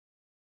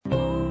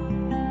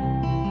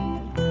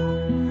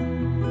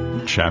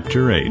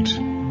Chapter 8.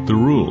 The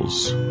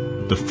Rules.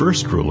 The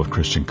first rule of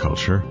Christian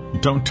culture: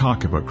 don't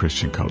talk about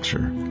Christian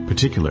culture,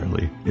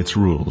 particularly its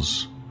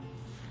rules.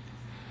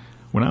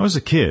 When I was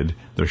a kid,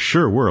 there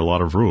sure were a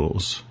lot of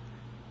rules.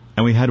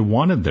 And we had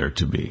wanted there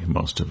to be,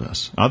 most of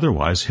us.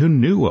 Otherwise, who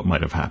knew what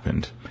might have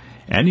happened?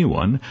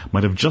 Anyone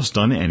might have just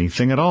done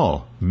anything at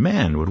all.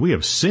 Man, would we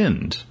have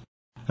sinned!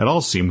 It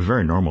all seemed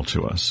very normal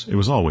to us. It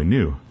was all we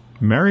knew.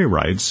 Mary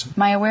writes,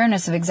 My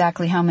awareness of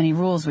exactly how many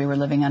rules we were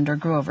living under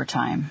grew over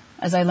time,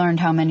 as I learned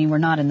how many were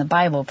not in the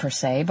Bible per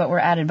se, but were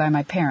added by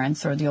my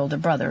parents or the older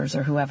brothers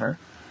or whoever.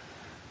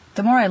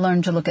 The more I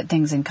learned to look at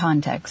things in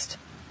context,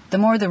 the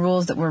more the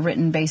rules that were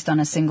written based on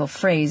a single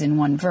phrase in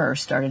one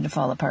verse started to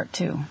fall apart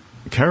too.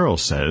 Carol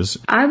says,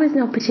 I was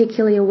not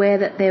particularly aware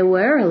that there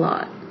were a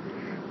lot,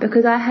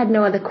 because I had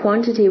no other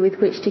quantity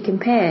with which to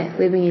compare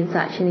living in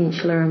such an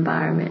insular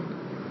environment.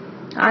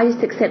 I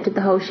just accepted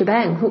the whole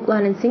shebang, hook,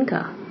 line and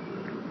sinker.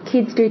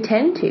 Kids do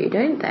tend to,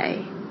 don't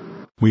they?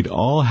 We'd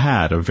all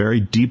had a very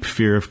deep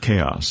fear of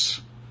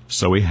chaos,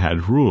 so we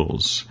had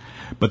rules,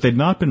 but they'd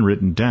not been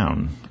written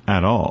down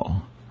at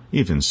all.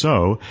 Even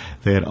so,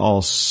 they had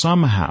all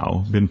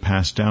somehow been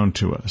passed down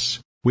to us.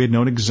 We had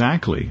known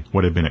exactly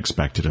what had been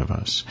expected of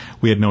us.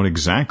 We had known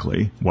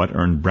exactly what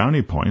earned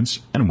brownie points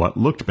and what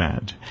looked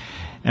bad.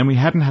 And we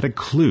hadn't had a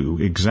clue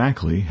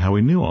exactly how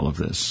we knew all of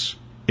this.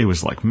 It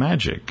was like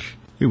magic.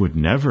 We would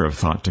never have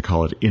thought to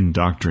call it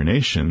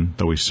indoctrination,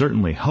 though we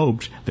certainly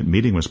hoped that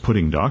meeting was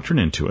putting doctrine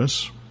into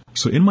us.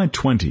 So in my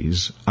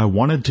 20s, I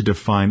wanted to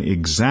define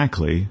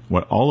exactly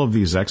what all of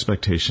these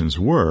expectations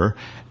were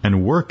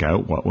and work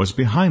out what was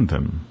behind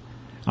them.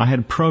 I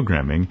had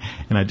programming,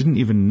 and I didn't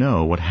even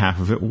know what half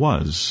of it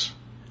was.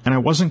 And I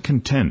wasn't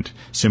content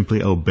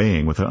simply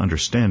obeying without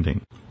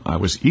understanding. I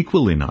was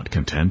equally not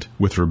content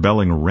with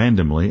rebelling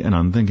randomly and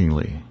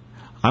unthinkingly.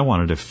 I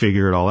wanted to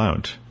figure it all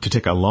out, to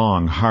take a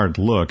long, hard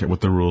look at what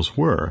the rules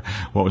were,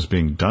 what was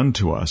being done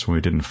to us when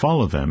we didn't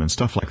follow them, and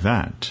stuff like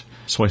that.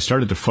 So I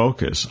started to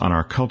focus on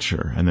our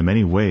culture and the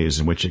many ways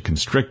in which it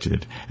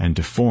constricted and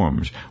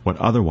deformed what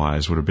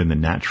otherwise would have been the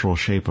natural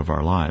shape of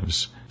our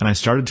lives. And I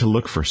started to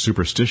look for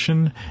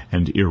superstition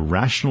and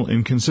irrational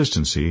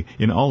inconsistency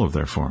in all of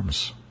their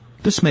forms.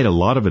 This made a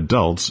lot of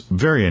adults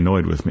very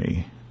annoyed with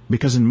me,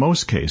 because in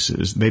most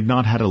cases they'd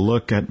not had a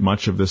look at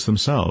much of this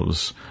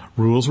themselves.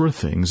 Rules were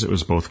things it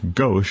was both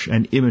gauche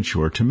and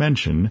immature to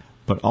mention,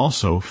 but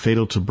also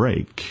fatal to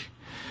break.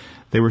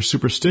 They were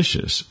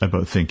superstitious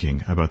about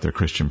thinking about their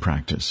Christian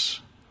practice.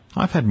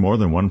 I've had more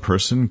than one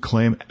person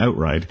claim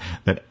outright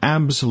that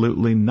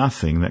absolutely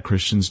nothing that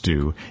Christians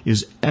do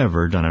is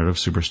ever done out of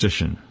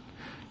superstition.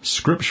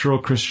 Scriptural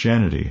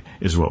Christianity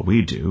is what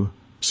we do.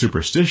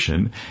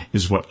 Superstition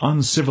is what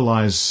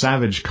uncivilized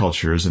savage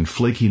cultures and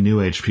flaky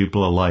New Age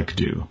people alike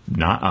do,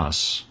 not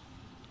us.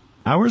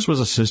 Ours was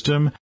a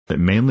system that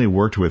mainly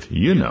worked with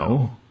you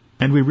know,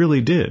 and we really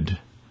did.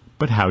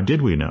 But how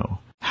did we know?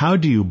 How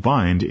do you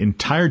bind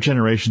entire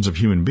generations of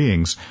human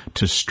beings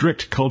to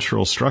strict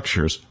cultural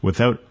structures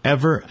without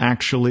ever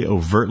actually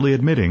overtly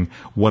admitting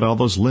what all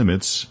those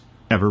limits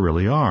ever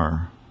really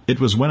are? It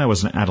was when I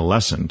was an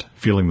adolescent,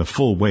 feeling the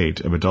full weight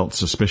of adult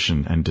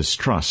suspicion and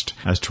distrust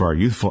as to our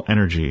youthful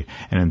energy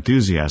and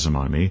enthusiasm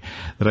on me,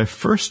 that I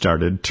first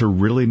started to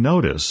really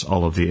notice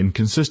all of the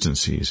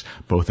inconsistencies,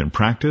 both in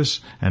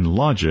practice and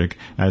logic,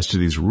 as to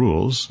these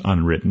rules,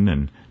 unwritten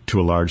and to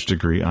a large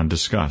degree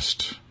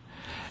undiscussed.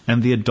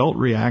 And the adult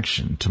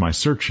reaction to my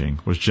searching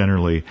was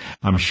generally,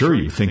 I'm sure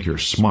you think you're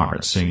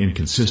smart seeing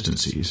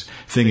inconsistencies.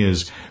 Thing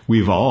is,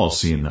 we've all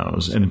seen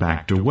those and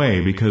backed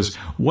away because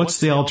what's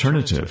the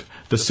alternative?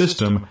 The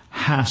system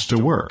has to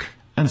work,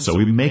 and so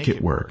we make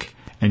it work.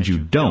 And you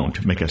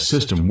don't make a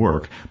system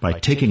work by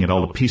taking it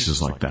all to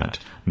pieces like that.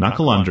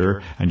 Knuckle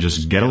under and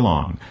just get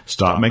along.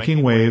 Stop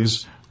making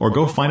waves or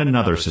go find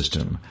another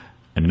system.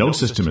 And no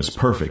system is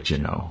perfect, you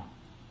know.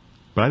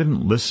 But I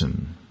didn't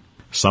listen.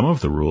 Some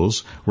of the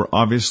rules were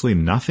obviously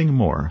nothing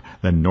more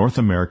than North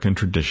American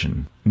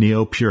tradition,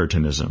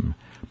 neo-Puritanism,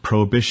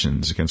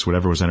 prohibitions against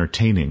whatever was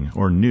entertaining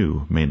or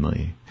new,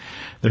 mainly.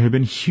 There had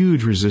been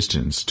huge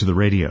resistance to the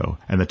radio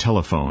and the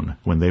telephone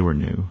when they were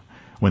new,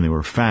 when they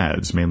were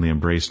fads mainly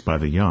embraced by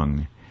the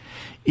young.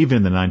 Even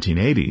in the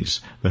 1980s,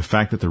 the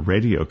fact that the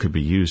radio could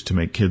be used to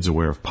make kids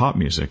aware of pop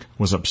music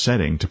was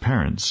upsetting to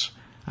parents.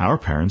 Our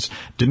parents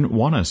didn't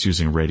want us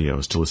using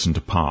radios to listen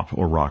to pop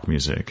or rock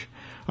music.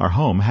 Our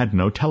home had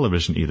no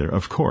television either,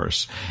 of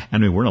course,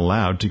 and we weren't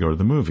allowed to go to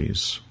the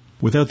movies.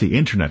 Without the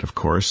internet, of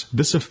course,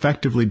 this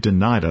effectively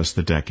denied us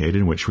the decade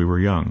in which we were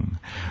young,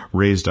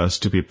 raised us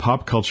to be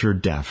pop culture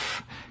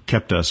deaf,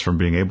 kept us from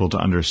being able to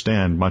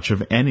understand much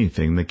of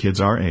anything the kids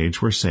our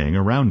age were saying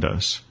around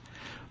us.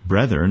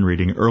 Brethren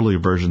reading early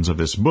versions of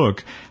this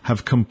book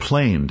have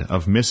complained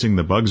of missing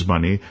the Bugs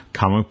Bunny,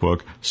 comic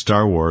book,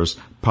 Star Wars,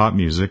 pop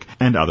music,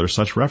 and other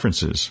such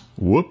references.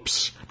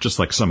 Whoops! Just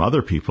like some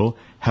other people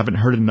haven't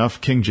heard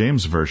enough King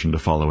James Version to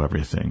follow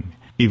everything.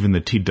 Even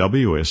the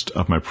TWist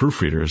of my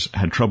proofreaders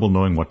had trouble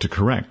knowing what to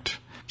correct.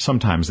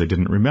 Sometimes they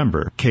didn't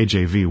remember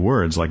KJV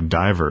words like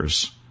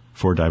divers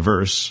for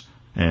diverse,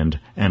 and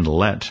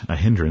let a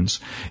hindrance,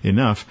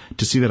 enough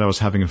to see that I was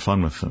having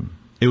fun with them.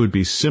 It would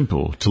be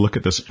simple to look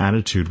at this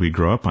attitude we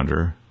grow up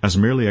under as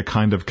merely a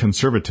kind of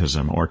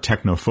conservatism or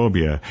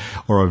technophobia,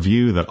 or a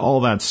view that all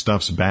that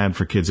stuff's bad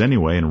for kids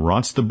anyway and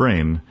rots the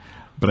brain,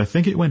 but I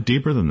think it went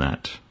deeper than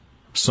that.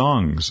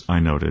 Songs, I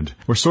noted,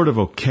 were sort of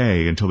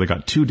okay until they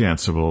got too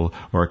danceable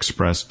or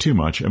expressed too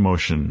much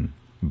emotion.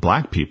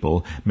 Black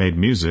people made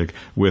music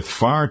with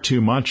far too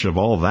much of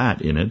all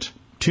that in it.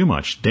 Too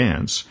much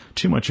dance,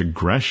 too much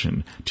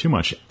aggression, too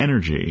much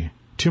energy,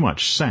 too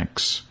much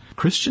sex.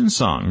 Christian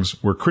songs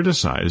were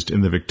criticized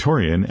in the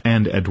Victorian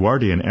and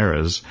Edwardian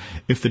eras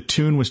if the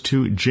tune was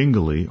too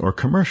jingly or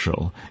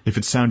commercial, if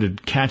it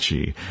sounded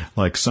catchy,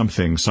 like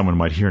something someone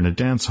might hear in a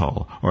dance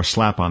hall or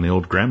slap on the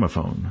old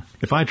gramophone.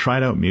 If I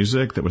tried out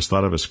music that was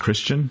thought of as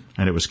Christian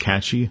and it was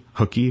catchy,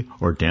 hooky,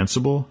 or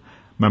danceable,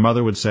 my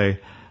mother would say,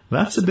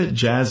 "That's a bit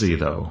jazzy,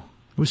 though."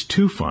 It was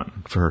too fun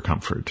for her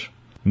comfort.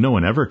 No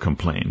one ever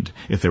complained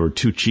if they were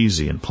too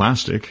cheesy and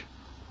plastic.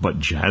 But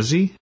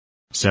jazzy?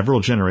 Several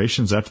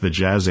generations after the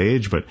jazz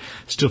age, but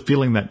still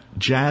feeling that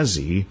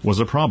jazzy was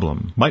a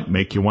problem. Might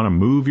make you want to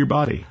move your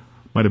body.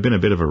 Might have been a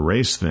bit of a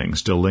race thing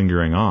still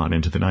lingering on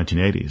into the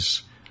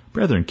 1980s.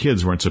 Brethren,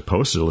 kids weren't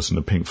supposed to listen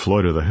to Pink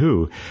Floyd or The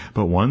Who,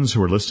 but ones who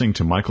were listening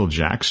to Michael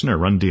Jackson or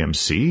Run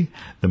DMC,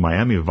 the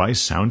Miami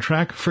Vice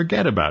soundtrack,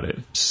 forget about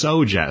it.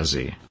 So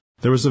jazzy.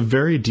 There was a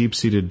very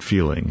deep-seated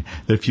feeling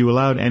that if you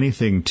allowed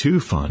anything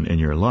too fun in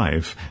your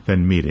life,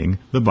 then meeting,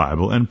 the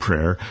Bible, and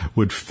prayer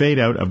would fade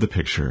out of the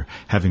picture,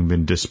 having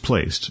been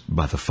displaced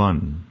by the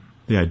fun.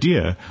 The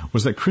idea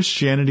was that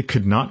Christianity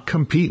could not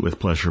compete with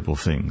pleasurable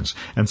things,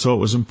 and so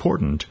it was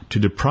important to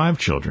deprive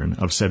children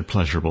of said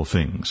pleasurable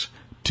things,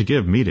 to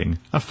give meeting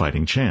a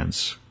fighting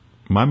chance.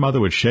 My mother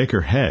would shake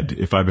her head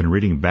if I'd been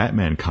reading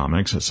Batman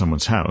comics at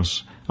someone's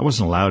house. I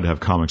wasn't allowed to have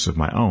comics of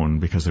my own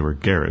because they were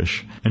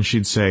garish, and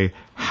she'd say,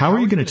 "How are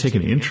you going to take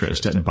an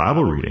interest in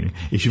Bible reading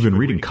if you've been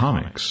reading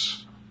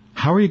comics?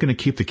 How are you going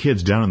to keep the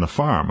kids down on the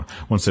farm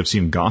once they've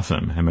seen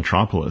Gotham and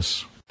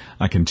Metropolis?"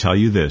 I can tell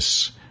you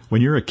this,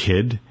 when you're a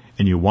kid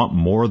and you want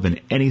more than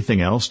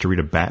anything else to read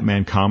a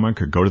Batman comic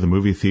or go to the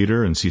movie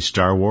theater and see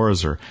Star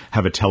Wars or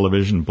have a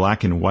television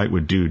black and white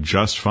would do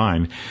just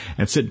fine,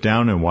 and sit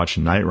down and watch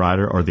Knight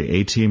Rider or the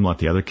A-Team like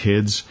the other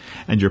kids,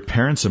 and your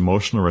parents'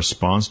 emotional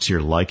response to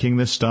your liking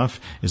this stuff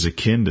is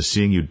akin to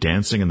seeing you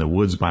dancing in the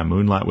woods by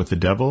moonlight with the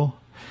devil,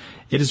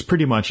 it is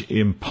pretty much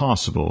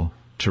impossible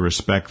to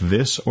respect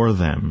this or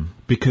them,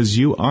 because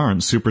you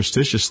aren't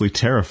superstitiously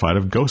terrified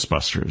of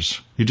Ghostbusters.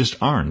 You just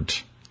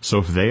aren't. So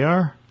if they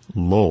are,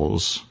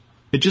 lols.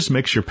 It just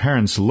makes your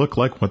parents look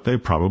like what they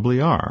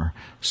probably are,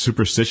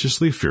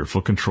 superstitiously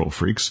fearful control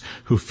freaks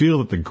who feel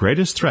that the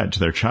greatest threat to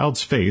their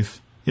child's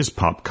faith is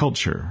pop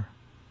culture.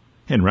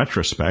 In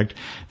retrospect,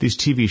 these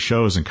TV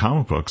shows and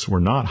comic books were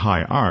not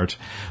high art,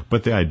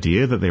 but the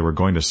idea that they were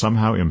going to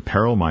somehow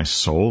imperil my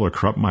soul or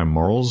corrupt my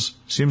morals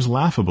seems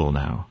laughable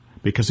now,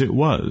 because it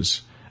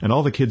was, and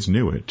all the kids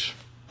knew it.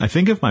 I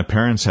think if my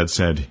parents had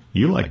said,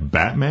 "You like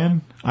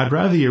Batman? I'd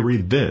rather you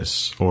read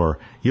this," or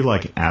 "You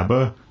like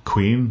ABBA,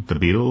 Queen, the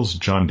Beatles,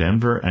 John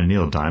Denver, and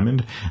Neil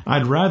Diamond?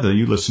 I'd rather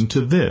you listen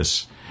to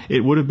this,"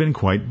 it would have been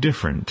quite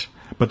different.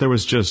 But there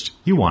was just,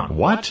 "You want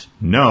what?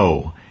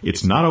 No,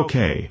 it's not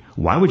okay.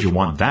 Why would you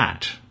want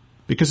that?"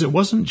 Because it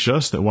wasn't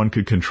just that one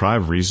could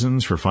contrive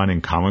reasons for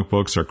finding comic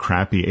books or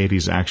crappy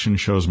 80s action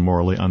shows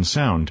morally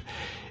unsound.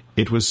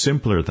 It was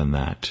simpler than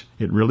that.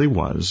 It really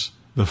was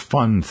the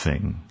fun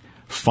thing.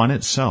 Fun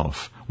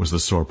itself was the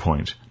sore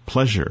point.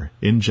 Pleasure,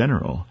 in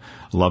general,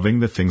 loving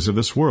the things of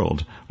this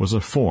world, was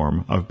a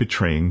form of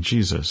betraying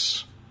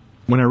Jesus.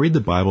 When I read the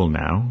Bible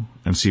now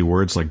and see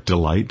words like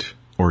delight,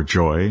 or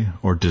joy,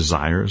 or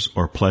desires,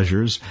 or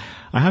pleasures,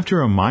 I have to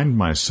remind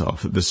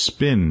myself that the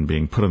spin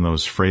being put on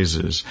those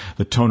phrases,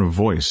 the tone of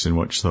voice in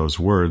which those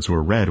words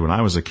were read when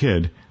I was a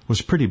kid,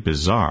 was pretty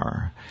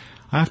bizarre.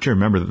 I have to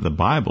remember that the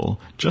Bible,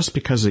 just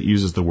because it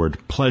uses the word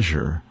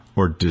pleasure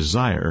or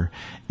desire,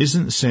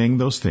 isn't saying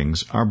those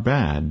things are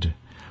bad.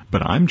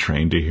 But I'm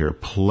trained to hear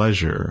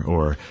pleasure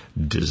or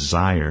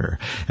desire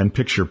and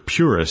picture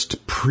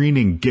purist,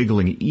 preening,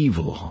 giggling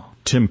evil.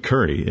 Tim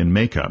Curry in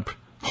makeup,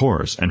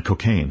 whores and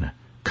cocaine,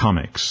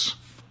 comics.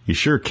 You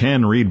sure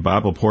can read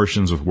Bible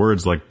portions with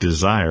words like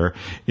desire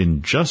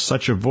in just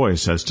such a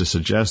voice as to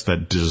suggest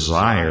that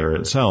desire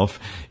itself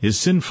is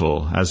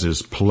sinful, as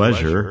is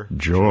pleasure,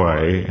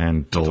 joy,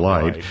 and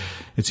delight.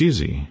 It's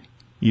easy.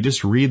 You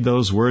just read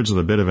those words with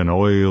a bit of an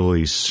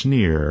oily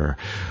sneer,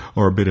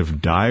 or a bit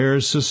of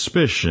dire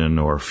suspicion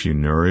or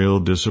funereal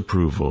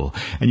disapproval,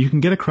 and you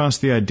can get across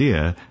the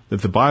idea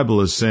that the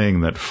Bible is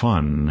saying that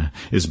fun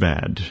is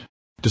bad,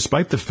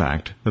 despite the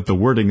fact that the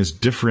wording is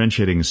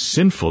differentiating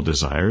sinful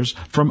desires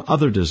from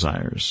other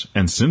desires,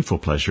 and sinful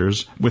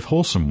pleasures with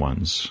wholesome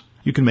ones.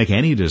 You can make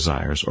any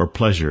desires or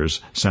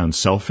pleasures sound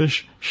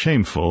selfish,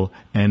 shameful,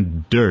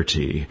 and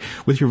dirty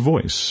with your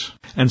voice.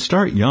 And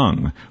start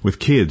young with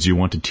kids you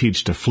want to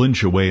teach to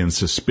flinch away in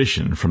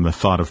suspicion from the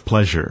thought of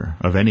pleasure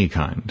of any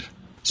kind.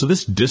 So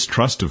this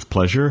distrust of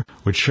pleasure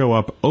would show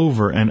up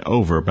over and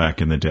over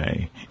back in the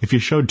day. If you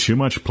showed too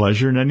much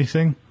pleasure in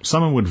anything,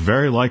 someone would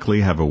very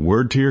likely have a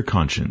word to your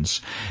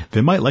conscience.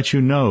 They might let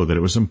you know that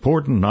it was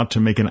important not to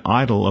make an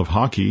idol of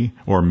hockey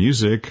or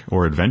music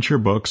or adventure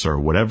books or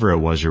whatever it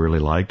was you really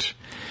liked,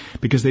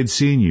 because they'd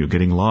seen you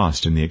getting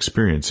lost in the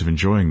experience of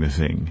enjoying the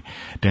thing,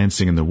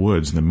 dancing in the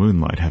woods in the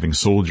moonlight, having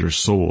sold your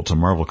soul to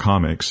Marvel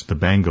Comics, the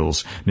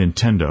Bengals,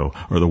 Nintendo,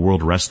 or the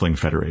World Wrestling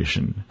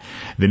Federation.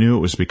 They knew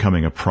it was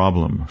becoming a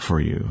problem for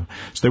you,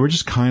 so they were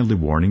just kindly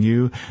warning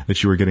you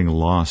that you were getting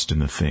lost in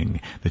the thing,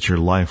 that your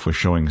life was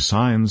showing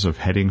signs of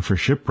heading for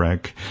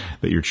shipwreck,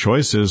 that your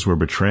choices were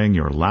betraying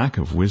your lack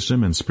of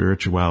wisdom and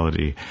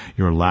spirituality,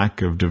 your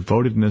lack of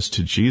devotedness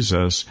to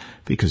Jesus,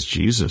 because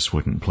Jesus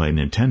wouldn't play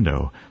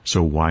Nintendo,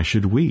 so why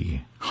should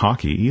we?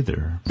 Hockey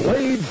either.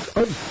 Blades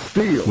of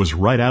Steel Was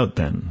right out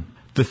then.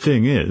 The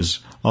thing is,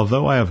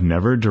 although I have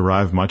never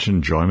derived much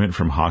enjoyment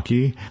from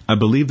hockey, I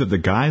believe that the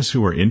guys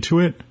who were into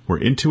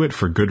it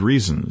for good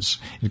reasons.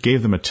 It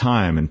gave them a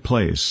time and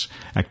place,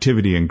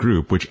 activity and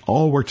group, which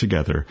all worked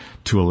together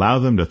to allow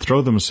them to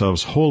throw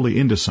themselves wholly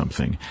into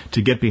something,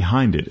 to get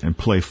behind it and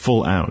play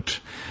full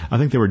out. I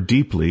think they were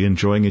deeply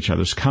enjoying each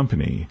other's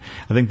company.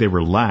 I think they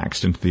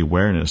relaxed into the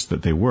awareness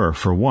that they were,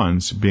 for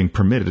once, being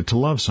permitted to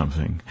love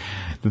something,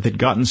 that they'd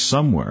gotten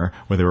somewhere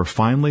where they were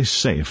finally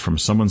safe from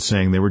someone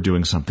saying they were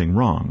doing something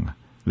wrong.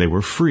 They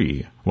were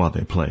free while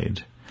they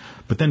played.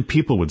 But then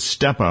people would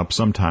step up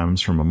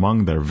sometimes from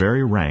among their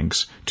very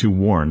ranks to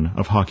warn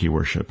of hockey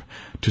worship,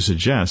 to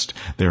suggest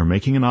they were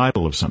making an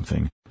idol of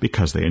something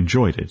because they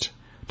enjoyed it,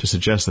 to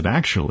suggest that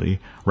actually,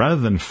 rather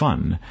than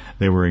fun,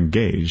 they were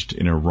engaged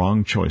in a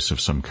wrong choice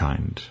of some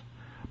kind.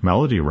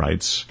 Melody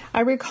writes, I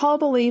recall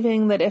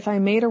believing that if I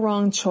made a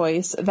wrong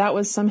choice, that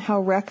would somehow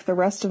wreck the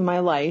rest of my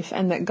life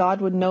and that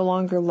God would no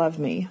longer love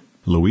me.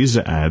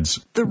 Louisa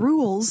adds, The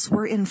rules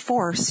were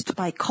enforced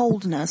by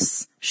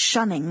coldness,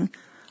 shunning,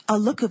 a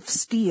look of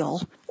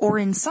steel, or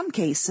in some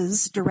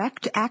cases,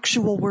 direct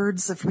actual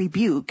words of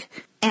rebuke,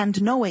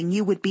 and knowing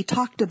you would be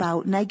talked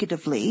about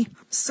negatively.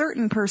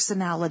 Certain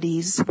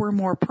personalities were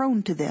more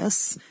prone to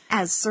this,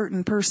 as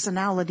certain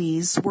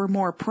personalities were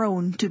more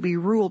prone to be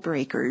rule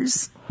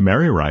breakers.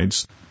 Mary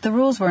writes, The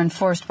rules were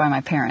enforced by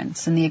my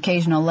parents and the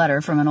occasional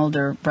letter from an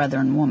older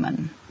brethren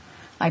woman.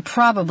 I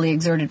probably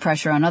exerted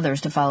pressure on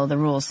others to follow the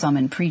rules some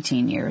in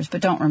preteen years,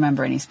 but don't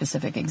remember any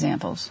specific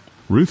examples.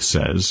 Ruth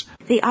says,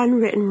 The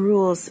unwritten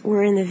rules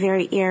were in the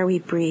very air we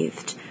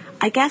breathed.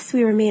 I guess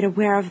we were made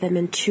aware of them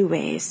in two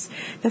ways.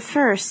 The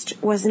first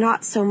was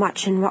not so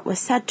much in what was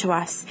said to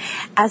us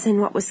as in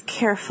what was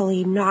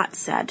carefully not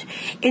said.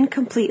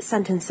 Incomplete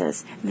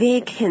sentences,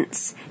 vague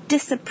hints,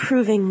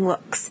 disapproving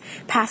looks,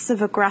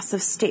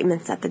 passive-aggressive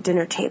statements at the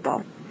dinner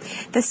table.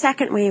 The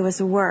second way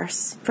was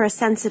worse for a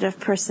sensitive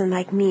person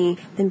like me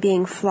than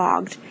being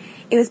flogged.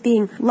 It was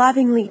being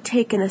lovingly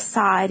taken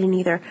aside and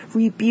either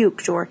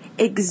rebuked or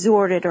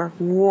exhorted or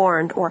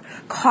warned or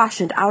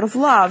cautioned out of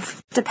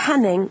love,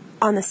 depending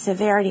on the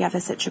severity of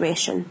the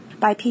situation,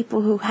 by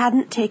people who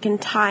hadn't taken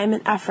time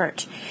and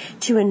effort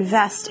to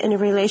invest in a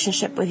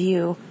relationship with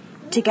you,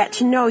 to get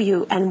to know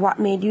you and what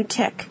made you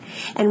tick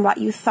and what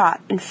you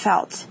thought and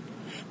felt.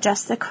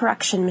 Just the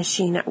correction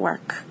machine at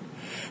work.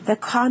 The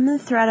common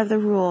thread of the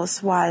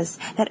rules was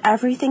that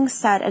everything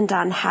said and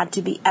done had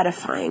to be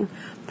edifying,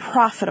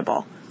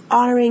 profitable,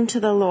 honoring to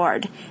the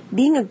Lord,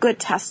 being a good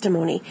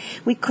testimony.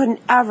 We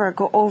couldn't ever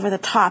go over the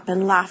top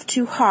and laugh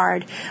too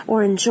hard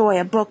or enjoy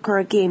a book or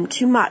a game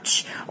too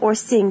much or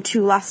sing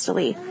too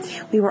lustily.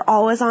 We were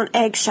always on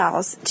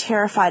eggshells,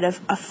 terrified of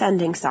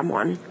offending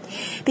someone.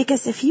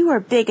 Because if you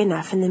were big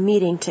enough in the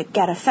meeting to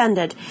get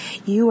offended,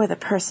 you were the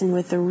person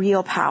with the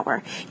real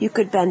power. You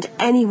could bend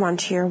anyone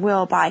to your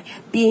will by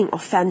being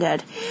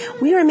offended.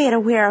 We were made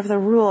aware of the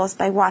rules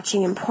by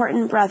watching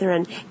important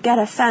brethren get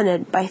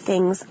offended by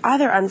things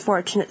other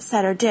unfortunates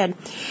said or did,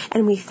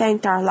 and we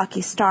thanked our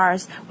lucky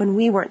stars when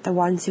we weren't the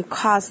ones who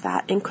caused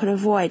that and could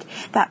avoid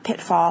that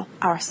pitfall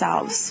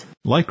ourselves.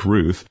 Like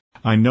Ruth,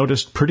 I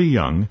noticed pretty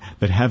young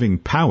that having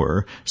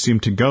power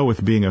seemed to go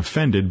with being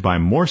offended by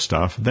more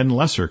stuff than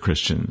lesser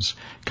Christians,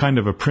 kind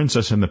of a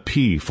princess and the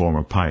pea form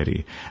of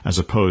piety, as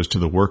opposed to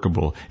the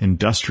workable,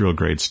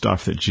 industrial-grade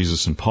stuff that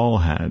Jesus and Paul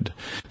had.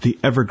 The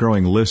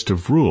ever-growing list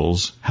of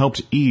rules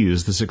helped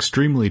ease this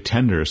extremely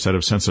tender set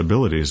of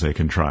sensibilities they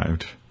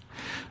contrived.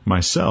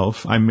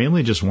 Myself, I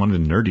mainly just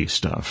wanted nerdy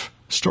stuff,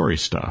 story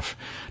stuff.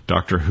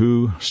 Doctor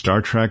Who,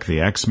 Star Trek, the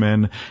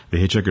X-Men,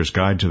 The Hitchhiker's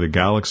Guide to the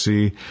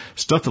Galaxy,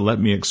 stuff that let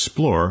me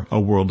explore a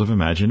world of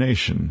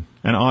imagination.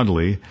 And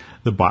oddly,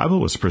 the Bible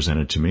was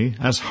presented to me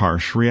as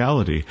harsh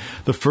reality,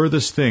 the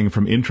furthest thing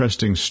from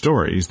interesting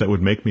stories that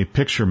would make me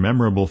picture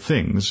memorable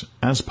things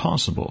as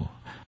possible.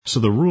 So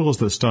the rules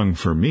that stung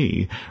for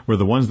me were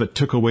the ones that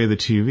took away the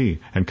TV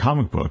and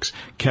comic books,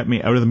 kept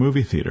me out of the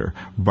movie theater,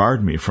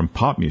 barred me from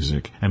pop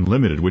music, and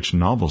limited which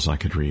novels I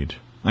could read.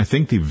 I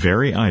think the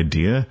very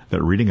idea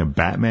that reading a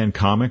Batman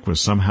comic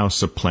was somehow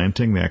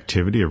supplanting the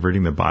activity of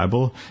reading the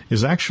Bible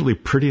is actually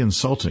pretty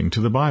insulting to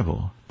the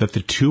Bible. That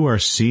the two are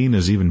seen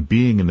as even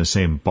being in the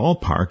same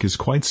ballpark is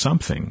quite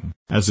something,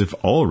 as if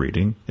all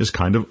reading is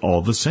kind of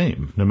all the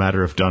same, no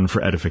matter if done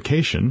for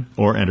edification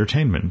or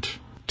entertainment.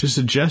 To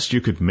suggest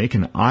you could make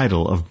an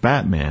idol of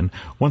Batman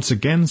once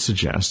again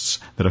suggests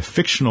that a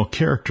fictional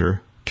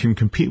character can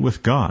compete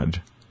with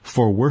God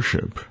for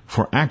worship,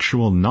 for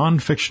actual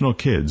non-fictional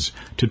kids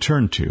to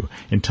turn to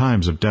in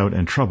times of doubt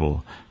and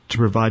trouble, to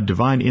provide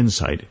divine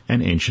insight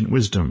and ancient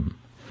wisdom.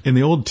 In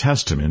the Old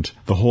Testament,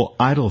 the whole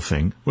idol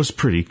thing was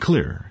pretty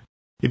clear.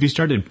 If you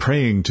started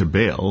praying to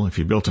Baal, if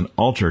you built an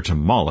altar to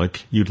Moloch,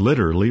 you'd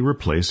literally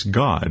replace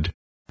God.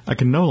 I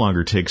can no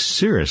longer take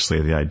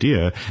seriously the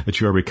idea that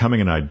you are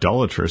becoming an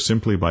idolater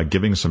simply by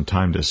giving some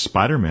time to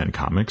Spider-Man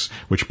comics,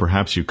 which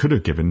perhaps you could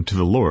have given to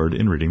the Lord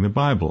in reading the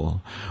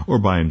Bible, or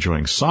by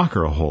enjoying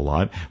soccer a whole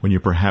lot when you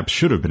perhaps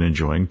should have been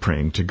enjoying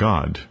praying to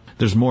God.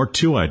 There's more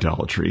to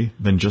idolatry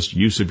than just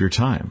use of your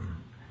time.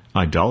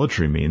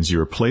 Idolatry means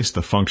you replace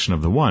the function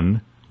of the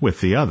one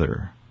with the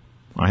other.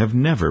 I have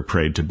never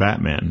prayed to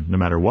Batman, no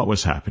matter what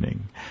was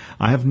happening.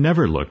 I have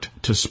never looked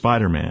to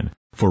Spider-Man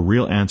for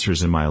real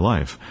answers in my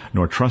life,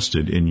 nor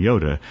trusted in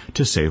Yoda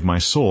to save my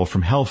soul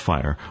from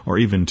hellfire, or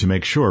even to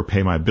make sure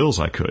pay my bills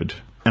I could.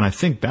 And I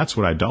think that's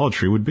what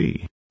idolatry would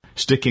be.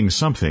 Sticking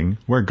something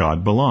where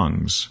God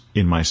belongs,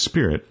 in my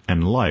spirit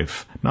and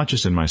life, not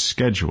just in my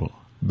schedule.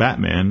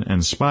 Batman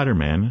and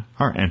Spider-Man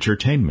are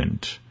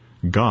entertainment.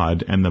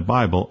 God and the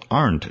Bible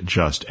aren't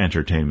just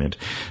entertainment,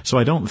 so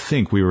I don't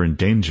think we were in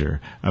danger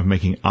of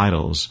making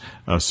idols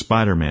of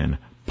Spider-Man,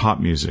 pop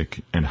music,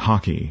 and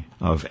hockey,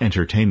 of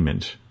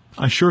entertainment.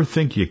 I sure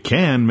think you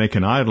can make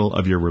an idol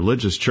of your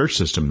religious church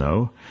system,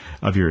 though,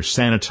 of your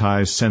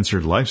sanitized,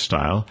 censored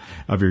lifestyle,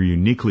 of your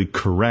uniquely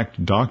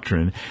correct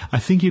doctrine. I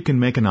think you can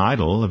make an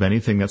idol of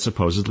anything that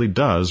supposedly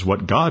does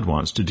what God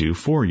wants to do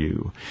for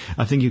you.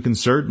 I think you can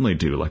certainly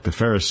do like the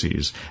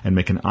Pharisees and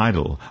make an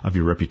idol of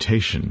your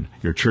reputation,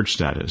 your church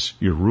status,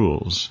 your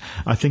rules.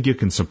 I think you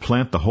can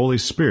supplant the Holy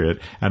Spirit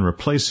and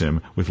replace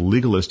him with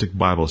legalistic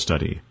Bible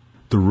study.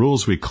 The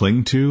rules we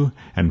cling to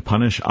and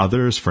punish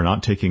others for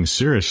not taking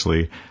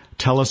seriously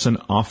tell us an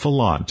awful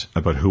lot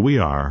about who we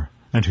are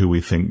and who we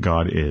think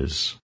God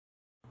is.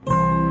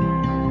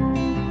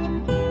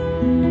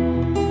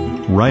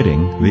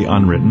 Writing the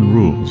unwritten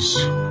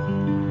rules.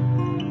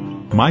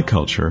 My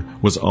culture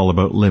was all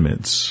about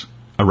limits,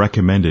 a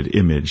recommended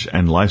image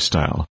and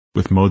lifestyle,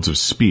 with modes of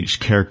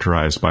speech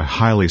characterized by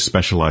highly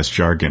specialized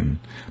jargon,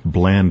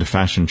 bland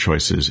fashion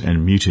choices,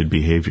 and muted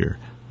behavior,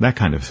 that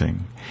kind of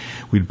thing.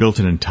 We'd built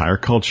an entire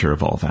culture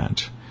of all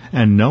that.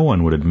 And no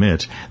one would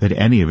admit that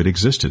any of it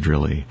existed,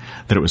 really,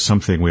 that it was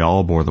something we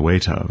all bore the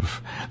weight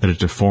of, that it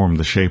deformed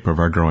the shape of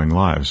our growing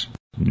lives.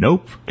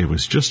 Nope, it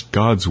was just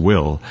God's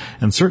will,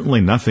 and certainly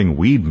nothing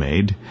we'd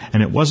made,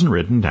 and it wasn't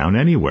written down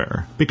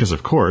anywhere, because,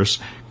 of course,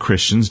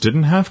 Christians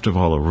didn't have to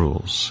follow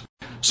rules.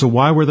 So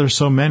why were there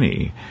so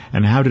many,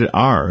 and how did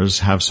ours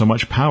have so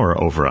much power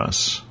over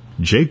us?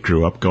 Jake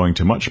grew up going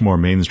to much more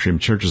mainstream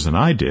churches than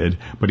I did,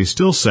 but he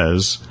still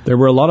says, "There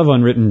were a lot of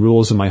unwritten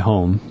rules in my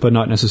home, but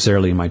not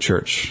necessarily in my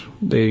church.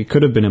 They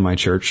could have been in my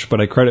church,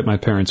 but I credit my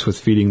parents with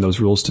feeding those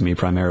rules to me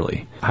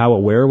primarily. How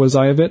aware was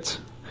I of it?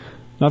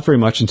 Not very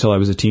much until I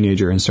was a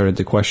teenager and started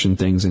to question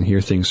things and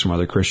hear things from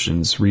other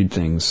Christians, read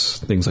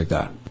things like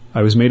that.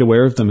 I was made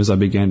aware of them as I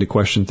began to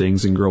question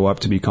things and grow up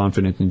to be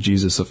confident in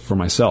Jesus for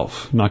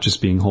myself, not just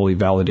being wholly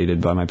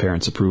validated by my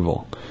parents'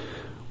 approval.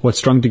 What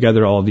strung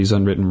together all of these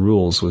unwritten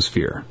rules was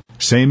fear."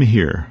 Same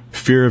here.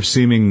 Fear of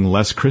seeming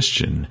less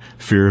Christian,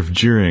 fear of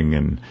jeering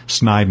and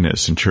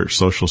snideness in church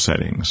social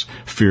settings,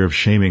 fear of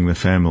shaming the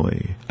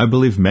family. I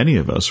believe many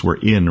of us were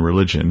in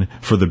religion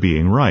for the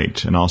being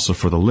right and also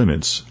for the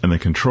limits and the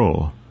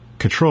control.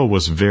 Control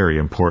was very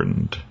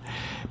important.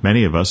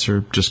 Many of us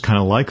are just kind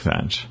of like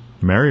that.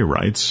 Mary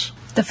writes,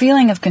 "The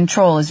feeling of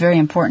control is very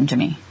important to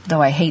me,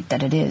 though I hate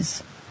that it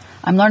is.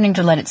 I'm learning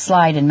to let it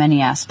slide in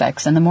many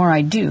aspects, and the more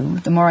I do,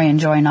 the more I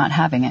enjoy not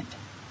having it.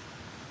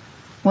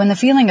 When the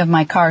feeling of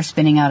my car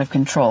spinning out of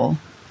control,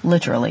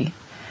 literally,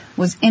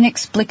 was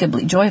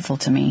inexplicably joyful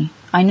to me,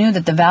 I knew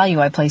that the value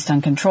I placed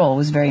on control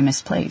was very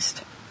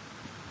misplaced.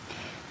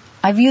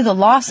 I view the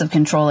loss of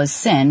control as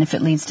sin if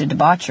it leads to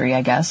debauchery,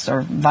 I guess,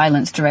 or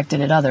violence directed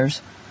at others,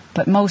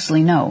 but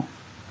mostly no.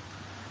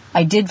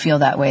 I did feel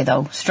that way,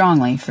 though,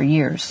 strongly, for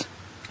years.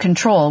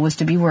 Control was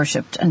to be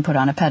worshipped and put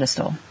on a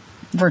pedestal.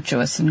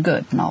 Virtuous and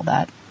good and all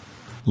that."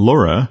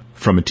 Laura,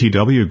 from a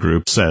TW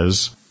group,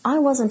 says, "I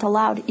wasn't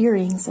allowed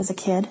earrings as a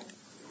kid,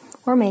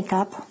 or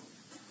makeup,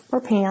 or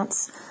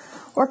pants,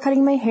 or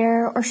cutting my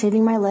hair, or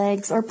shaving my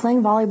legs, or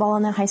playing volleyball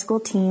on the high school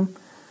team,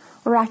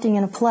 or acting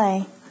in a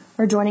play,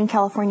 or joining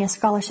California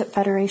Scholarship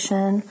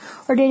Federation,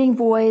 or dating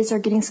boys, or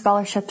getting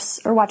scholarships,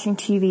 or watching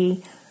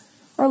TV,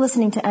 or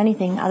listening to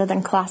anything other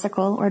than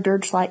classical or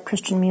dirge-like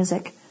Christian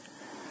music,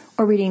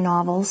 or reading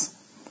novels,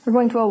 or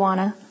going to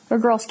Awana, or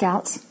Girl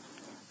Scouts.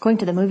 Going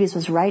to the movies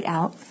was right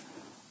out.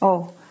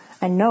 Oh,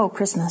 and no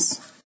Christmas."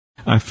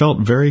 I felt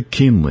very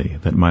keenly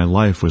that my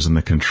life was in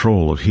the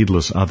control of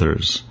heedless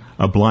others,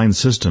 A blind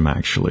system,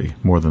 actually,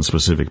 more than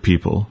specific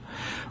people.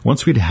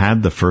 Once we'd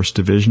had the first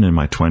division in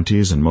my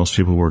 20s and most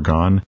people were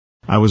gone,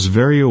 I was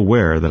very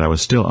aware that I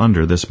was still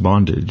under this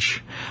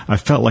bondage. I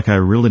felt like I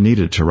really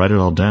needed to write it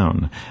all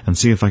down and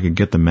see if I could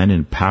get the men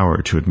in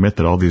power to admit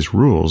that all these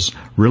rules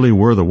really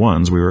were the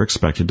ones we were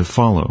expected to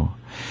follow.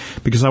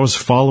 Because I was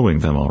following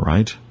them all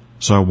right,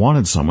 so I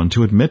wanted someone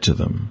to admit to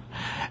them.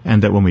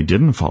 And that when we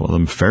didn't follow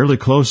them fairly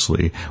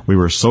closely, we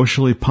were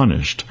socially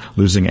punished,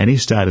 losing any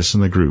status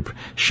in the group,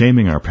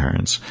 shaming our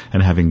parents,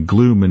 and having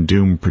gloom and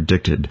doom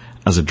predicted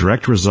as a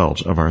direct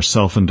result of our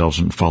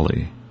self-indulgent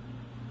folly.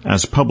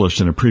 As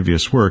published in a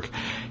previous work,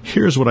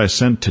 here's what I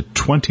sent to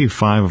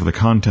 25 of the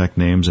contact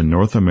names in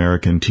North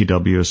American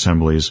TW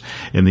assemblies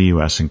in the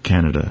U.S. and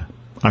Canada.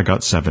 I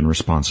got 7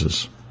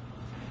 responses.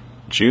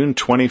 June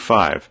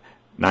 25,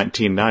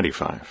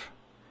 1995.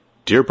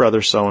 Dear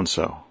Brother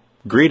So-and-so,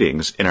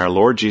 greetings in our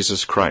Lord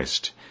Jesus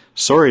Christ.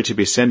 Sorry to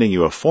be sending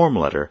you a form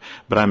letter,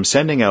 but I'm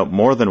sending out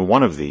more than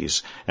one of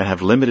these and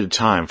have limited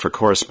time for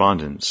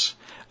correspondence.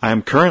 I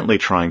am currently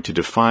trying to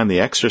define the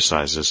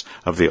exercises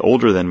of the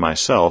older than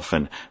myself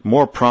and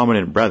more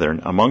prominent brethren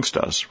amongst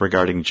us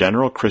regarding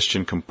general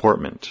Christian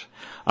comportment.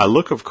 I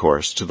look, of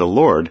course, to the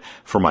Lord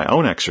for my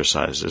own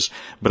exercises,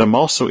 but am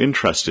also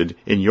interested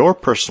in your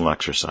personal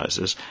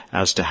exercises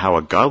as to how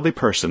a godly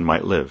person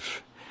might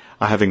live.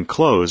 I have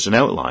enclosed an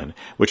outline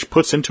which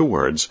puts into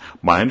words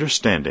my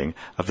understanding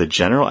of the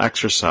general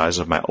exercise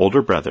of my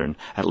older brethren,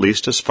 at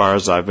least as far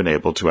as I've been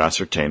able to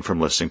ascertain from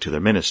listening to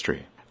their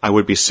ministry. I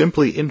would be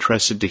simply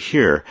interested to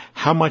hear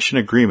how much in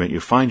agreement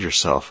you find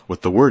yourself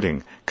with the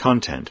wording,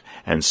 content,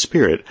 and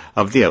spirit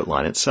of the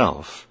outline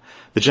itself.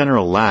 The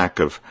general lack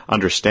of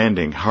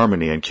understanding,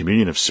 harmony, and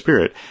communion of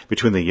spirit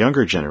between the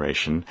younger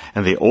generation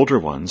and the older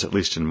ones, at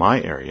least in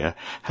my area,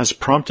 has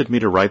prompted me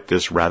to write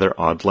this rather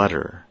odd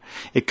letter.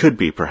 It could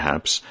be,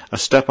 perhaps, a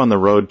step on the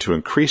road to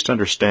increased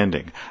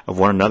understanding of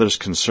one another's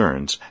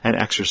concerns and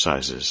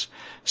exercises.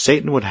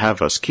 Satan would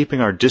have us keeping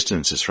our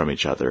distances from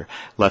each other,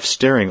 left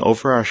staring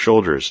over our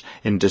shoulders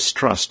in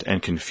distrust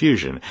and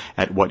confusion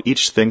at what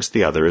each thinks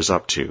the other is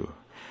up to.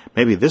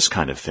 Maybe this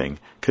kind of thing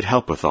could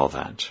help with all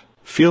that.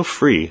 Feel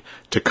free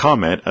to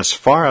comment as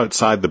far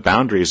outside the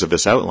boundaries of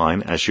this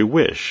outline as you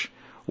wish.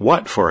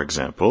 What, for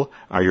example,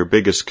 are your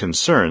biggest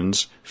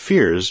concerns,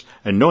 fears,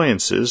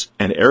 annoyances,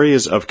 and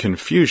areas of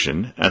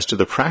confusion as to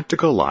the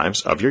practical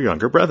lives of your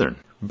younger brethren?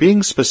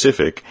 Being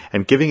specific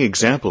and giving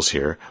examples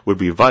here would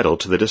be vital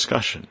to the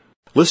discussion.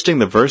 Listing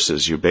the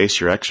verses you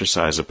base your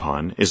exercise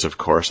upon is, of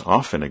course,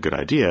 often a good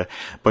idea,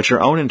 but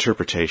your own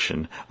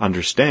interpretation,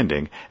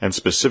 understanding, and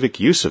specific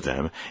use of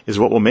them is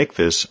what will make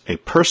this a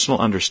personal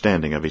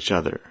understanding of each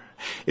other.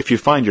 If you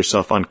find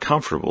yourself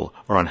uncomfortable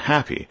or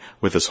unhappy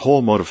with this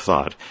whole mode of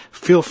thought,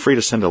 feel free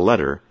to send a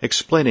letter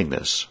explaining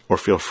this, or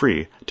feel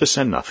free to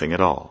send nothing at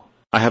all.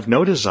 I have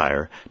no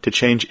desire to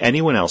change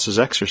anyone else's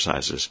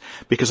exercises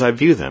because I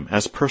view them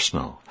as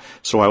personal,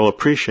 so I will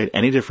appreciate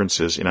any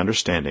differences in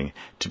understanding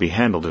to be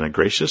handled in a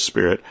gracious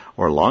spirit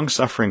or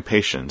long-suffering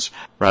patience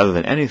rather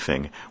than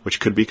anything which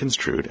could be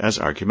construed as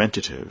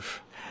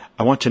argumentative.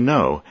 I want to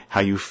know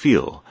how you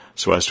feel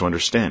so as to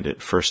understand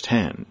it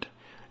firsthand.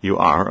 You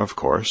are, of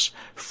course,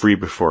 free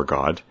before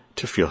God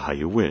to feel how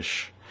you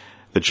wish.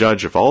 The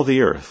judge of all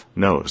the earth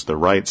knows the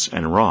rights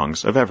and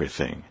wrongs of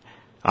everything.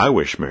 I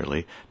wish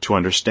merely to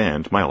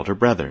understand my older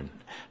brethren.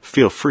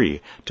 Feel free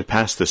to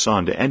pass this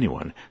on to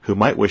anyone who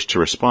might wish to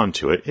respond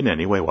to it in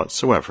any way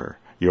whatsoever.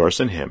 Yours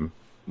and him,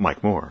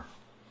 Mike Moore.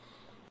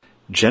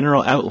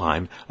 General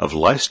outline of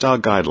lifestyle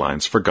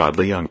guidelines for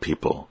godly young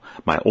people.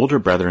 My older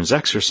brethren's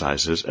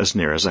exercises as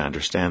near as I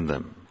understand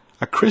them.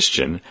 A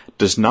Christian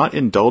does not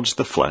indulge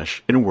the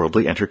flesh in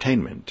worldly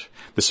entertainment.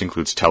 This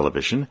includes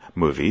television,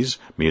 movies,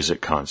 music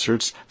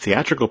concerts,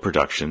 theatrical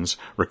productions,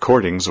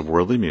 recordings of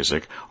worldly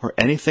music, or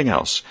anything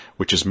else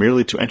which is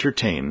merely to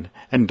entertain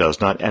and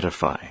does not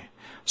edify.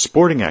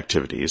 Sporting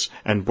activities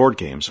and board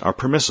games are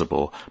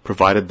permissible,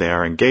 provided they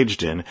are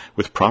engaged in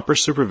with proper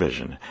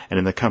supervision and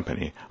in the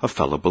company of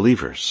fellow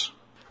believers.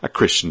 A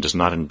Christian does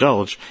not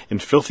indulge in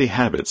filthy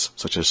habits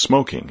such as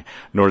smoking,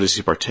 nor does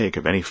he partake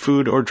of any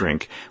food or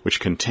drink which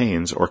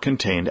contains or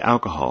contained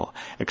alcohol,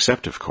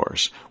 except, of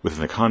course, within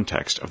the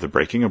context of the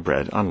breaking of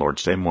bread on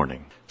Lord's Day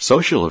morning.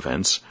 Social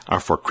events are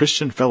for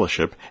Christian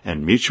fellowship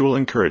and mutual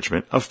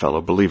encouragement of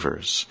fellow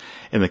believers.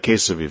 In the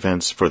case of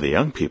events for the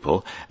young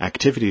people,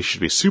 activities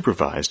should be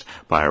supervised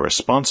by a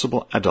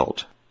responsible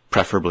adult,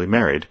 preferably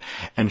married,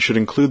 and should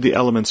include the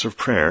elements of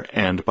prayer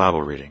and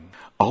Bible reading.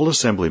 All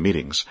assembly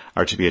meetings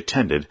are to be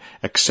attended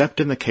except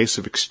in the case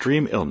of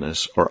extreme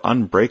illness or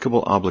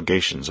unbreakable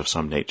obligations of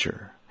some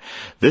nature.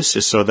 This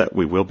is so that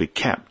we will be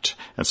kept,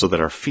 and so that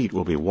our feet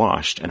will be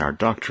washed and our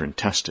doctrine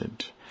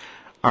tested.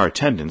 Our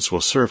attendance will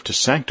serve to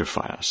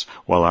sanctify us,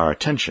 while our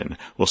attention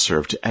will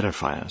serve to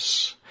edify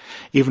us.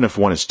 Even if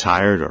one is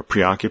tired or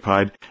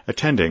preoccupied,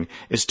 attending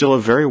is still a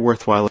very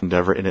worthwhile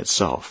endeavor in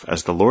itself,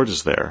 as the Lord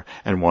is there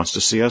and wants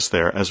to see us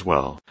there as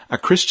well. A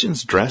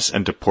Christian's dress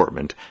and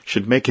deportment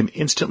should make him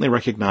instantly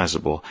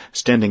recognizable,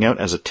 standing out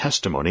as a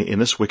testimony in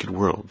this wicked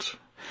world.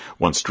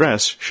 One's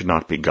dress should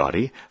not be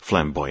gaudy,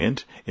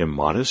 flamboyant,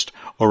 immodest,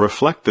 or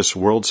reflect this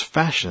world's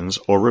fashions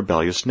or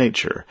rebellious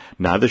nature.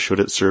 Neither should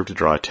it serve to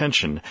draw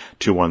attention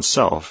to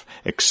oneself,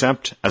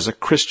 except as a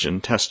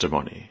Christian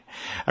testimony.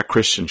 A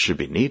Christian should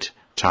be neat,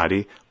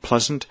 tidy,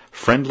 pleasant,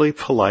 friendly,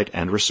 polite,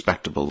 and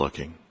respectable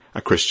looking.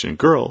 A Christian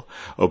girl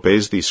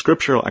obeys the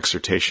scriptural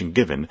exhortation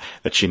given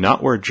that she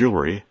not wear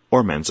jewelry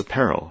or men's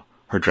apparel.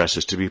 Her dress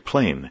is to be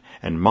plain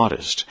and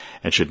modest,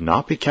 and should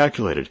not be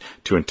calculated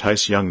to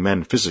entice young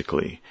men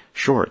physically.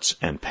 Shorts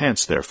and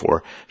pants,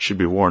 therefore, should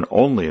be worn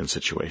only in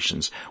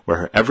situations where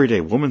her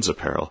everyday woman's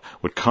apparel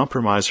would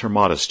compromise her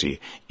modesty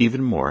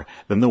even more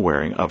than the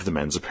wearing of the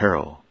men's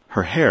apparel.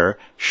 Her hair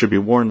should be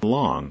worn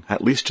long,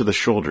 at least to the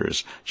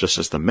shoulders, just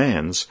as the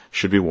man's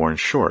should be worn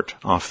short,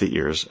 off the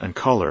ears and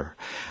collar.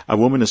 A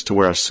woman is to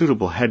wear a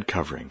suitable head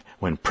covering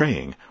when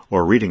praying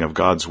or reading of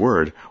God's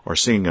Word or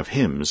singing of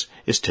hymns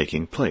is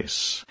taking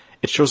place.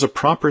 It shows a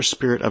proper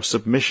spirit of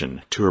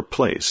submission to her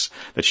place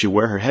that she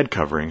wear her head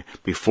covering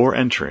before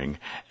entering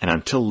and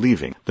until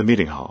leaving the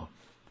meeting hall.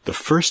 The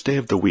first day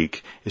of the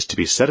week is to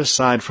be set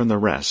aside from the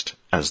rest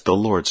as the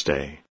Lord's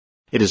Day.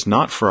 It is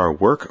not for our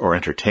work or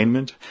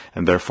entertainment,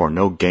 and therefore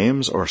no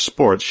games or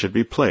sports should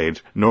be played,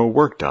 nor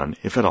work done,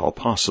 if at all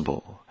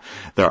possible.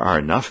 There are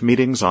enough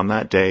meetings on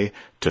that day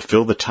to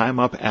fill the time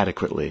up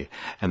adequately,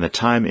 and the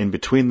time in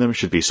between them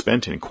should be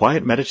spent in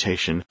quiet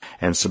meditation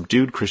and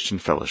subdued Christian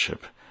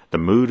fellowship. The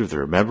mood of the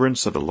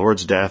remembrance of the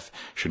Lord's death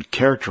should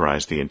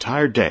characterize the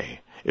entire day,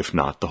 if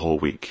not the whole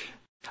week.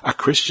 A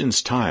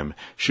Christian's time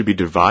should be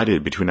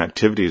divided between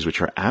activities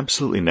which are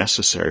absolutely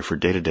necessary for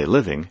day-to-day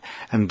living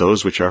and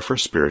those which are for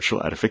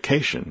spiritual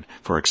edification,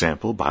 for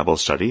example, Bible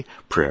study,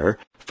 prayer,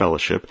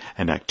 fellowship,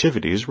 and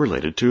activities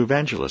related to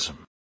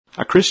evangelism.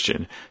 A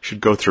Christian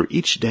should go through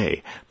each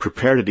day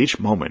prepared at each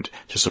moment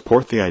to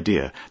support the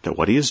idea that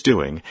what he is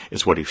doing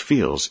is what he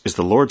feels is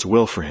the Lord's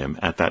will for him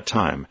at that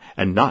time,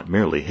 and not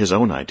merely his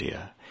own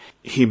idea.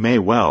 He may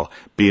well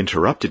be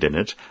interrupted in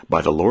it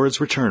by the Lord's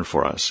return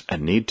for us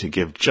and need to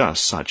give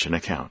just such an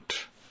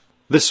account.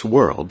 This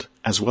world,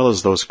 as well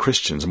as those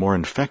Christians more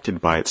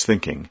infected by its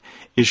thinking,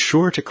 is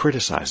sure to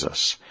criticize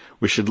us.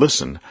 We should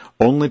listen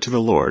only to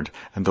the Lord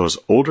and those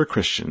older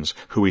Christians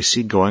who we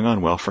see going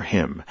on well for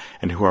Him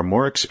and who are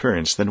more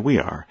experienced than we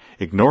are,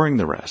 ignoring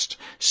the rest,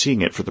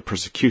 seeing it for the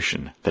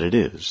persecution that it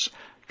is.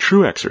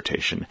 True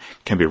exhortation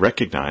can be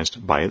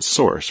recognized by its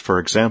source, for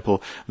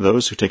example,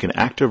 those who take an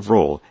active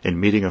role in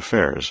meeting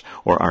affairs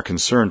or are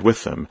concerned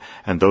with them,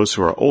 and those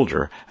who are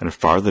older and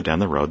farther down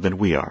the road than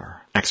we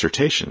are.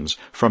 Exhortations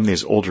from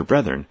these older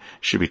brethren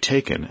should be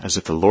taken as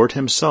if the Lord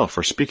Himself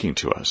were speaking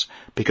to us,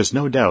 because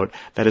no doubt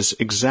that is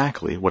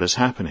exactly what is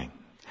happening.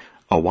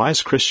 A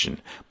wise Christian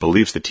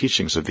believes the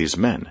teachings of these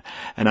men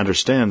and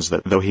understands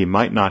that though he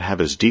might not have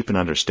as deep an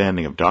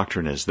understanding of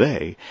doctrine as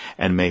they,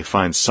 and may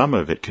find some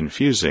of it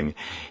confusing,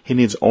 he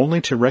needs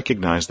only to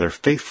recognize their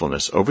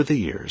faithfulness over the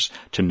years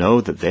to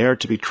know that they are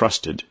to be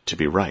trusted to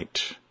be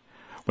right.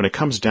 When it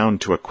comes down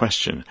to a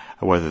question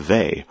of whether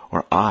they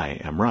or I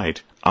am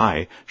right,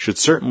 I should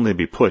certainly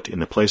be put in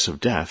the place of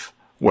death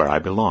where I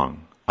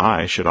belong.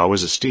 I should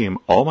always esteem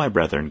all my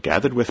brethren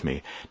gathered with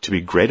me to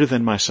be greater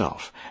than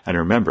myself, and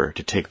remember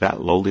to take that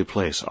lowly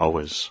place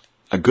always.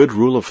 A good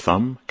rule of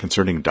thumb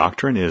concerning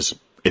doctrine is,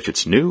 if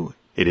it's new,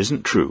 it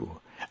isn't true,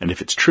 and if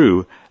it's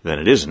true, then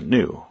it isn't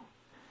new.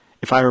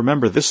 If I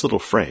remember this little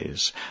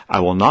phrase,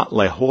 I will not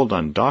lay hold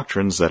on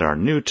doctrines that are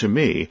new to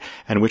me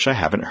and which I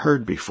haven't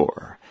heard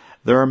before.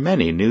 There are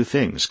many new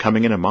things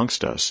coming in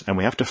amongst us, and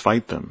we have to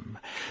fight them.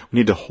 We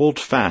need to hold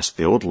fast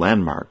the old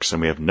landmarks,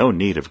 and we have no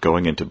need of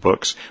going into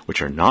books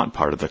which are not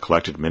part of the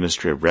collected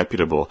ministry of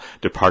reputable,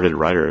 departed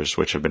writers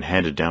which have been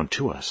handed down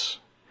to us.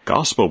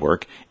 Gospel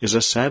work is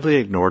a sadly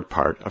ignored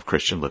part of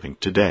Christian living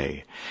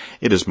today.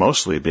 It is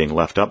mostly being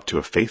left up to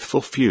a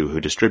faithful few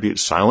who distribute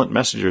silent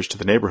messengers to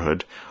the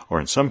neighborhood, or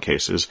in some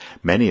cases,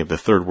 many of the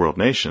third world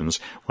nations,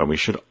 when we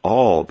should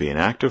all be an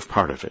active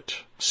part of it.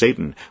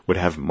 Satan would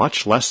have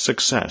much less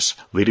success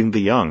leading the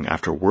young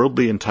after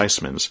worldly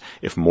enticements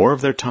if more of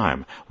their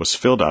time was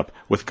filled up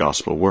with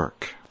gospel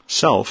work.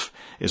 Self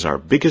is our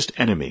biggest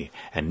enemy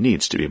and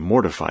needs to be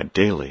mortified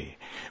daily.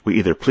 We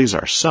either please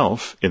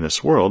ourself in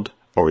this world,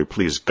 or we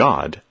please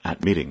God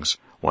at meetings.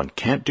 One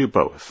can't do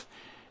both.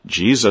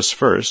 Jesus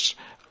first,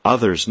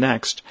 others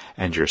next,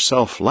 and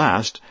yourself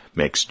last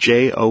makes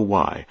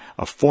JOY,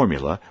 a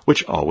formula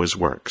which always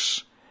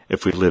works.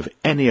 If we live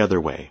any other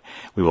way,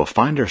 we will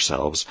find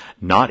ourselves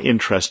not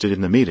interested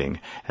in the meeting,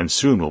 and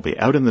soon will be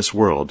out in this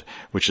world,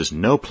 which is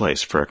no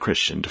place for a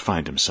Christian to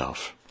find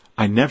himself.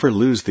 I never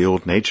lose the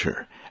old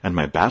nature, and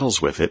my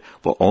battles with it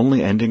will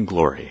only end in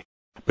glory.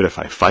 But if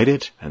I fight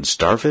it and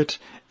starve it,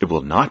 it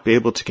will not be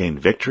able to gain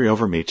victory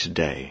over me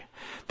today.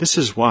 This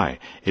is why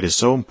it is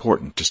so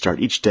important to start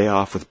each day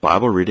off with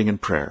Bible reading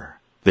and prayer.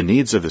 The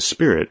needs of the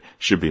Spirit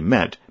should be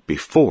met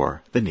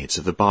before the needs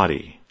of the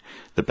body.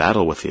 The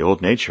battle with the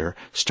old nature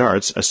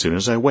starts as soon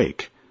as I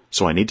wake,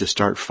 so I need to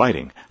start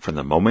fighting from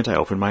the moment I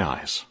open my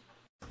eyes.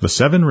 The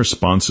 7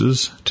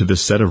 responses to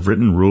this set of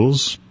written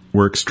rules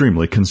were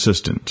extremely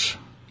consistent.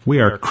 We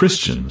are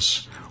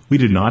Christians. We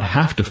do not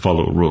have to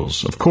follow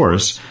rules. Of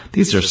course,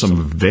 these are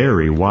some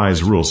very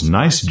wise rules.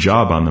 Nice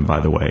job on them, by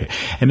the way.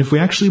 And if we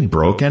actually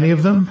broke any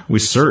of them, we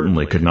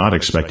certainly could not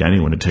expect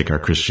anyone to take our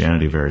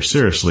Christianity very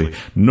seriously,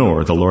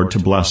 nor the Lord to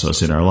bless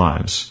us in our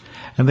lives.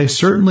 And they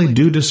certainly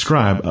do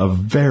describe a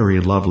very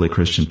lovely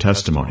Christian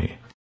testimony.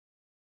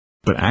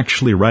 But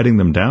actually writing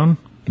them down,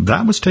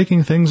 that was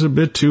taking things a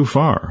bit too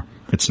far.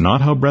 It's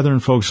not how brethren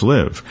folks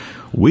live.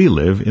 We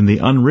live in the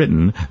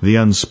unwritten, the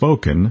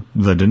unspoken,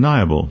 the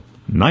deniable.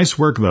 Nice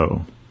work,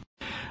 though.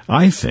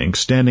 I think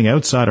standing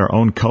outside our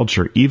own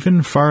culture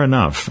even far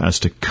enough as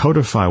to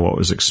codify what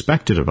was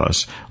expected of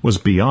us was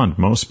beyond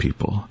most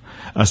people,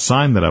 a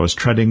sign that I was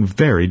treading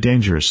very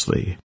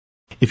dangerously.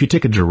 If you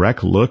take a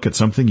direct look at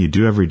something you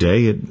do every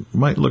day, it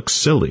might look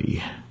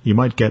silly. You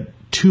might get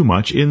too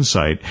much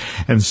insight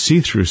and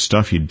see through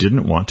stuff you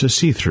didn't want to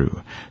see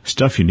through,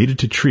 stuff you needed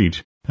to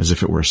treat as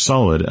if it were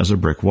solid as a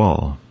brick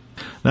wall.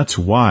 That's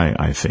why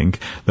I think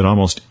that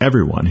almost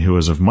everyone who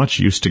is of much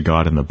use to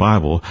God in the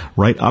Bible,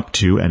 right up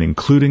to and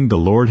including the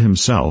Lord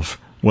himself,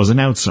 was an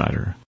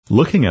outsider,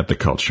 looking at the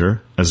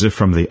culture as if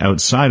from the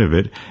outside of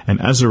it,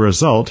 and as a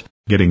result,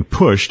 getting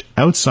pushed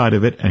outside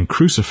of it and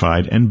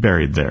crucified and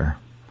buried there.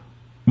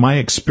 My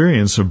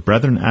experience of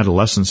brethren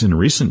adolescents in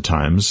recent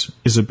times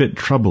is a bit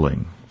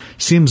troubling.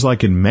 Seems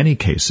like in many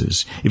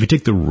cases, if you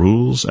take the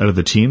rules out of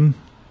the team,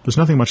 there's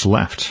nothing much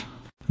left.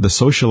 The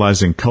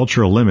socializing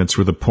cultural limits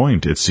were the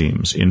point, it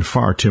seems, in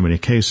far too many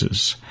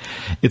cases.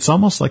 It's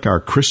almost like our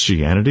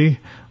Christianity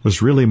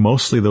was really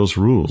mostly those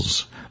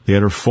rules, the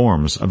outer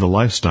forms of the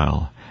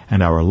lifestyle,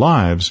 and our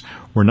lives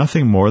were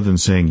nothing more than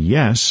saying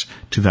yes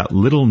to that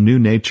little new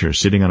nature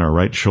sitting on our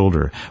right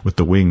shoulder with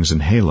the wings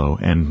and halo,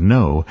 and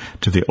no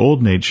to the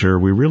old nature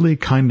we really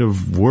kind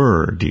of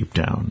were deep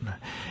down.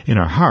 In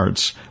our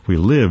hearts, we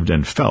lived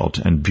and felt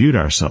and viewed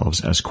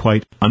ourselves as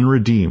quite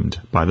unredeemed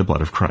by the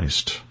blood of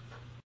Christ.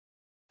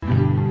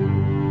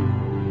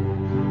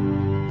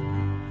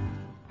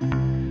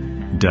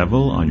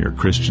 Devil on your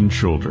Christian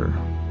shoulder.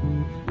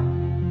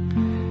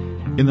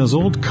 In those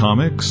old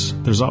comics,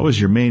 there's always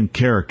your main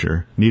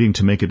character needing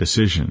to make a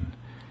decision.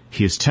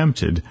 He is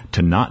tempted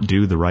to not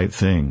do the right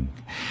thing.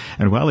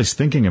 And while he's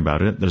thinking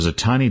about it, there's a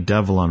tiny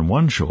devil on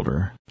one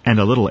shoulder and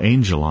a little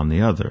angel on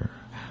the other.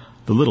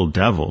 The little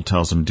devil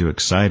tells him to do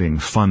exciting,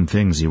 fun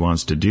things he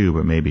wants to do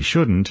but maybe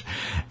shouldn't,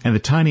 and the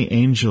tiny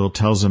angel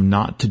tells him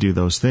not to do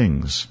those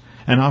things,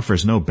 and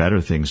offers no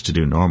better things to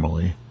do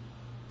normally.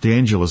 The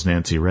angel is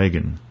Nancy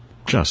Reagan.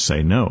 Just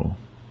say no.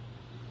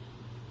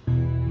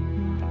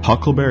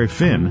 Huckleberry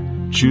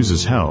Finn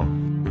chooses hell.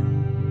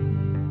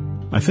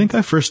 I think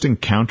I first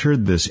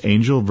encountered this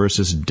angel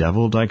versus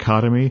devil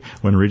dichotomy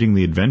when reading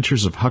The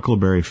Adventures of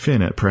Huckleberry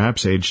Finn at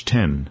perhaps age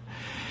 10.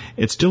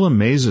 It still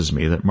amazes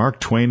me that Mark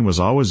Twain was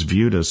always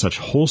viewed as such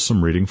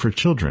wholesome reading for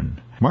children.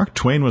 Mark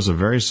Twain was a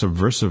very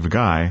subversive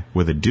guy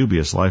with a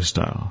dubious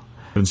lifestyle.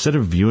 But instead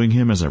of viewing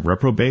him as a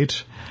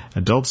reprobate,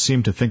 adults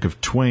seem to think of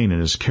Twain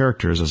and his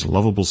characters as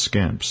lovable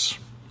scamps.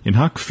 In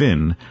Huck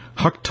Finn,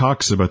 Huck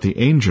talks about the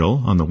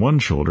angel on the one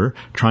shoulder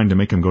trying to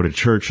make him go to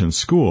church and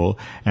school,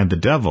 and the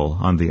devil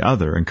on the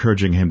other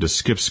encouraging him to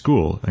skip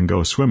school and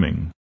go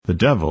swimming. The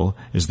devil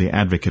is the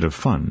advocate of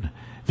fun.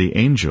 The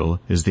angel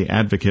is the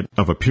advocate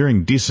of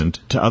appearing decent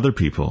to other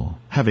people,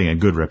 having a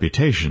good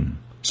reputation,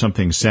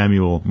 something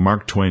Samuel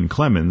Mark Twain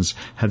Clemens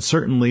had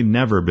certainly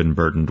never been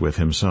burdened with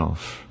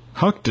himself.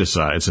 Huck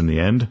decides in the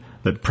end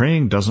that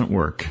praying doesn't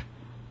work,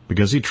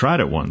 because he tried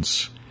it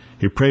once.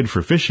 He prayed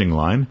for fishing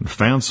line and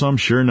found some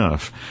sure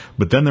enough,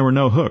 but then there were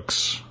no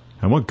hooks.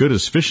 And what good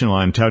is fishing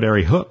line without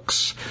airy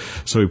hooks?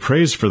 So he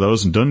prays for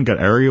those and done got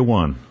area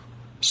one.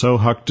 So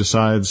Huck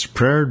decides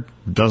prayer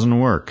doesn't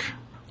work.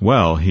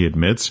 Well, he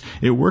admits,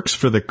 it works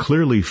for the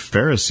clearly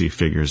Pharisee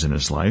figures in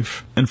his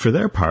life, and for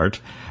their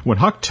part, when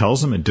Huck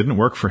tells them it didn't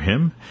work for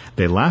him,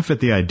 they laugh at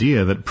the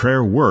idea that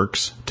prayer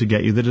works to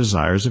get you the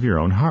desires of your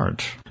own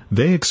heart.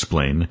 They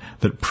explain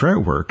that prayer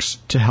works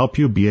to help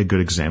you be a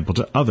good example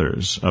to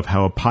others of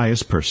how a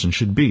pious person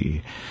should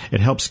be. It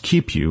helps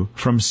keep you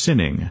from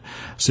sinning,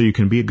 so you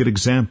can be a good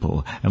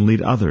example and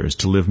lead others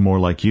to live more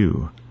like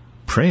you.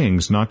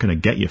 Praying's not going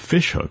to get you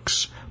fish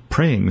hooks.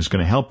 Praying's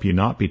going to help you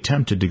not be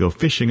tempted to go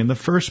fishing in the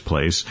first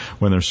place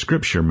when there's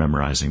scripture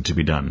memorizing to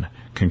be done.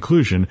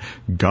 Conclusion,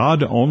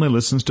 God only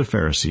listens to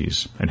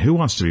Pharisees, and who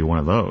wants to be one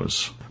of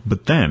those?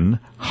 But then,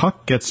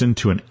 Huck gets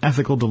into an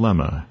ethical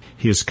dilemma.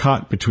 He is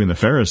caught between the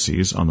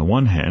Pharisees on the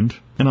one hand,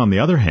 and on the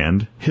other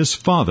hand, his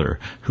father,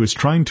 who is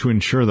trying to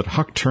ensure that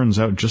Huck turns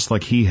out just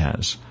like he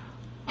has.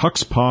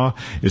 Huck's pa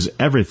is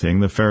everything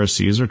the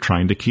Pharisees are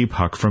trying to keep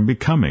Huck from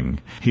becoming.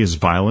 He is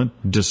violent,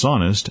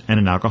 dishonest, and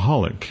an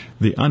alcoholic.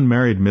 The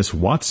unmarried Miss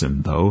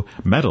Watson, though,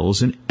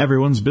 meddles in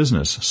everyone's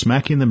business,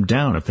 smacking them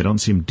down if they don't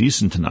seem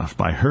decent enough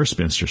by her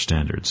spinster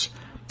standards.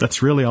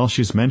 That's really all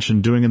she's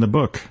mentioned doing in the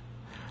book.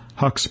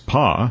 Huck's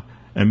pa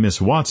and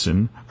Miss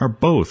Watson are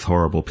both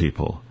horrible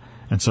people,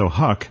 and so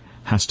Huck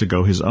has to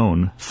go his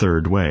own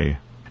third way.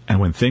 And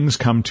when things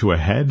come to a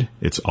head,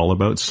 it's all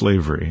about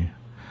slavery.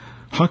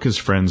 Huck is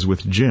friends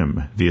with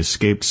Jim, the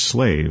escaped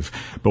slave,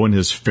 but when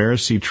his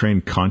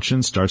Pharisee-trained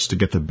conscience starts to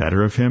get the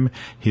better of him,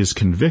 he is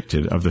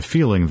convicted of the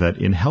feeling that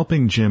in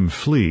helping Jim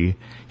flee,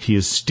 he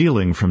is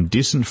stealing from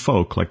decent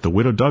folk like the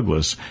widow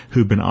Douglas,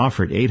 who'd been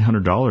offered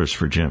 $800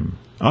 for Jim.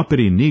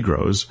 Uppity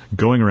Negroes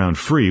going around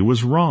free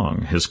was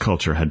wrong, his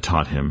culture had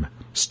taught him.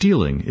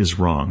 Stealing is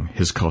wrong,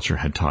 his culture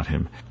had taught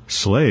him.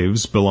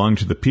 Slaves belonged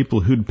to the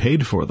people who'd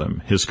paid for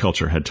them, his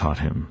culture had taught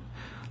him.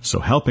 So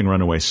helping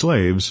runaway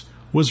slaves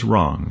was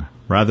wrong.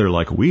 Rather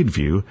like we'd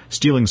view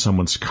stealing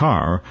someone's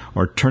car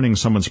or turning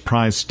someone's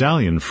prize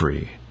stallion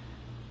free.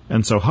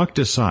 And so Huck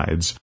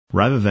decides,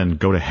 rather than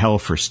go to hell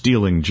for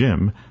stealing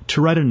Jim,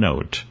 to write a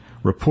note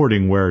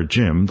reporting where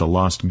Jim, the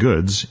lost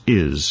goods,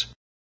 is.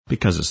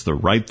 Because it's the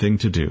right thing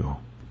to do,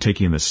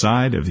 taking the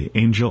side of the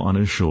angel on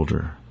his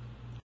shoulder.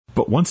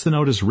 But once the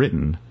note is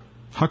written,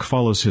 Huck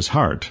follows his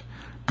heart,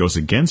 goes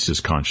against his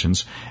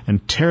conscience,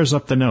 and tears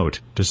up the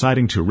note,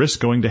 deciding to risk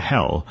going to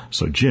hell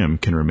so Jim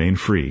can remain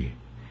free.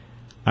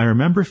 I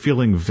remember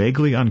feeling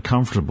vaguely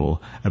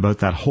uncomfortable about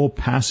that whole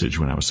passage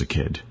when I was a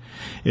kid.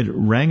 It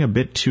rang a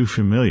bit too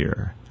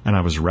familiar, and I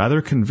was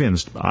rather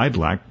convinced I'd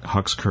lacked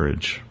Huck's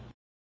courage.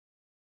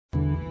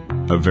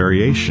 A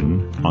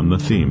variation on the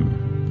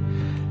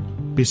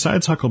theme.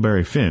 Besides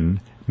Huckleberry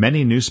Finn,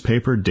 many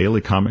newspaper,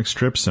 daily comic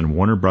strips, and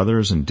Warner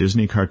Brothers and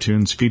Disney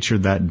cartoons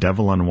featured that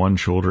devil on one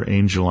shoulder,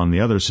 angel on the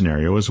other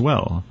scenario as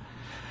well.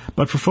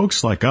 But for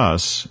folks like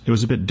us, it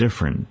was a bit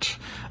different.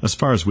 As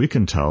far as we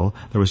can tell,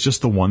 there was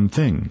just the one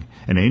thing,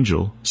 an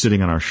angel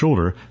sitting on our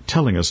shoulder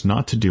telling us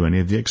not to do any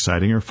of the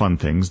exciting or fun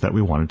things that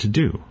we wanted to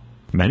do.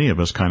 Many of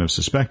us kind of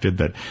suspected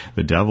that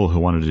the devil who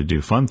wanted to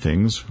do fun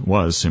things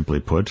was, simply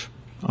put,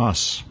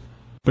 us.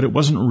 But it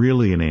wasn't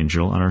really an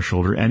angel on our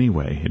shoulder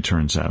anyway, it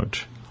turns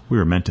out. We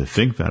were meant to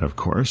think that, of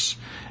course.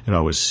 It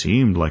always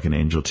seemed like an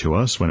angel to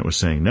us when it was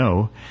saying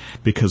no,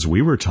 because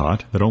we were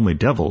taught that only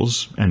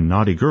devils and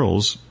naughty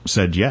girls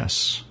said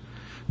yes.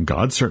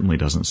 God certainly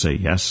doesn't say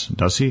yes,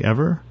 does he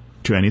ever?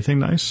 To anything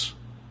nice?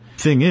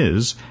 Thing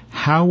is,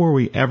 how were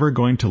we ever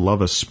going to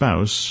love a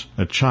spouse,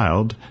 a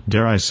child,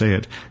 dare I say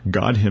it,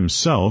 God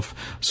himself,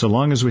 so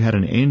long as we had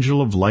an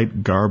angel of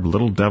light garbed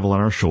little devil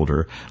on our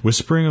shoulder,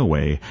 whispering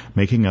away,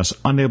 making us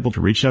unable to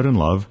reach out in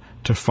love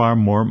to far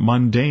more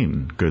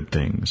mundane good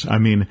things? I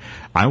mean,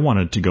 I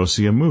wanted to go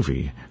see a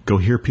movie, go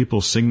hear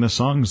people sing the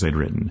songs they'd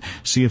written,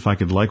 see if I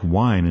could like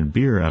wine and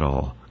beer at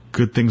all.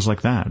 Good things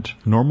like that.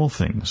 Normal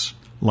things.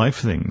 Life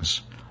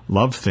things.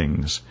 Love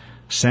things.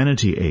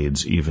 Sanity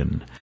aids,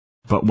 even.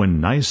 But when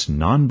nice,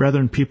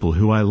 non-brethren people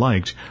who I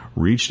liked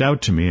reached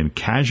out to me and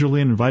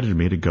casually invited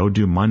me to go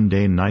do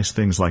mundane, nice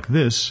things like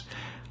this,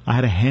 I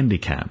had a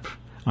handicap.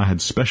 I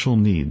had special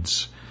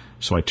needs.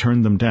 So I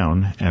turned them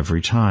down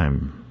every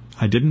time.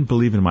 I didn't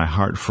believe in my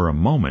heart for a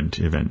moment,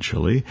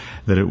 eventually,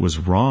 that it was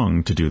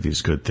wrong to do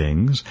these good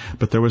things,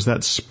 but there was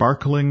that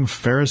sparkling,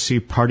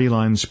 Pharisee party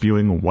line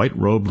spewing,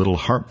 white-robed little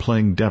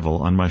harp-playing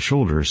devil on my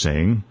shoulder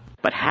saying,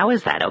 "But how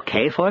is that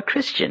okay for a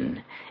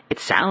Christian? It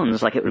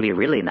sounds like it would be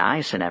really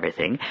nice and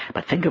everything,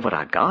 but think of what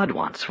our God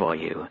wants for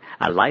you.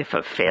 A life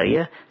of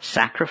failure,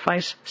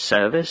 sacrifice,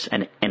 service,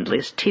 and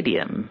endless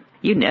tedium.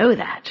 You know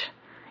that.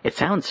 It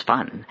sounds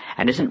fun,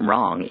 and isn't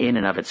wrong in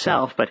and of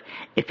itself, but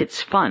if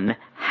it's fun,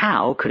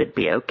 how could it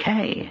be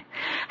okay?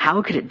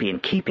 How could it be in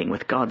keeping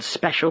with God's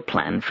special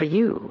plan for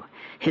you?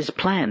 His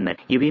plan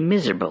that you be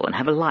miserable and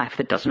have a life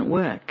that doesn't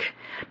work.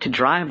 To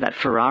drive that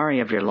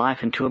Ferrari of your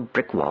life into a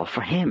brick wall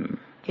for Him.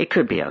 It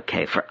could be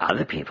okay for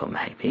other people,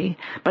 maybe,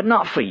 but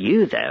not for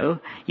you, though.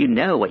 You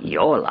know what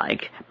you're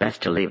like.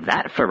 Best to leave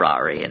that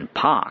Ferrari in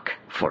park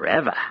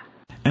forever."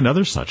 And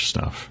other such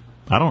stuff.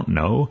 I don't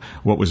know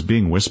what was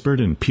being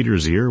whispered in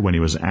Peter's ear when he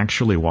was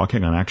actually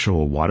walking on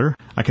actual water.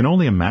 I can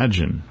only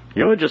imagine.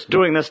 "You're just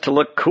doing this to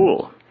look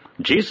cool.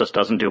 Jesus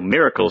doesn't do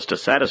miracles to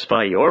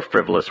satisfy your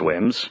frivolous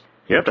whims.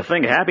 You have to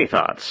think happy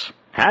thoughts.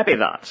 Happy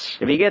thoughts.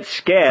 If you get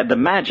scared, the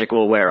magic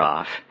will wear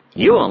off.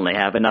 You only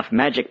have enough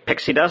magic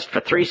pixie dust for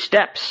 3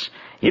 steps.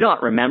 You're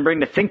not remembering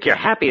to think your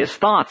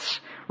happiest thoughts.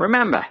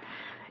 Remember,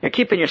 you're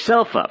keeping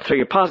yourself up through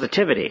your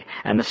positivity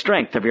and the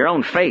strength of your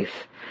own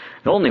faith.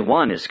 The only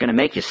one who's going to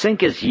make you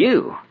sink is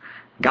you.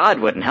 God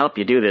wouldn't help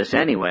you do this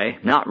anyway,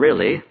 not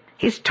really.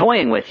 He's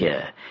toying with you.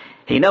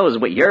 He knows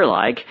what you're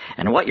like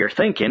and what you're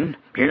thinking.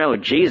 You're no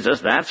Jesus,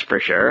 that's for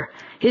sure.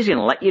 He's going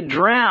to let you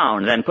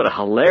drown, then put a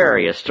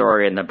hilarious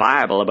story in the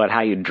Bible about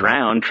how you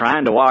drowned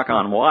trying to walk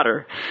on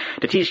water,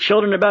 to teach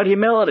children about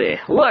humility.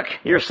 Look,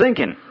 you're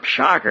sinking.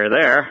 Shocker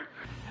there.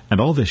 And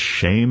all this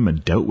shame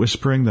and doubt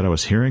whispering that I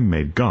was hearing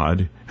made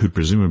God, who'd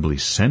presumably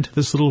sent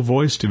this little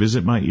voice to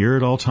visit my ear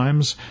at all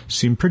times,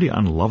 seem pretty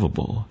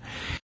unlovable.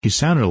 He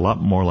sounded a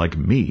lot more like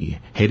me,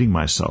 hating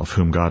myself,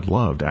 whom God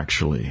loved,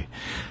 actually.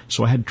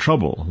 So I had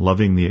trouble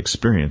loving the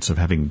experience of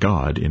having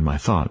God in my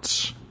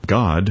thoughts.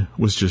 God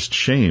was just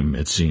shame,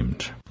 it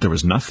seemed. There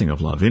was nothing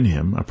of love in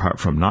him, apart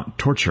from not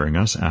torturing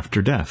us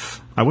after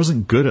death. I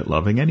wasn't good at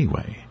loving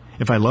anyway.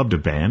 If I loved a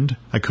band,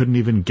 I couldn't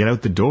even get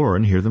out the door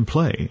and hear them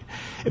play.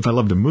 If I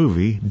loved a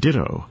movie,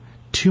 ditto.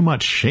 Too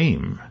much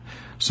shame.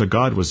 So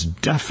God was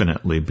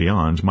definitely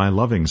beyond my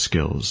loving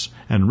skills.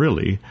 And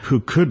really,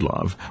 who could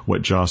love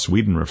what Joss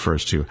Whedon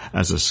refers to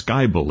as a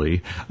sky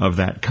bully of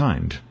that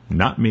kind?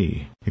 Not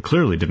me. He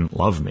clearly didn't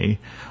love me,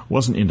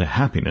 wasn't into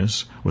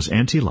happiness, was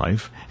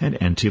anti-life and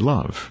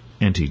anti-love,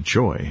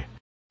 anti-joy.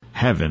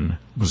 Heaven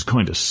was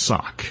going to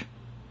suck.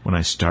 When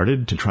I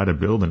started to try to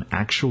build an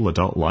actual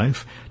adult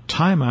life,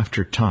 time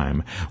after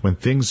time, when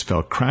things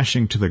fell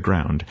crashing to the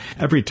ground,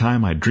 every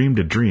time I dreamed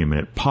a dream and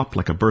it popped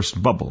like a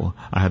burst bubble,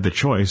 I had the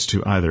choice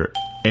to either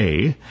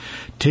A,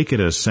 take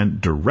it as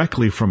sent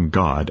directly from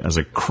God as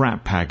a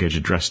crap package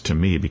addressed to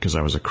me because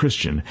I was a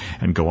Christian,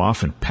 and go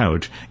off and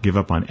pout, give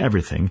up on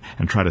everything,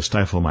 and try to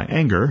stifle my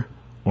anger,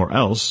 or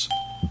else,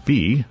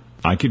 B,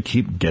 I could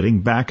keep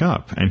getting back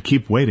up and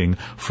keep waiting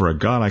for a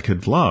God I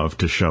could love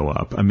to show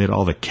up amid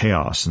all the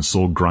chaos and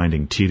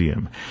soul-grinding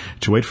tedium,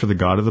 to wait for the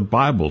God of the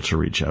Bible to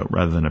reach out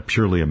rather than a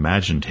purely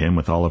imagined him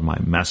with all of my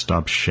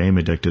messed-up,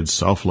 shame-addicted,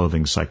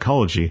 self-loathing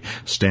psychology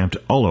stamped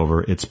all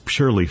over its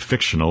purely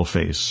fictional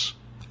face.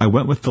 I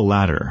went with the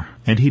latter,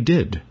 and he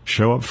did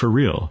show up for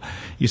real.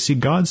 You see,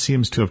 God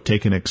seems to have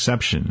taken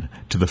exception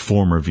to the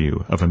former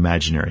view of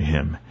imaginary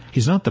him.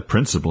 He's not the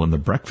principal in the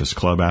Breakfast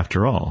Club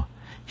after all.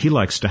 He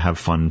likes to have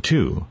fun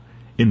too,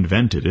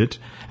 invented it,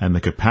 and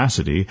the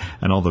capacity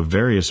and all the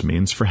various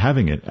means for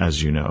having it,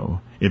 as you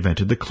know.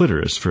 Invented the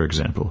clitoris, for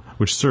example,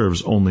 which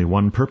serves only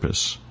one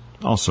purpose.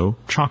 Also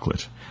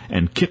chocolate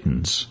and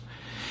kittens.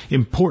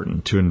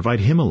 Important to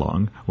invite him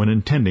along when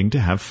intending to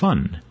have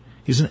fun.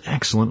 He's an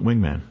excellent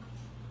wingman.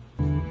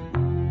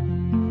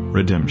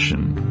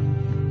 Redemption.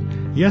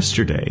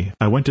 Yesterday,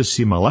 I went to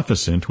see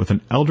Maleficent with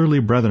an elderly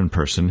brethren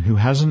person who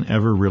hasn't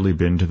ever really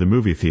been to the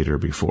movie theater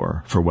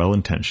before, for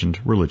well-intentioned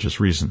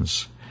religious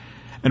reasons.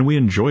 And we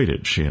enjoyed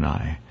it, she and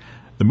I.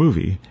 The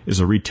movie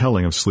is a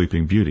retelling of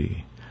Sleeping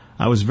Beauty.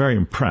 I was very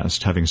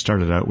impressed, having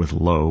started out with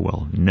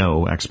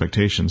no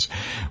expectations,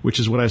 which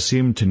is what I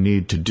seem to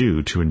need to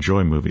do to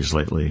enjoy movies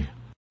lately.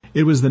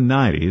 It was the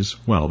 90s,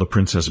 The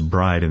Princess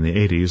Bride in the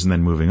 80s, and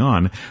then moving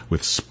on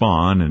with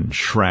Spawn and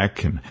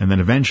Shrek, and then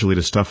eventually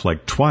to stuff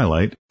like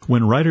Twilight,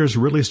 when writers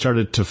really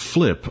started to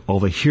flip all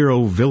the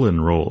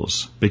hero-villain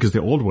roles, because the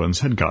old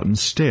ones had gotten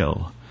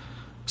stale.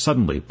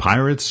 Suddenly,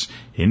 pirates,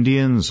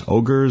 Indians,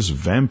 ogres,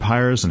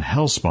 vampires, and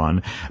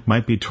hellspawn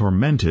might be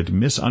tormented,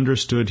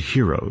 misunderstood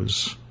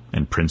heroes.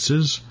 And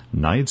princes,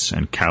 knights,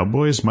 and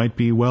cowboys might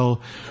be,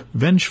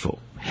 vengeful,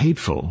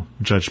 hateful,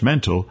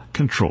 judgmental,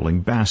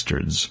 controlling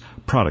bastards,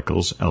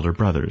 prodigals, elder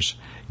brothers.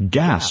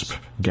 Gasp,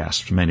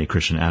 gasped many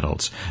Christian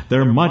adults.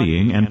 They're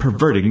muddying and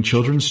perverting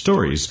children's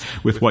stories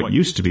with what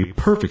used to be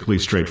perfectly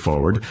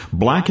straightforward,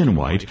 black and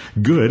white,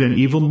 good and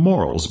evil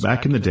morals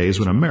back in the days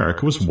when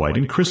America was white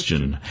and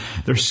Christian.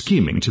 They're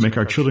scheming to make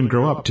our children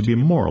grow up to be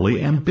morally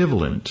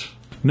ambivalent.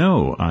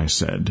 No, I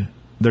said.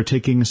 They're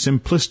taking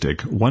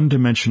simplistic,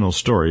 one-dimensional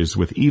stories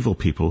with evil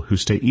people who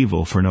stay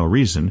evil for no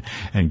reason,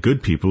 and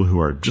good people who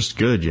are just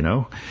good,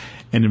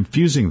 and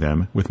infusing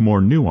them with more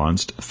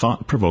nuanced,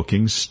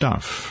 thought-provoking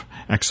stuff.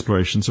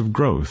 Explorations of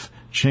growth,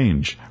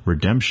 change,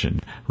 redemption,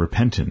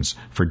 repentance,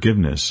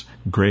 forgiveness,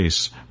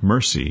 grace,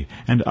 mercy,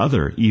 and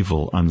other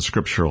evil,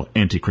 unscriptural,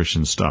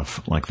 anti-Christian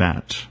stuff like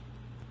that.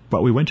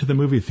 But we went to the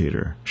movie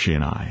theater, she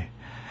and I.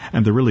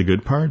 And the really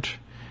good part?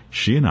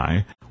 She and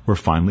I were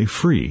finally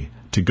free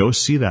to go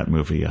see that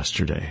movie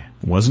yesterday.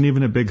 Wasn't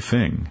even a big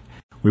thing.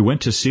 We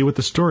went to see what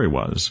the story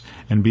was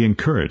and be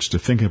encouraged to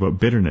think about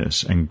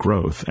bitterness and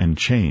growth and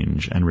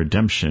change and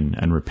redemption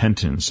and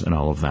repentance and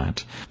all of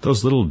that.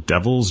 Those little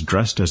devils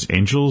dressed as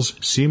angels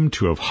seemed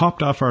to have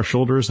hopped off our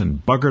shoulders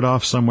and buggered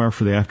off somewhere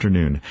for the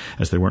afternoon,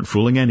 as they weren't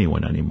fooling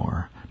anyone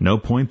anymore. No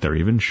point they're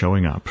even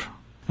showing up.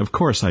 Of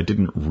course, I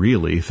didn't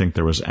really think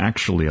there was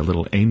actually a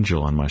little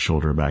angel on my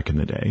shoulder back in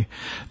the day.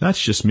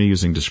 That's just me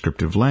using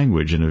descriptive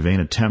language in a vain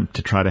attempt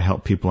to try to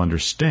help people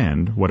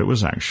understand what it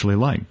was actually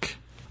like.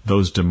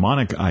 Those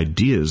demonic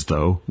ideas,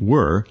 though,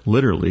 were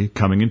literally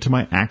coming into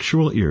my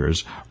actual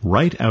ears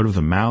right out of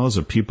the mouths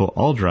of people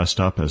all dressed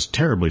up as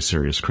terribly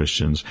serious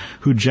Christians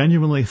who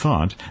genuinely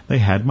thought they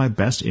had my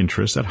best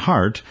interests at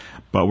heart,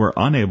 but were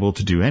unable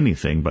to do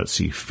anything but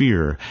see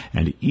fear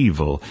and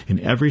evil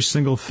in every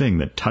single thing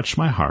that touched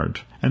my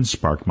heart and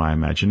sparked my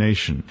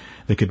imagination.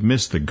 They could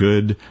miss the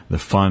good, the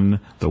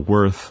fun, the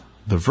worth,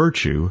 the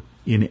virtue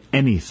in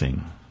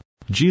anything.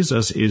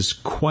 Jesus is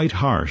quite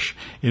harsh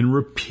in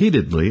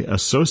repeatedly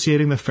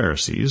associating the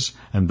Pharisees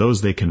and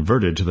those they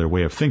converted to their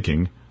way of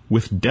thinking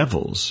with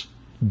devils,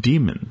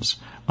 demons,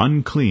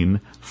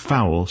 unclean,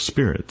 foul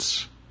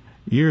spirits.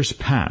 Years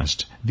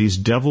past, these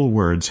devil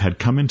words had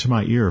come into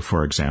my ear,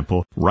 for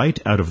example, right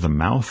out of the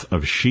mouth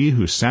of she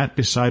who sat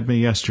beside me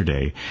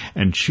yesterday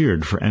and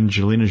cheered for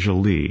Angelina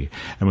Jolie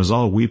and was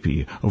all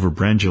weepy over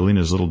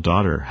Brangelina's little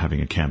daughter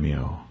having a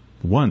cameo.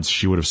 Once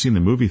she would have seen the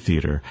movie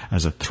theater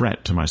as a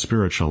threat to my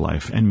spiritual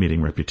life and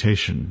meeting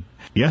reputation.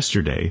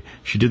 Yesterday,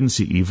 she didn't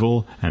see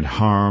evil and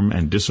harm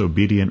and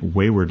disobedient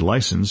wayward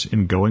license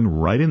in going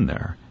right in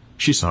there.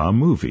 She saw a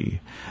movie,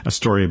 a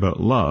story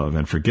about love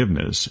and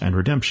forgiveness and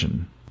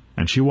redemption,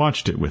 and she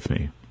watched it with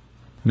me.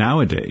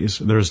 Nowadays,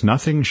 there's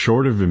nothing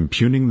short of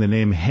impugning the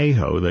name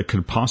Hey-Ho that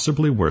could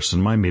possibly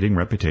worsen my meeting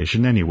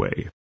reputation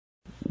anyway.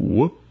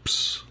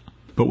 Whoops.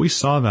 But we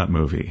saw that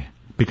movie,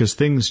 because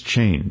things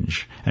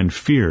change, and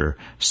fear,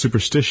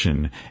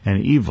 superstition,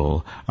 and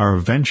evil are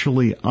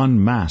eventually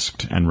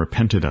unmasked and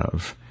repented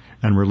of,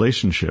 and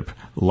relationship,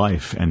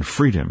 life, and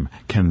freedom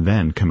can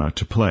then come out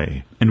to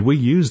play. And we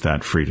use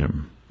that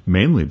freedom,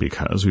 mainly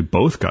because we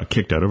both got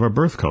kicked out of our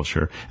birth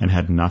culture and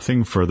had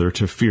nothing further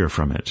to fear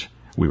from it.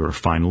 We were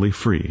finally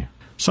free.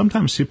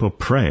 Sometimes people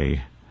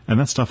pray, and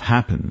that stuff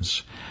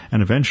happens,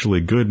 and eventually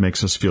good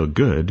makes us feel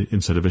good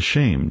instead of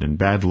ashamed, and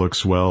bad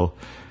looks, well,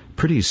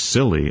 pretty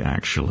silly,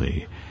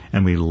 actually,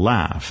 and we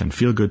laugh and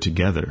feel good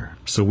together.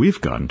 So we've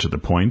gotten to the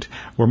point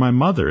where my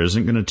mother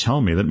isn't going to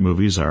tell me that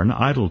movies are an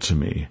idol to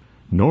me,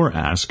 nor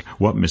ask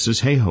what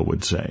Mrs. Hey-Ho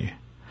would say.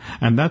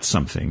 And that's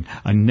something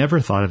I never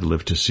thought I'd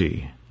live to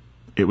see.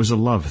 It was a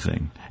love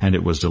thing, and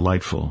it was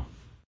delightful.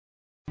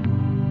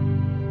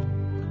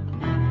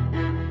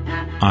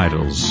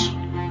 Idols.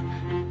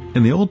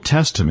 In the Old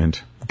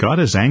Testament, God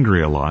is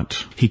angry a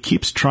lot. He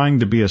keeps trying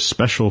to be a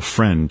special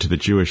friend to the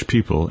Jewish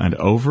people, and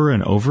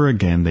over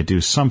again they do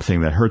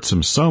something that hurts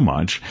him so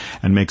much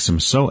and makes him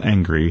so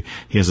angry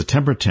he has a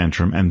temper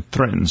tantrum and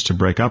threatens to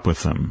break up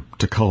with them,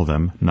 to call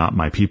them not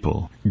my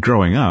people.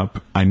 Growing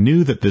up, I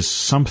knew that this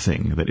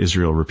something that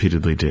Israel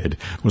repeatedly did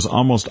was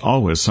almost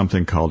always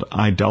something called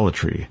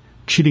idolatry,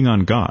 cheating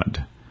on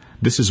God.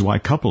 This is why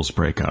couples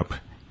break up.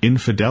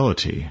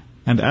 Infidelity.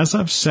 And as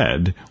I've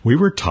said, we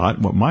were taught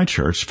what my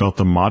church felt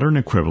the modern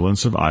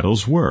equivalents of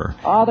idols were.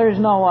 Oh, there's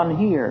no one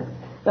here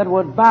that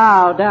would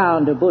bow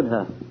down to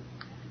Buddha.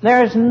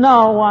 There's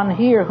no one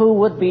here who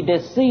would be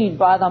deceived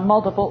by the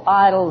multiple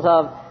idols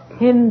of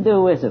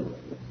Hinduism.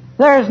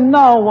 There's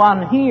no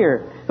one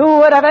here who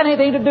would have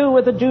anything to do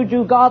with the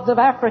juju gods of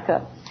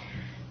Africa.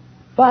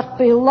 But,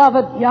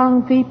 beloved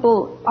young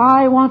people,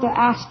 I want to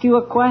ask you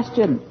a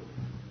question.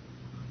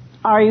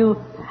 Are you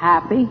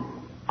happy?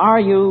 Are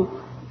you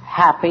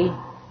happy?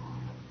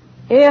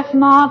 If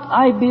not,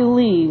 I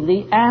believe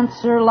the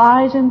answer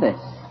lies in this.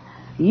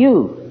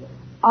 You,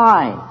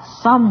 I,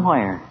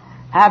 somewhere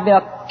have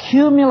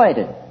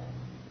accumulated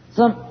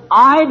some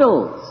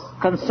idols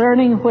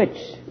concerning which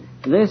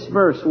this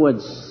verse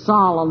would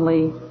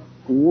solemnly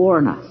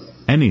warn us.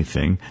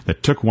 Anything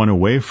that took one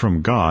away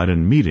from God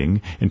and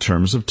meeting in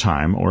terms of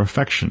time or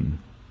affection.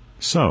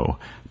 So,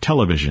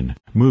 television,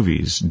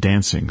 movies,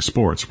 dancing,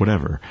 sports,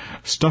 whatever,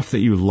 stuff that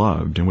you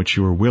loved and which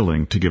you were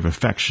willing to give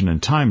affection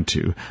and time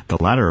to,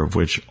 the latter of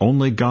which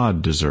only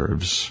God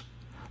deserves.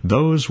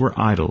 Those were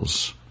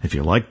idols, if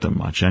you liked them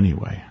much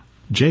anyway.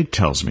 Jake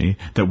tells me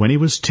that when he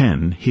was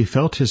 10, he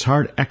felt his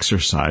heart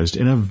exercised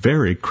in a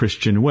very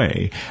Christian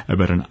way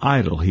about an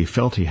idol he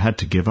felt he had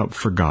to give up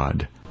for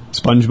God.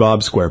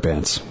 SpongeBob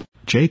SquarePants.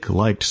 Jake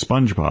liked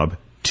SpongeBob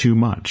too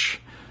much.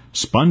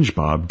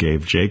 SpongeBob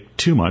gave Jake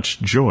too much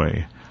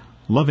joy.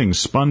 Loving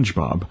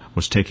SpongeBob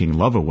was taking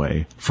love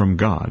away from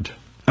God.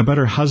 About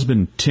her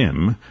husband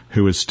Tim,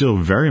 who is still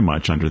very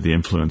much under the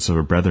influence of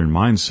a brethren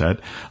mindset,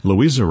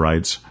 Louisa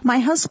writes, My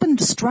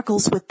husband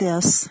struggles with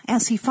this,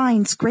 as he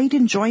finds great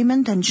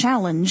enjoyment and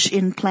challenge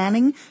in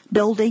planning,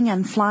 building,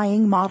 and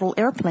flying model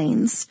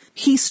airplanes.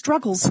 He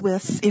struggles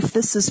with if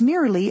this is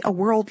merely a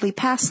worldly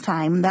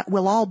pastime that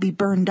will all be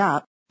burned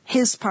up,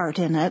 his part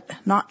in it,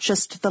 not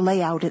just the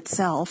layout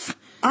itself.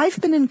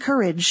 I've been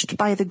encouraged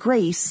by the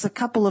grace a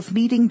couple of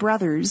meeting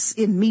brothers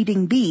in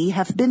Meeting B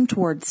have been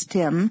towards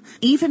Tim,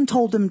 even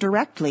told him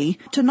directly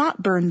to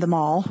not burn them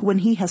all when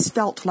he has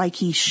felt like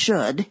he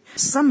should.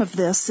 Some of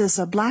this is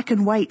a black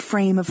and white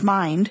frame of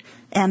mind,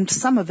 and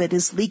some of it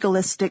is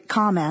legalistic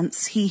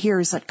comments he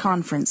hears at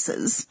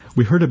conferences.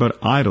 We heard about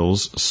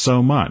idols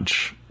so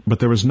much, but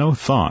there was no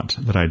thought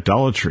that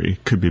idolatry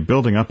could be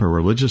building up a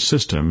religious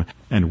system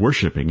and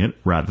worshipping it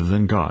rather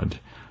than God.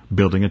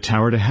 Building a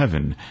tower to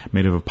heaven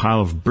made of a pile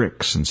of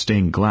bricks and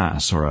stained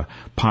glass, or a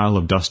pile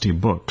of dusty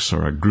books,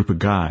 or a group of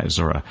guys,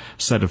 or a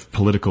set of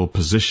political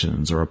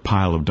positions, or a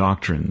pile of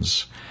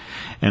doctrines,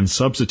 and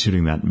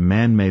substituting that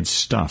man-made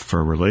stuff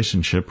for a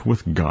relationship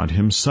with God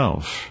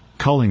himself,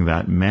 calling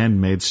that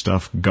man-made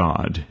stuff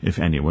God, if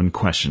anyone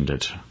questioned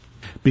it.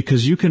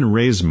 Because you can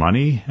raise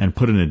money and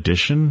put an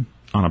addition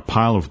on a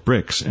pile of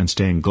bricks and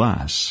stained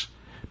glass.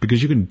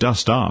 Because you can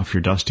dust off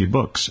your dusty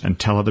books and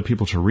tell other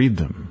people to read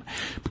them.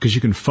 Because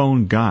you can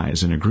phone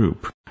guys in a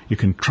group. You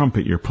can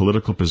trumpet your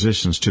political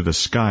positions to the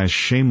skies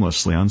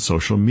shamelessly on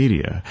social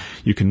media.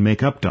 You can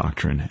make up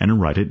doctrine and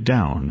write it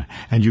down.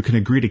 And you can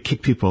agree to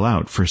kick people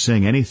out for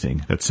saying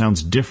anything that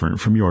sounds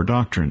different from your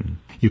doctrine.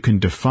 You can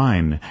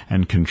define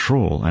and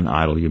control an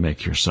idol you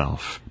make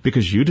yourself.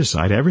 Because you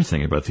decide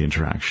everything about the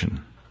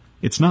interaction.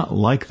 It's not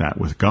like that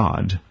with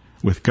God.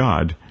 With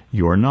God,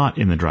 you're not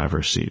in the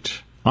driver's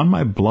seat. On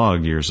my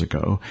blog years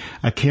ago,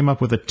 I came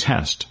up with a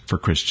test for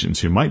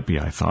Christians who might be,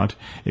 I thought,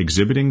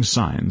 exhibiting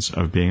signs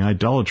of being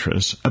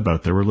idolatrous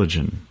about their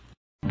religion.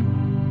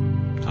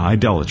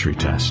 Idolatry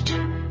test.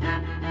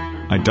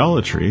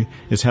 Idolatry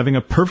is having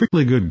a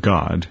perfectly good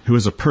God who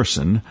is a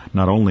person,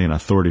 not only an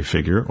authority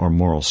figure or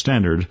moral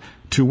standard,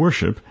 to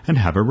worship and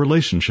have a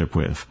relationship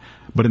with,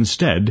 but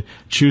instead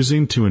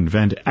choosing to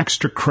invent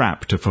extra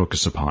crap to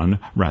focus upon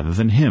rather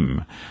than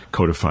Him,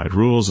 codified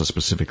rules, a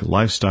specific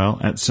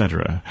lifestyle,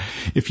 etc.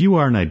 If you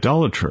are an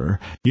idolater,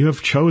 you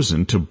have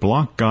chosen to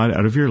block God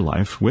out of your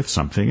life with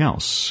something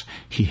else.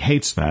 He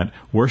hates that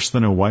worse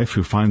than a wife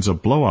who finds a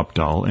blow-up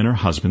doll in her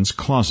husband's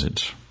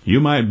closet.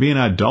 You might be an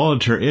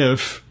idolater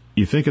if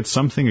you think it's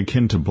something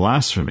akin to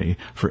blasphemy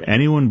for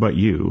anyone but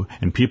you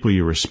and people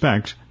you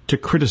respect to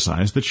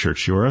criticize the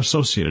church you are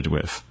associated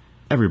with.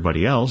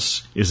 Everybody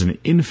else is an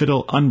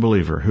infidel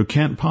unbeliever who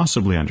can't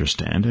possibly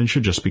understand and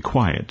should just be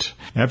quiet.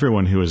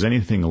 Everyone who is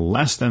anything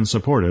less than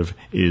supportive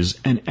is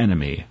an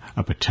enemy,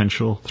 a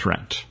potential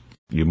threat.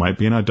 You might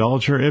be an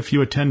idolater if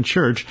you attend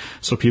church,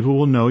 so people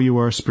will know you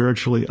are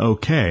spiritually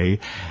okay,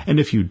 and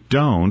if you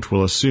don't,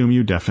 will assume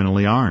you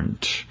definitely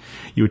aren't.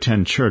 You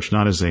attend church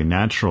not as a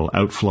natural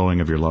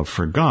outflowing of your love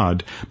for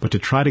God, but to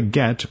try to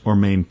get or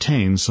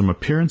maintain some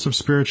appearance of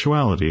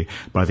spirituality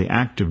by the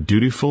act of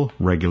dutiful,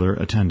 regular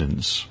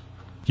attendance.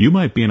 You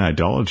might be an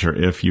idolater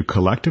if you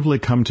collectively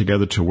come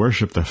together to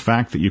worship the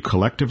fact that you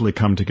collectively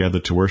come together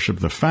to worship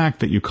the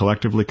fact that you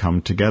collectively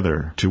come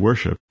together to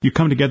worship. You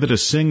come together to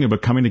sing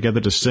about coming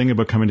together to sing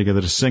about coming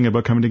together to sing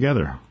about coming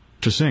together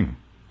to sing.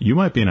 You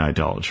might be an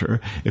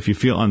idolater if you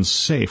feel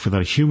unsafe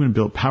without a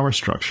human-built power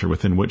structure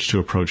within which to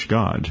approach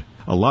God.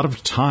 A lot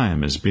of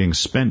time is being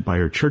spent by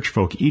your church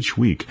folk each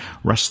week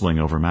wrestling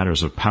over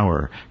matters of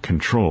power,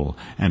 control,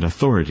 and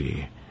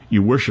authority.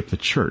 You worship the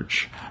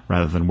church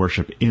rather than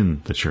worship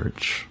in the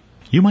church.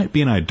 You might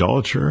be an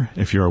idolater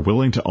if you are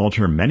willing to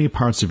alter many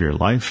parts of your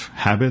life,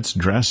 habits,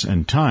 dress,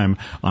 and time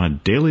on a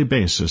daily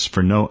basis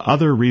for no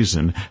other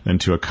reason than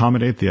to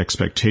accommodate the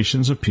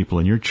expectations of people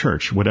in your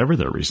church, whatever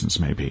their reasons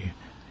may be.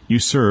 You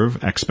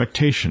serve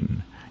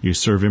expectation. You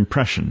serve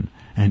impression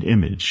and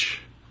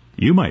image.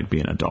 You might be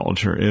an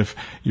idolater if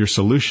your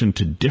solution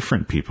to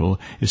different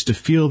people is to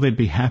feel they'd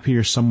be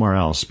happier somewhere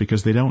else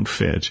because they don't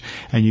fit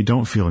and you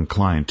don't feel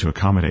inclined to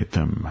accommodate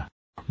them.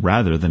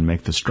 Rather than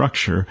make the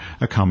structure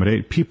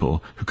accommodate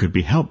people who could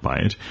be helped by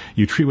it,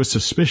 you treat with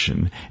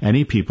suspicion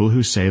any people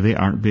who say they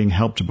aren't being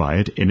helped by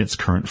it in its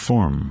current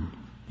form.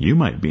 You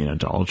might be an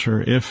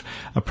idolater if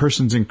a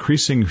person's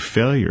increasing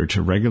failure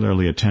to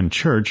regularly attend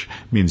church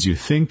means you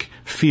think,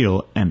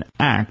 feel, and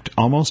act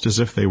almost as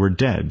if they were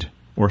dead,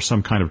 or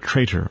some kind of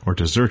traitor or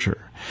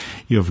deserter.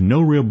 You have no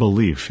real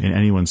belief in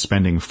anyone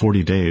spending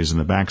 40 days in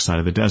the backside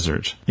of the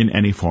desert in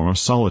any form of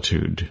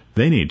solitude.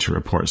 They need to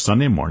report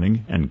Sunday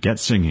morning and get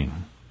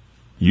singing.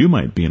 You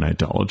might be an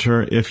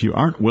idolater if you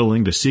aren't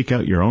willing to seek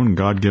out your own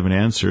God-given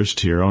answers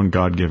to your own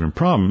God-given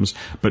problems,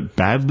 but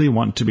badly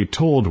want to be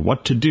told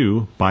what to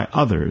do by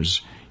others.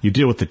 You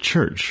deal with the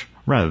church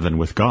rather than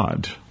with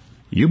God.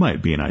 You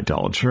might be an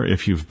idolater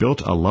if you've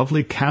built a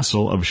lovely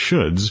castle of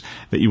shoulds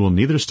that you will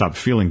neither stop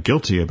feeling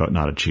guilty about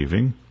not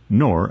achieving,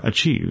 nor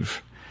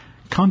achieve.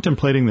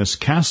 Contemplating this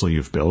castle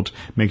you've built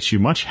makes you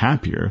much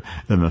happier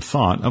than the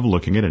thought of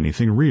looking at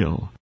anything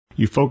real.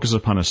 You focus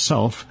upon a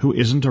self who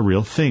isn't a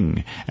real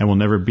thing and will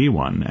never be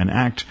one, and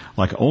act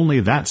like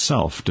only that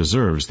self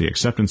deserves the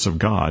acceptance of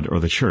God or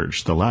the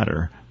church, the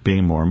latter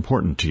being more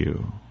important to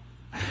you.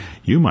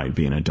 You might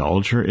be an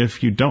idolater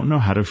if you don't know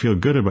how to feel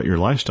good about your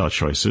lifestyle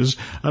choices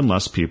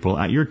unless people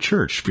at your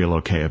church feel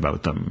okay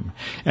about them.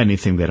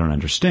 Anything they don't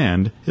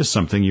understand is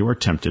something you are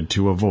tempted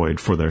to avoid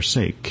for their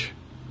sake.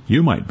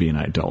 You might be an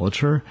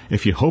idolater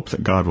if you hope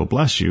that God will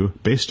bless you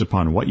based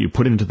upon what you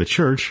put into the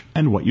church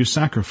and what you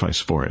sacrifice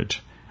for it.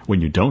 When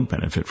you don't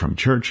benefit from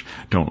church,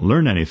 don't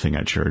learn anything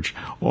at church,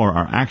 or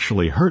are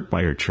actually hurt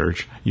by your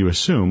church, you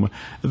assume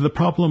that the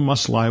problem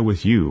must lie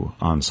with you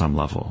on some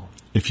level.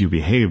 If you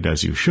behaved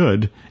as you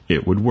should,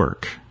 it would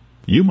work.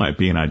 You might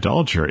be an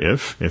idolater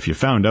if you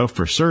found out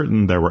for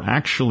certain there were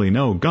actually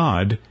no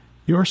God,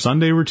 your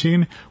Sunday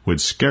routine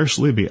would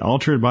scarcely be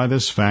altered by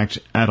this fact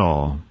at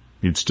all.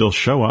 You'd still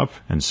show up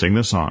and sing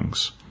the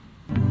songs.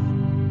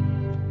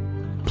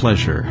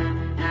 Pleasure.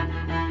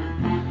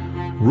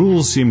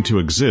 Rules seem to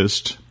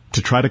exist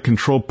to try to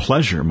control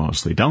pleasure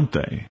mostly, don't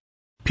they?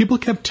 People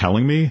kept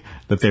telling me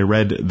that they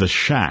read The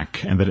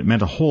Shack and that it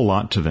meant a whole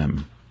lot to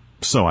them.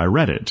 So I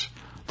read it.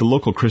 The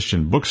local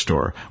Christian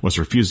bookstore was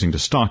refusing to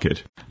stock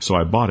it, so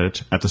I bought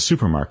it at the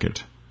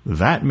supermarket.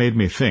 That made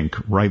me think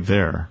right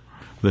there.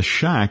 The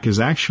Shack is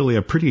actually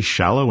a pretty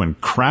shallow and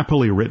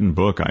crappily written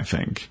book, I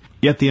think.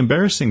 Yet the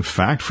embarrassing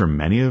fact for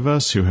many of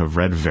us who have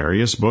read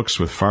various books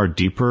with far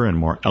deeper and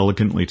more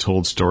elegantly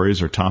told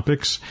stories or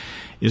topics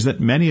is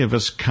that many of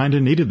us kind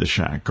of needed The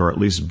Shack, or at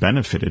least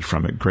benefited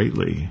from it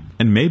greatly.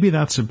 And maybe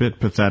that's a bit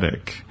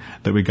pathetic,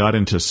 that we got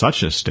into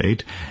such a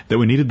state that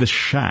we needed The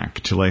Shack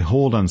to lay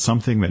hold on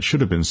something that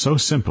should have been so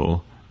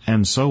simple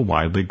and so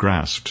widely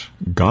grasped.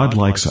 God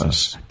likes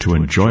us to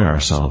enjoy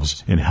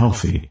ourselves in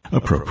healthy,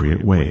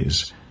 appropriate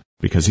ways,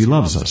 because He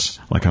loves us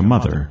like a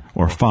mother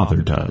or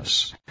father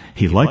does.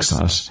 He likes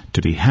us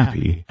to be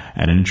happy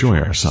and enjoy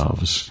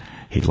ourselves.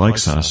 He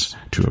likes us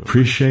to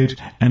appreciate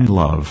and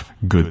love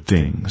good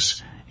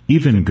things,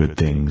 even good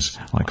things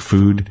like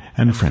food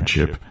and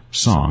friendship,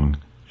 song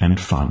and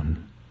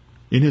fun.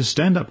 In his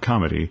stand-up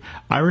comedy,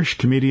 Irish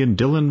comedian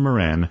Dylan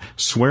Moran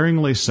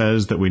swearingly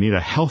says that we need a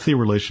healthy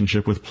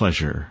relationship with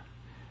pleasure,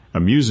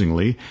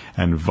 amusingly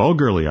and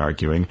vulgarly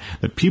arguing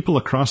that people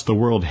across the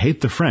world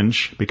hate the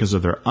French because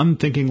of their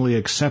unthinkingly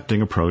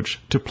accepting approach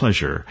to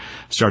pleasure,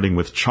 starting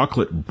with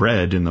chocolate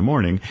bread in the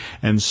morning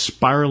and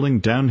spiraling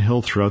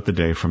downhill throughout the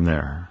day from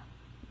there.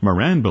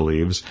 Moran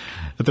believes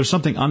that there's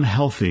something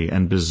unhealthy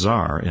and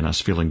bizarre in us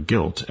feeling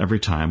guilt every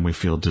time we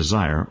feel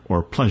desire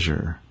or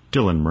pleasure.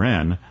 Dylan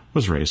Moran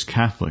was raised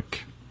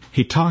Catholic.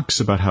 He talks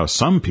about how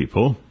some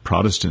people,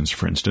 Protestants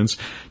for instance,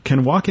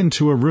 can walk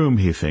into a room,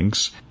 he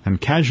thinks,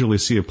 and casually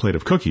see a plate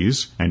of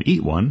cookies and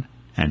eat one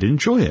and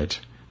enjoy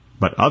it.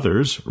 But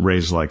others,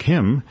 raised like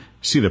him,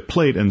 see the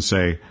plate and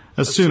say,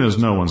 as soon as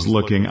no one's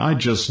looking, I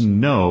just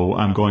know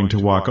I'm going to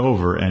walk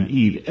over and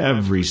eat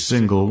every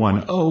single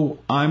one. Oh,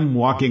 I'm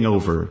walking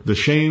over. The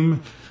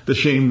shame, the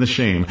shame, the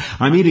shame.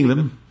 I'm eating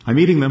them.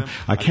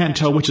 I can't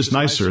tell which is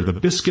nicer, the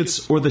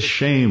biscuits or the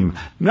shame.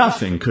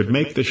 Nothing could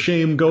make the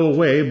shame go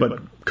away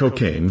but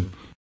cocaine.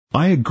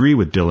 I agree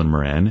with Dylan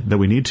Moran that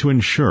we need to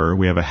ensure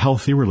we have a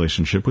healthy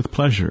relationship with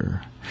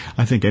pleasure.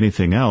 I think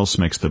anything else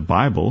makes the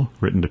Bible,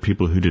 written to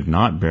people who did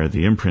not bear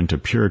the imprint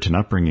of Puritan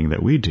upbringing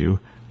that we do,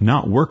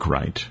 not work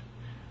right.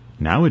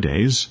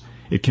 Nowadays,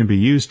 it can be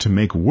used to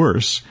make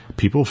worse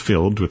people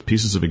filled with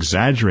pieces of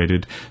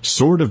exaggerated,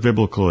 sort of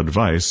biblical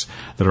advice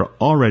that are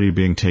already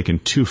being taken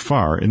too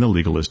far in the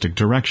legalistic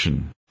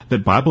direction.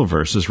 That Bible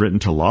verses written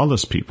to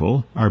lawless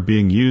people are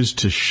being used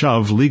to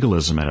shove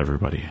legalism at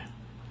everybody.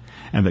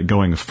 And that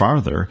going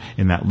farther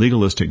in that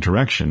legalistic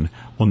direction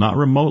will not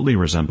remotely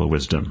resemble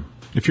wisdom.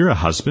 If you're a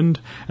husband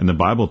and the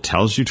Bible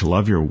tells you to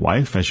love your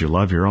wife as you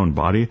love your own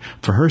body,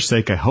 for her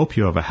sake I hope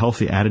you have a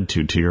healthy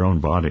attitude to your own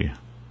body.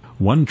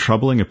 One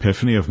troubling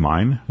epiphany of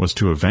mine was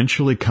to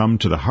eventually come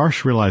to the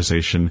harsh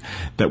realization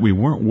that we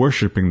weren't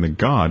worshiping the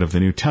God of the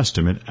New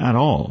Testament at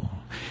all.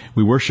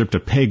 We worshipped a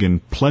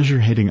pagan,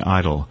 pleasure-hating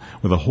idol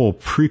with a whole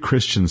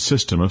pre-Christian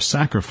system of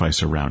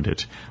sacrifice around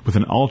it, with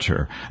an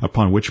altar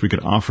upon which we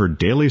could offer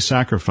daily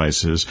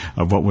sacrifices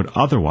of what would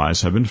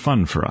otherwise have been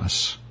fun for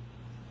us.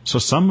 So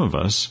some of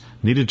us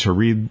needed to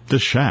read The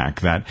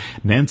Shack, that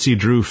Nancy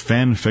Drew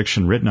fan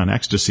fiction written on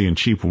ecstasy and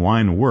cheap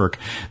wine work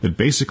that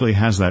basically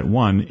has that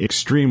one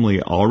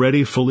extremely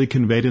already fully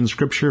conveyed in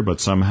Scripture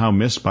but somehow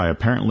missed by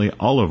apparently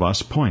all of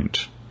us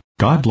point.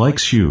 God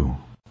likes you.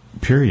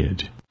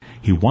 Period.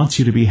 He wants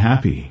you to be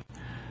happy.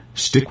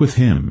 Stick with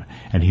Him,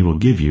 and He will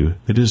give you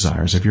the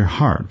desires of your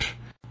heart.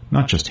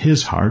 Not just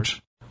His heart,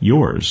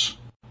 yours.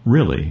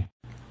 Really.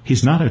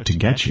 He's not out to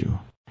get you.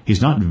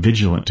 He's not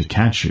vigilant to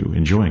catch you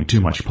enjoying too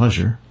much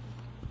pleasure.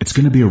 It's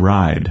going to be a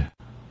ride.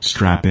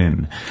 Strap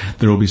in.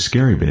 There will be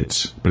scary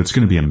bits, but it's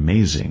going to be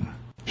amazing.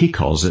 He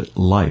calls it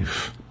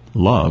life.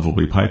 Love will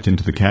be piped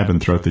into the cabin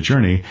throughout the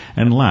journey,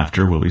 and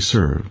laughter will be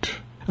served.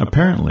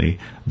 Apparently,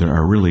 there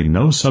are really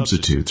no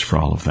substitutes for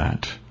all of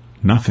that.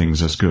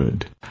 Nothing's as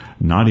good.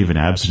 Not even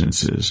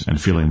abstinences and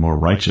feeling more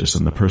righteous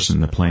than the person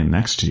in the plane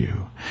next to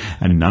you.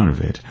 And none of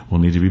it will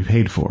need to be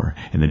paid for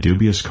in the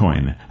dubious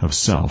coin of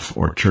self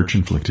or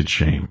church-inflicted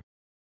shame.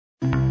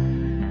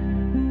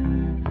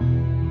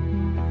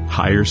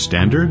 Higher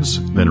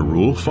standards than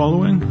rule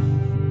following?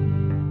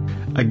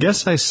 I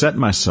guess I set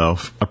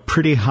myself a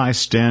pretty high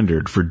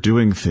standard for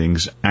doing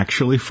things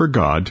actually for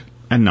God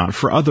and not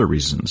for other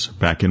reasons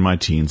back in my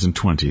teens and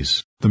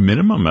 20s. The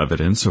minimum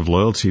evidence of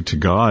loyalty to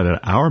God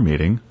at our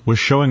meeting was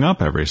showing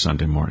up every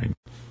Sunday morning.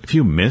 If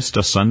you missed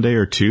a Sunday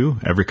or two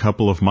every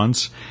couple of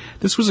months,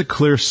 this was a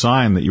clear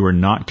sign that you were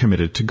not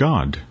committed to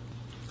God.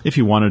 If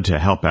you wanted to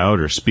help out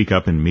or speak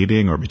up in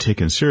meeting or be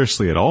taken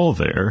seriously at all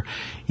there,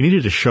 you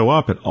needed to show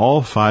up at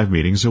all 5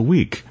 meetings a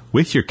week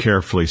with your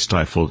carefully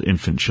stifled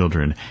infant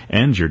children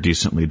and your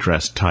decently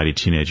dressed tidy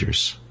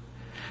teenagers.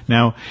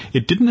 Now,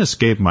 it didn't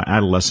escape my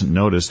adolescent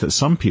notice that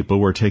some people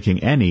were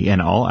taking any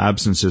and all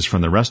absences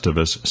from the rest of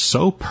us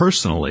so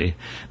personally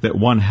that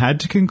one had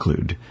to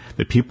conclude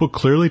that people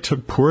clearly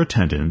took poor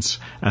attendance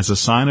as a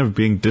sign of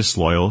being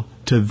disloyal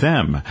to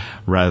them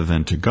rather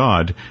than to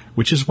God,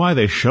 which is why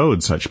they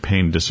showed such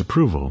pained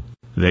disapproval.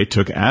 They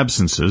took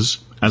absences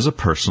as a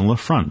personal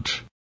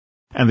affront.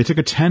 And they took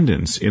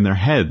attendance in their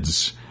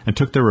heads and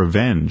took their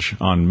revenge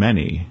on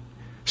many.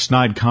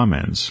 Snide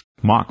comments,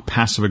 mock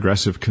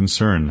passive-aggressive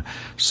concern,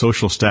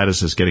 social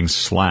status is getting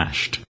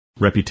slashed,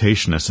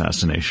 reputation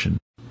assassination.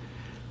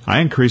 I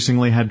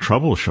increasingly had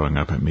trouble showing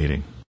up at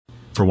meeting.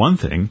 For one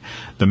thing,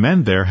 the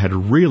men there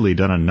had really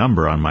done a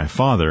number on my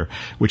father,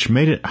 which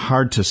made it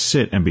hard to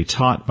sit and be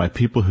taught by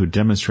people who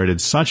demonstrated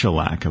such a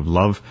lack of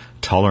love,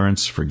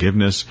 tolerance,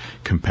 forgiveness,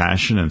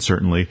 compassion, and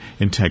certainly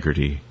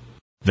integrity.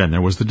 Then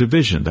there was the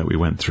division that we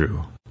went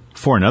through.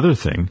 For another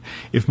thing,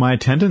 if my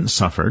attendance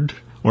suffered,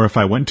 or if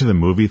I went to the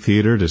movie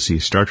theater to see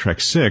Star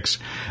Trek VI,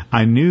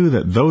 I knew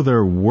that though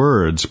their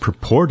words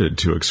purported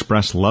to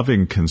express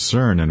loving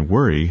concern and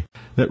worry,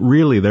 that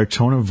really their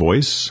tone of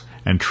voice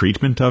and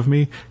treatment of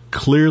me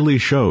clearly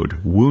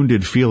showed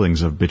wounded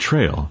feelings of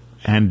betrayal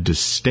and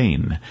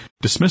disdain,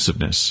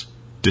 dismissiveness,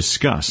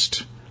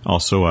 disgust,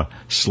 also a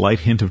slight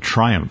hint of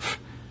triumph.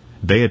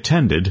 They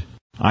attended,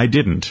 I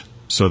didn't,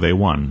 so they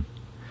won.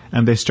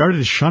 And they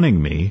started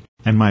shunning me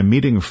and my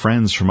meeting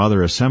friends from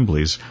other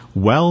assemblies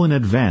well in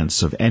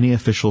advance of any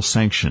official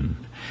sanction.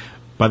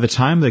 By the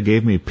time they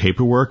gave me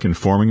paperwork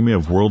informing me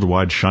of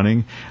worldwide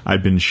shunning,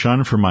 I'd been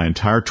shunned for my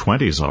entire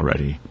 20s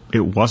already.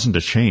 It wasn't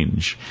a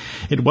change.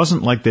 It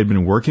wasn't like they'd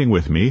been working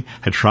with me,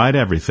 had tried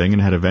everything,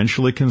 and had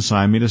eventually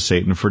consigned me to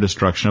Satan for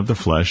destruction of the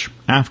flesh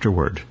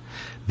afterward.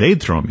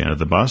 They'd throw me under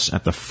the bus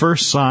at the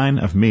first sign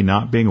of me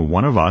not being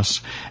one of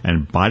us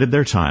and bided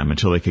their time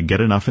until they could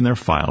get enough in their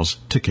files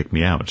to kick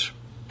me out.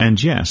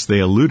 And yes, they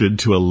alluded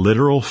to a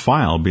literal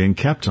file being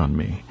kept on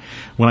me.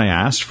 When I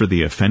asked for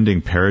the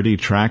offending parody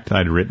tract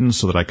I'd written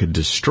so that I could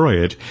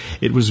destroy it,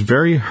 it was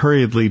very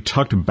hurriedly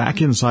tucked back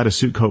inside a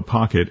suit coat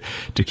pocket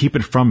to keep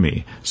it from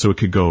me so it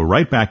could go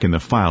right back in the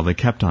file they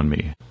kept on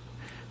me.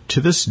 To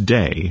this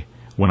day,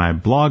 when I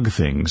blog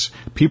things,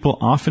 people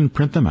often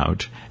print them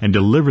out and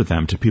deliver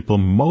them to people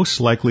most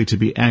likely to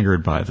be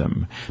angered by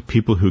them,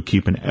 people who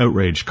keep an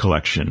outrage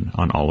collection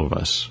on all of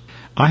us.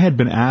 I had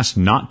been asked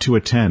not to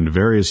attend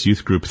various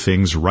youth group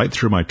things right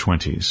through my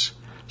 20s.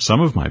 Some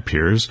of my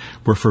peers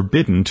were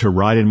forbidden to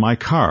ride in my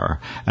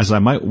car, as I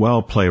might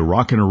well play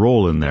rock and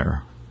roll in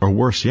there, or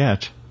worse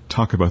yet,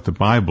 talk about the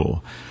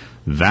Bible.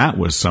 That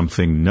was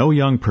something no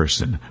young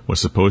person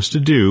was supposed to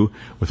do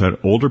without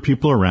older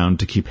people around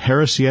to keep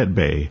heresy at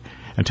bay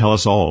and tell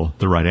us all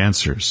the right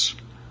answers.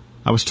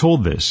 I was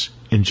told this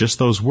in just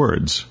those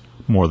words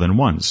more than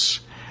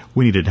once.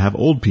 We needed to have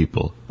old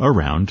people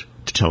around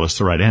to tell us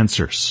the right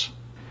answers.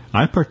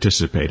 I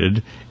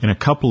participated in a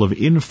couple of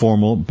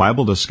informal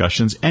Bible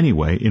discussions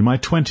anyway in my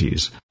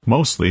 20s,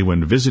 mostly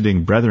when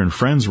visiting brethren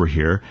friends were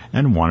here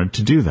and wanted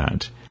to do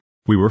that.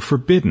 We were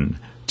forbidden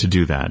to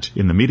do that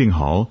in the meeting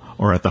hall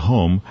or at the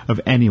home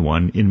of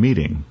anyone in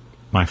meeting,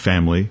 my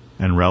family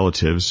and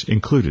relatives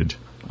included.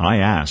 I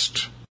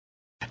asked.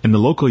 And the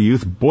local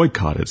youth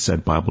boycotted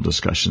said Bible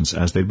discussions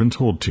as they'd been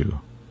told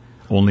to.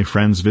 Only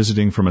friends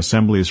visiting from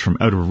assemblies from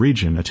out of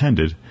region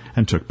attended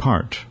and took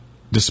part.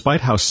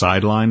 Despite how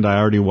sidelined I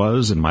already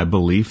was and my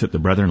belief that the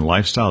brethren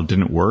lifestyle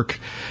didn't work,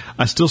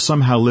 I still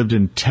somehow lived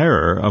in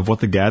terror of what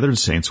the gathered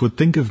saints would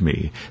think of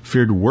me,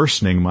 feared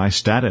worsening my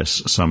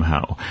status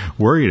somehow,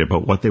 worried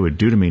about what they would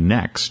do to me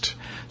next.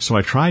 So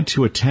I tried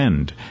to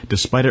attend,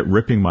 despite it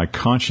ripping my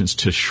conscience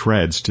to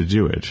shreds to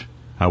do it.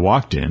 I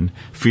walked in,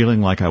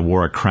 feeling like I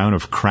wore a crown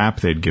of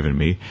crap they'd given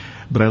me,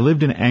 but I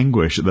lived in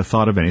anguish at the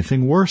thought of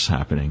anything worse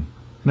happening.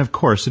 And of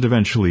course it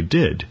eventually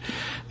did.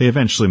 They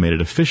eventually made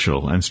it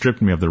official and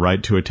stripped me of the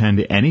right to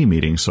attend any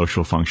meeting,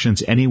 social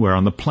functions anywhere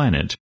on the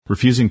planet,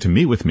 refusing to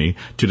meet with me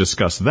to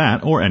discuss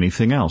that or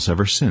anything else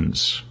ever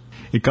since.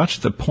 It got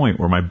to the point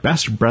where my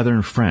best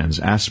brethren friends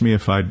asked me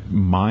if I'd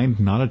mind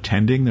not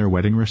attending their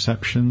wedding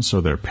reception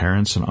so their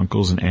parents and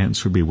uncles and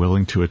aunts would be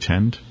willing to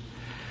attend.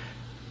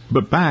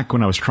 But back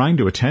when I was trying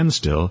to attend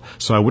still,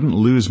 so I wouldn't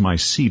lose my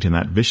seat in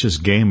that vicious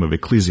game of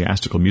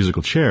ecclesiastical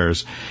musical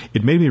chairs,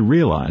 it made me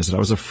realize that I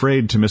was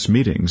afraid to miss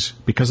meetings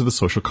because of the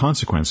social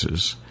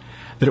consequences,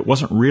 that it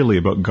wasn't really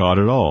about God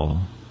at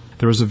all.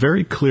 There was a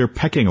very clear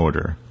pecking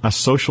order, a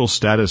social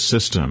status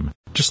system,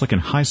 just like in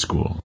high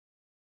school.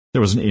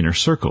 There was an inner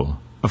circle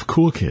of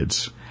cool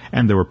kids,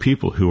 and there were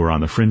people who were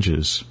on the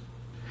fringes.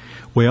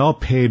 We all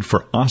paid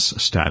for us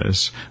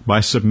status by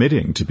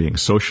submitting to being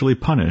socially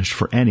punished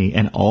for any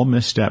and all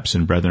missteps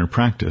in brethren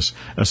practice,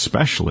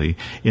 especially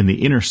in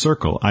the inner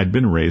circle I'd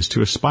been raised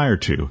to aspire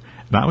to,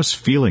 and I was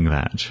feeling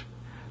that.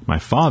 My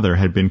father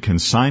had been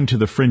consigned to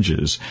the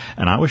fringes,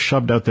 and I was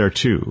shoved out there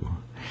too.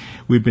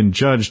 We'd been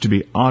judged to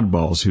be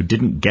oddballs who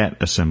didn't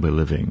get assembly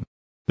living.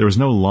 There was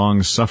no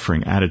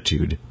long-suffering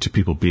attitude to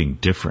people being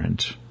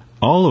different.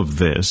 All of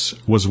this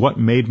was what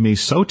made me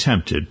so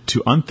tempted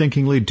to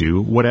unthinkingly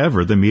do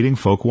whatever the meeting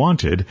folk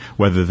wanted,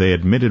 whether they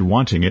admitted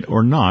wanting it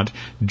or not,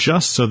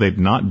 just so they'd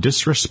not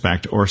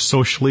disrespect or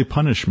socially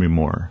punish me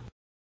more.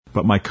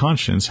 But my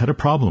conscience had a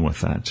problem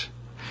with that.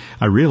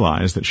 I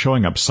realized that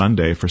showing up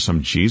Sunday for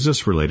some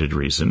Jesus-related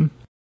reason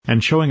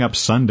and showing up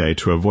Sunday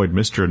to avoid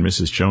Mr. and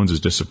Mrs.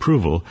 Jones's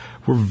disapproval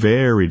were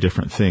very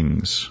different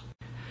things.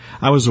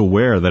 I was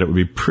aware that it would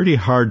be pretty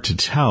hard to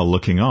tell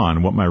looking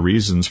on what my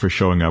reasons for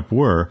showing up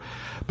were,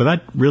 but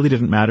that really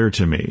didn't matter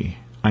to me.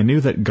 I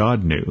knew that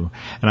God knew,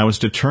 and I was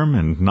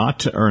determined not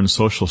to earn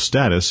social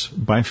status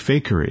by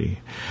fakery.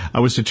 I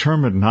was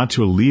determined not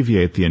to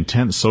alleviate the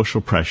intense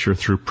social pressure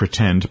through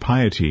pretend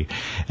piety,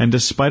 and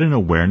despite an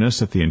awareness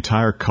that the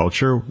entire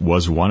culture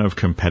was one of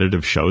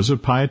competitive shows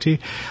of piety,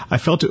 I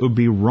felt it would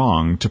be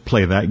wrong to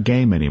play that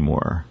game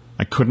anymore.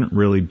 I couldn't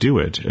really do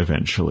it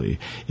eventually.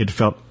 It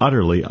felt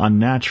utterly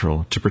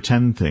unnatural to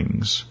pretend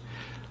things.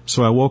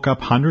 So I woke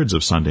up hundreds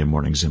of Sunday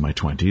mornings in my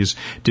 20s,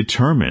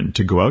 determined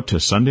to go out to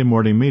Sunday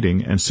morning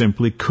meeting and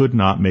simply could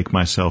not make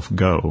myself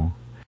go.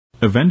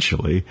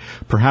 Eventually,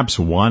 perhaps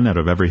 1 out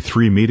of every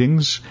 3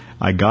 meetings,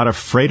 I got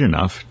afraid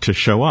enough to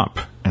show up,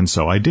 and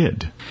so I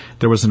did.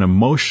 There was an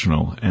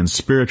emotional and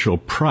spiritual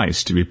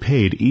price to be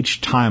paid each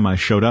time I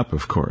showed up,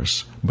 of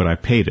course, but I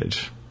paid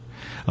it.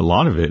 A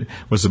lot of it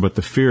was about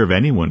the fear of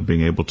anyone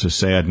being able to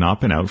say I'd not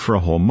been out for a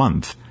whole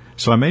month,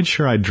 so I made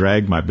sure I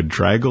dragged my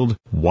bedraggled,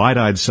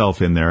 wide-eyed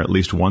self in there at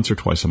least once or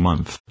twice a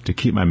month to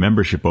keep my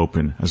membership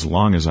open as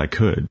long as I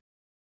could.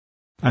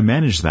 I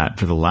managed that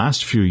for the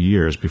last few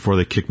years before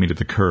they kicked me to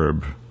the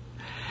curb.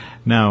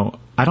 Now,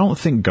 I don't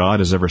think God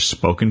has ever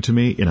spoken to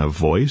me in a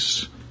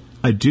voice.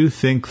 I do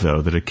think,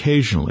 though, that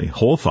occasionally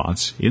whole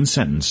thoughts in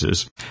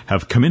sentences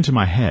have come into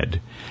my head,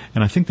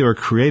 and I think they were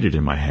created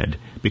in my head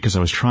because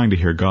I was trying to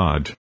hear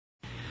God.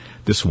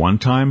 This one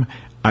time,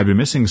 I'd been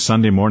missing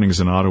Sunday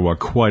mornings in Ottawa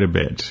quite a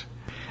bit.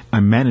 I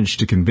managed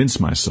to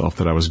convince myself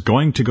that I was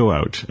going to go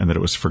out and that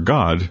it was for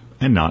God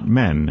and not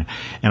men,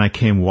 and I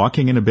came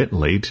walking in a bit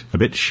late, a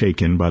bit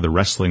shaken by the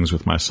wrestlings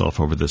with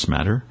myself over this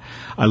matter.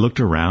 I looked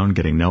around,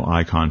 getting no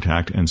eye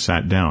contact, and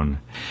sat down.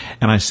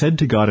 And I said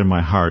to God in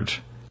my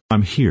heart,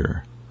 "I'm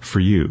here, for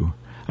you.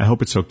 I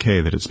hope it's okay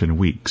that it's been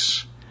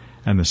weeks."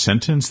 And the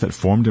sentence that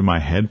formed in my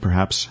head,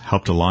 perhaps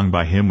helped along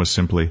by him, was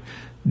simply,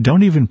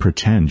 "Don't even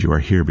pretend you are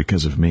here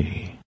because of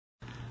me."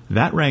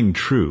 That rang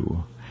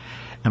true.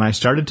 And I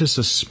started to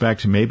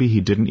suspect maybe he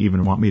didn't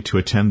even want me to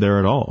attend there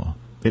at all.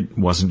 It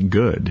wasn't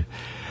good.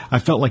 I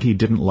felt like he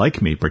didn't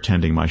like me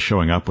pretending my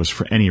showing up was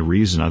for any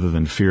reason other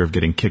than fear of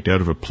getting kicked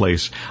out of a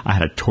place I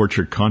had a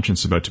tortured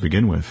conscience about to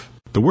begin with.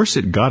 The worse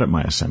it got at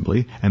my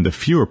assembly, and the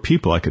fewer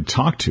people I could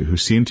talk to who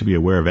seemed to be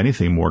aware of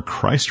anything more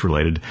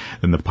Christ-related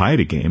than the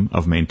piety game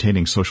of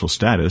maintaining social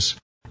status,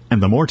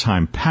 and the more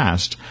time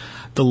passed,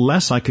 the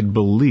less I could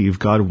believe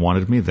God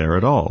wanted me there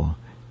at all.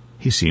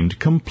 He seemed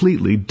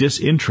completely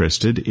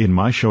disinterested in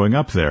my showing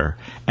up there,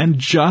 and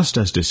just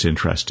as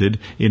disinterested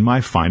in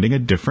my finding a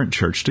different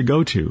church to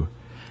go to.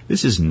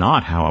 This is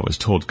not how I was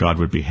told God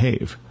would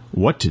behave.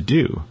 What to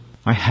do?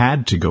 I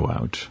had to go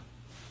out.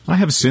 I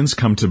have since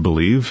come to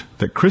believe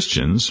that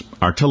Christians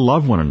are to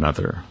love one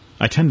another.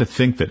 I tend to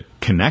think that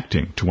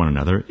connecting to one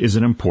another is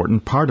an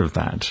important part of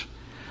that.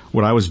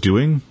 What I was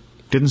doing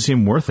didn't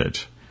seem worth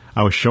it.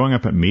 I was showing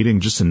up at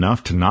meeting just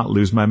enough to not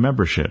lose my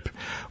membership.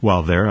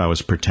 While there, I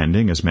was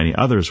pretending, as many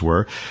others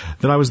were,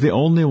 that I was the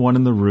only one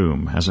in the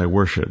room as I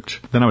worshipped.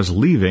 Then I was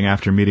leaving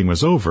after meeting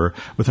was over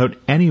without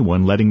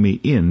anyone letting me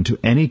into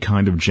any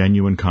kind of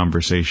genuine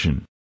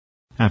conversation.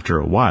 After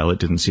a while, it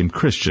didn't seem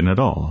Christian at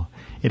all.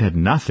 It had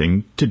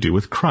nothing to do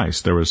with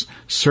Christ. There was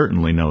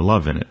certainly no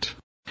love in it.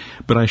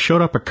 But I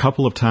showed up a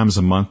couple of times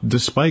a month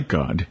despite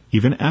God,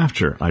 even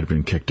after I'd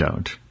been kicked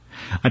out.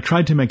 I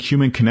tried to make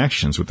human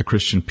connections with the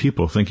Christian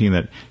people, thinking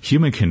that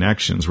human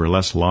connections were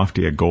less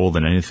lofty a goal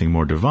than anything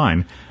more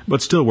divine,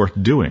 but still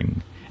worth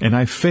doing. And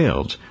I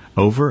failed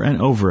over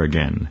and over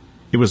again.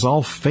 It was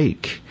all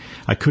fake.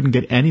 I couldn't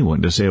get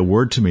anyone to say a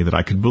word to me that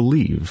I could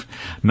believe.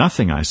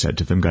 Nothing I said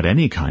to them got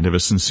any kind of a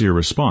sincere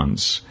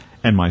response.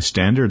 And my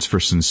standards for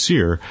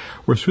sincere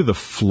were through the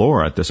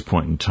floor at this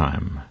point in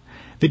time.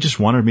 They just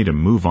wanted me to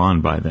move on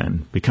by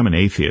then, become an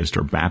atheist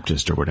or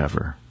Baptist or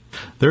whatever.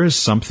 There is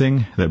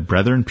something that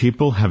brethren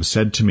people have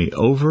said to me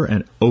over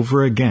and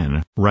over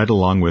again, right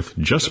along with,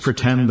 just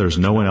pretend there's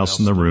no one else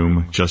in the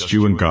room, just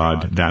you and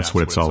God, that's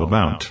what it's all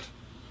about.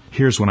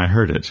 Here's when I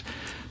heard it.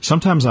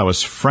 Sometimes I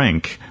was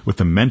frank with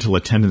the mental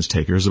attendance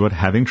takers about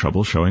having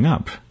trouble showing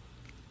up.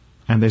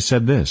 And they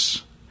said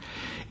this: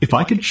 if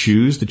I could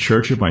choose the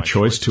church of my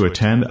choice to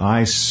attend,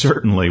 I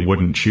certainly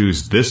wouldn't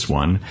choose this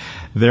one.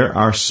 There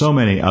are so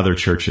many other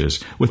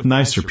churches with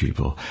nicer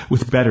people,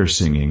 with better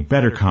singing,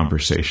 better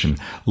conversation,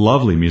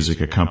 lovely music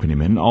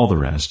accompaniment, and all the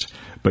rest.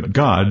 But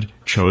God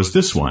chose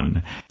this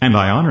one, and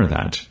I honor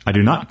that. I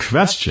do not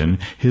question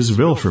His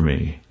will for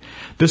me.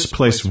 This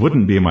place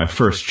wouldn't be my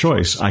first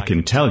choice, I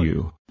can tell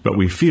you, but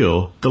we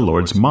feel the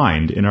Lord's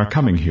mind in our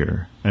coming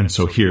here, and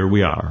so here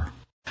we are.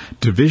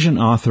 Division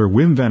author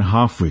Wim van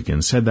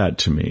Hofwegen said that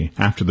to me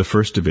after the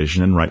first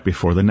division and right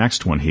before the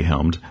next one he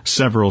helmed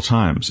several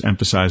times,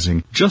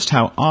 emphasizing just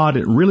how odd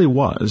it really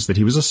was that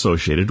he was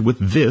associated with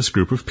this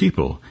group of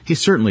people. He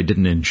certainly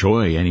didn't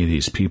enjoy any of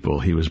these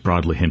people, he was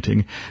broadly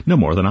hinting, no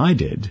more than I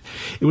did.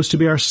 It was to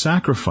be our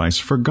sacrifice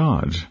for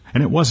God,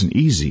 and it wasn't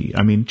easy.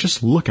 I mean,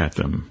 just look at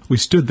them. We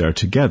stood there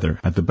together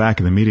at the back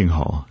of the meeting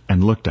hall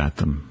and looked at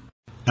them.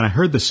 And I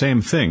heard the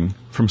same thing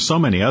from so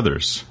many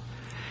others.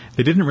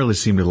 They didn't really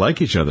seem to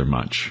like each other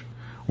much,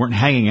 weren't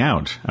hanging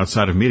out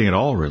outside of meeting at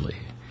all, really.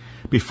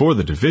 Before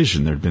the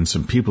division, there'd been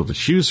some people to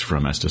choose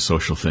from as to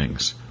social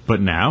things,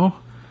 but now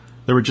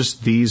there were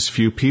just these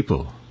few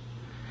people.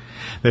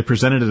 They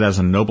presented it as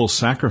a noble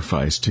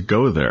sacrifice to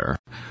go there,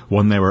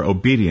 one they were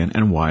obedient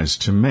and wise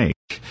to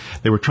make.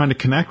 They were trying to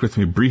connect with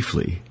me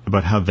briefly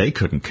about how they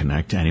couldn't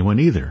connect to anyone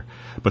either,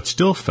 but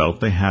still felt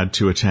they had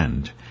to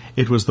attend.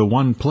 It was the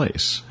one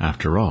place,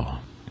 after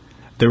all.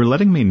 They were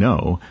letting me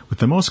know, with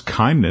the most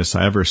kindness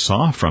I ever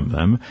saw from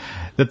them,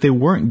 that they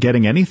weren't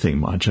getting anything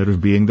much out of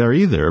being there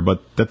either,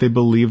 but that they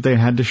believed they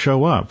had to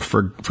show up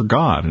for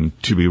God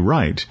and to be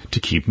right, to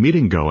keep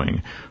meeting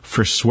going,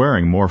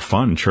 forswearing more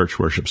fun church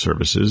worship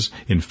services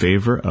in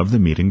favor of the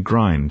meeting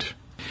grind.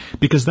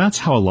 Because that's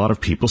how a lot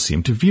of people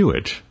seem to view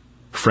it.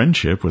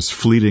 Friendship was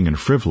fleeting and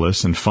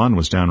frivolous, and fun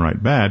was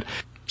downright bad,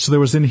 so there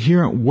was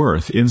inherent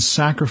worth in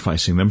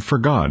sacrificing them for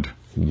God.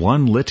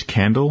 One lit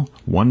candle,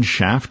 one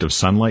shaft of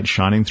sunlight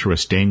shining through a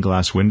stained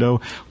glass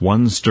window,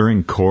 one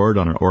stirring chord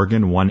on an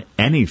organ, one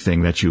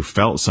anything that you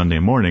felt Sunday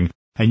morning,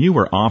 and you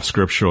were off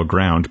scriptural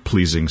ground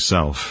pleasing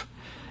self.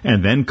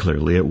 And then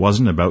clearly it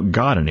wasn't about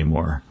God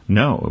anymore.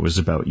 No, it was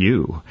about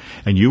you.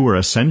 And you were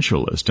a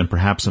sensualist and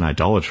perhaps an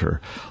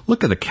idolater.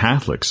 Look at the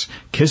Catholics,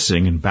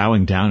 kissing and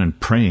bowing down and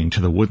praying to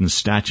the wooden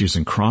statues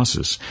and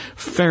crosses.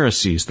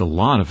 Pharisees, the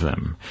lot of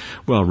them.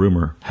 Well,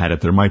 rumor had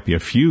it there might be a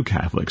few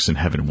Catholics in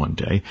heaven one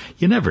day.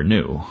 You never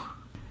knew.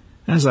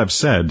 As I've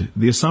said,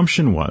 the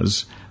assumption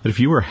was that if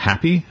you were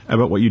happy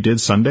about what you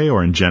did Sunday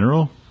or in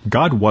general,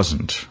 God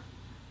wasn't.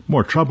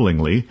 More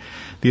troublingly,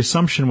 the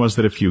assumption was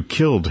that if you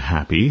killed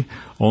happy,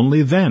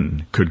 only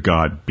then could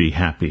God be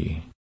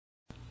happy.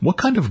 What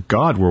kind of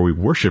God were we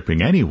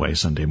worshipping anyway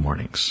Sunday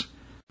mornings?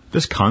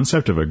 This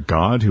concept of a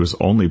God who is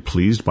only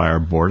pleased by our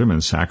boredom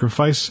and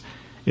sacrifice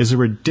is a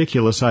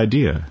ridiculous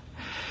idea.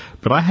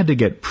 But I had to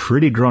get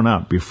pretty grown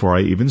up before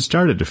I even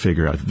started to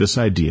figure out that this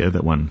idea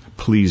that one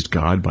pleased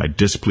God by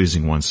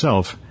displeasing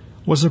oneself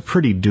was a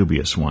pretty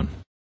dubious one.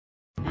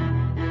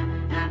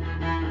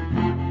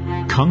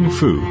 Kung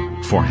Fu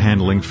for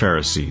handling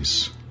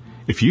Pharisees.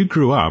 If you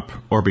grew up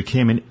or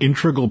became an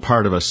integral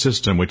part of a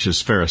system which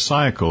is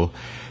pharisaical,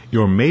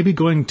 you're maybe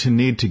going to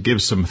need to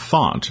give some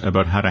thought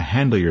about how to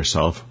handle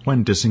yourself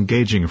when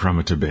disengaging from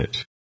it a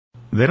bit.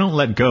 They don't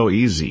let go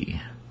easy.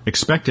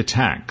 Expect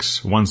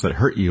attacks, ones that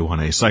hurt you on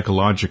a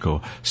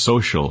psychological,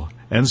 social,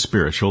 and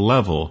spiritual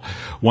level,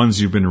 ones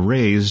you've been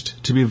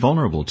raised to be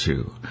vulnerable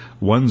to,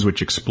 ones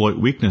which exploit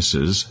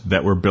weaknesses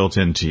that were built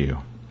into you.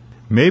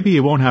 Maybe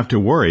you won't have to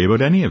worry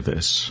about any of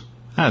this.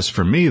 As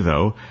for me,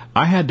 though,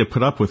 I had to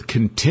put up with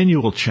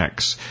continual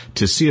checks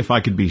to see if I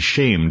could be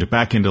shamed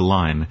back into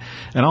line,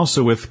 and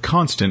also with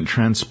constant,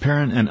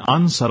 transparent, and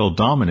unsubtle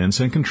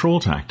dominance and control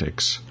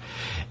tactics.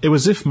 It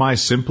was as if my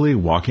simply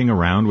walking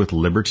around with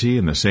liberty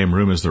in the same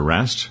room as the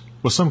rest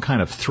was some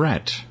kind of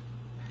threat.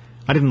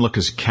 I didn't look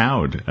as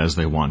cowed as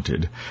they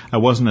wanted. I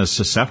wasn't as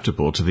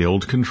susceptible to the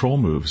old control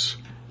moves.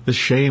 The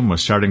shame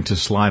was starting to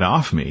slide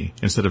off me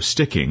instead of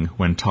sticking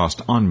when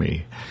tossed on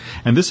me.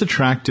 And this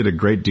attracted a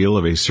great deal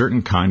of a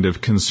certain kind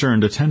of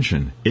concerned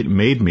attention. It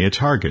made me a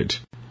target.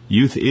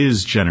 Youth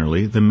is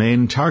generally the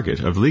main target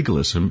of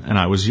legalism, and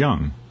I was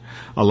young.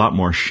 A lot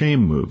more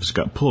shame moves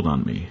got pulled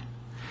on me.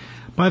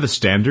 By the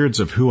standards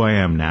of who I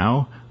am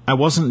now, I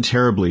wasn't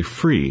terribly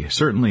free,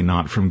 certainly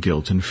not from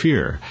guilt and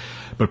fear.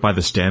 But by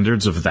the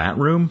standards of that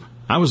room,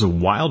 I was a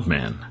wild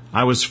man.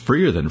 I was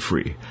freer than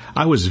free.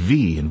 I was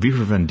V in V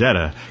for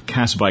Vendetta,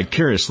 cast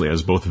vicariously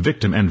as both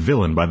victim and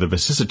villain by the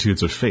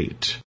vicissitudes of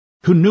fate.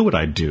 Who knew what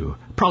I'd do?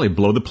 Probably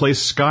blow the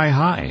place sky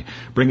high,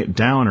 bring it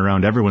down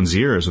around everyone's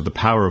ears with the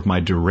power of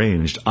my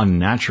deranged,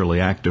 unnaturally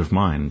active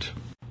mind.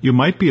 You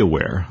might be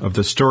aware of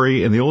the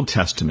story in the Old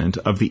Testament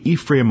of the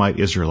Ephraimite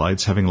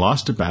Israelites having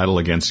lost a battle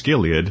against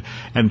Gilead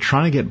and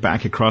trying to get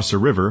back across a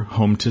river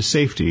home to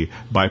safety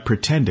by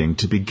pretending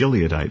to be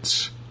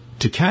Gileadites.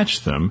 To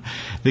catch them,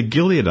 the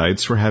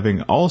Gileadites were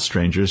having all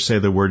strangers say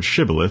the word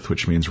shibboleth,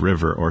 which means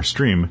river or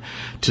stream,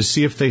 to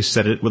see if they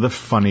said it with a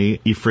funny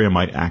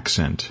Ephraimite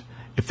accent.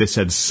 If they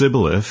said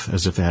Sibboleth,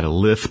 as if they had a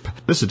lisp,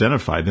 this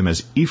identified them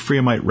as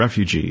Ephraimite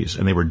refugees,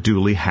 and they were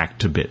duly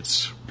hacked to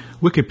bits.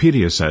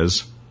 Wikipedia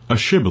says, a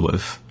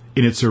shibboleth,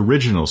 in its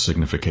original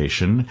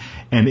signification,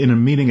 and in a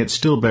meaning it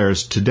still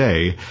bears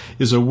today,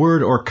 is a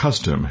word or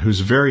custom whose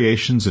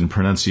variations in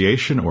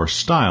pronunciation or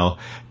style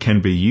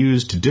can be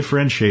used to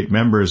differentiate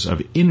members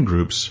of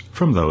in-groups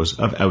from those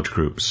of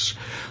out-groups.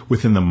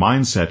 Within the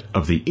mindset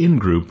of the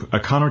in-group, a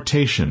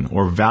connotation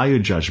or value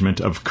judgment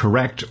of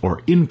correct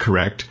or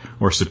incorrect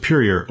or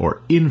superior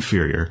or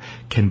inferior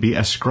can be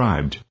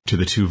ascribed to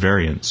the two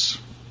variants.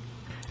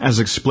 As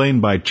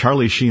explained by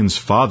Charlie Sheen's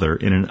father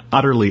in an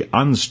utterly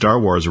un-Star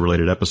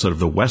Wars-related episode of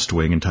The West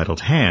Wing entitled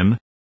Han,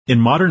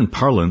 in modern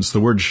parlance the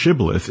word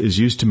shibboleth is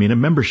used to mean a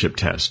membership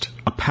test,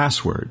 a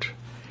password.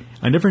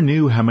 I never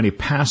knew how many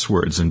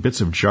passwords and bits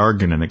of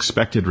jargon and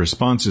expected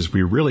responses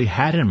we really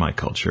had in my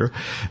culture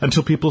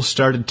until people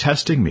started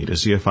testing me to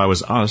see if I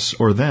was us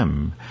or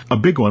them. A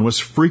big one was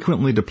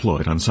frequently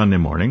deployed on Sunday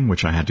morning,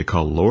 which I had to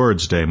call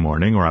Lord's Day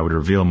morning, or I would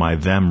reveal my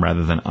them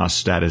rather than us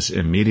status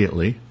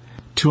immediately.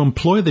 To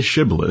employ the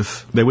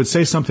shibboleth, they would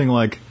say something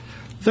like,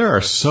 "There are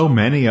so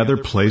many other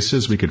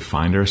places we could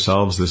find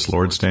ourselves this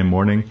Lord's Day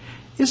morning.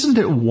 Isn't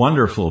it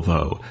wonderful,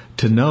 though,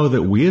 to know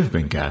that we have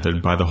been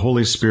gathered by the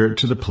Holy Spirit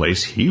to the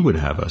place He would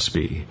have us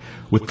be,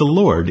 with the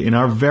Lord in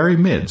our very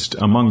midst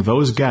among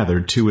those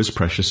gathered to His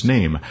precious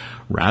name,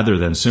 rather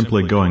than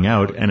simply going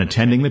out and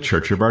attending the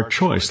church of our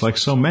choice like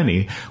so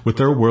many with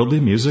their worldly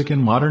music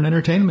and modern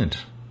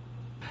entertainment?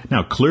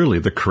 Now, clearly,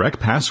 the correct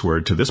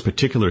password to this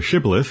particular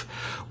shibboleth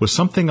was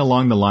something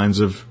along the lines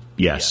of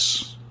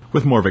yes,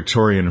 with more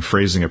Victorian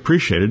phrasing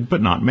appreciated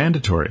but not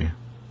mandatory.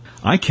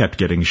 I kept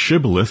getting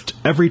shibbolethed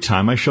every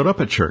time I showed up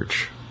at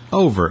church.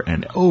 Over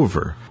and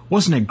over.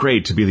 Wasn't it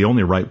great to be the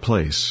only right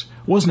place?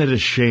 Wasn't it a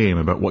shame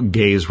about what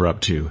gays were up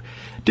to?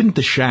 Didn't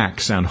the shack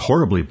sound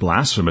horribly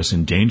blasphemous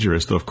and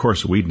dangerous, though of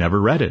course we'd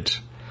never read it?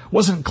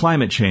 Wasn't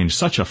climate change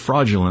such a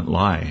fraudulent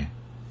lie?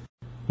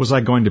 Was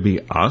I going to be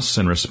us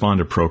and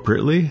respond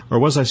appropriately? Or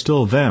was I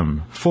still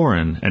them,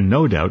 foreign and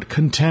no doubt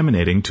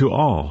contaminating to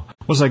all?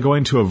 Was I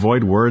going to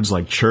avoid words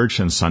like church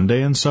and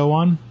Sunday and so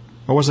on?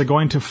 Or was I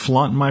going to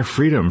flaunt my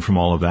freedom from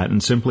all of that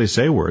and simply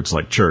say words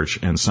like church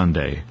and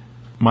Sunday?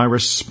 My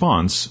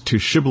response to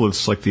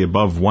shibboleths like the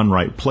above one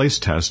right place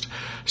test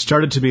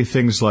started to be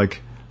things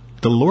like,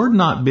 the Lord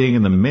not being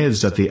in the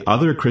midst at the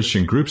other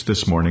Christian groups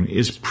this morning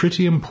is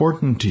pretty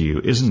important to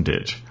you, isn't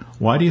it?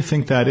 Why do you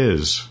think that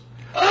is?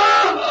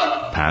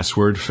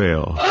 Password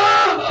fail.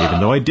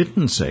 Even though I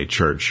didn't say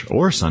church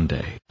or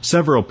Sunday.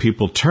 Several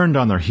people turned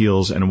on their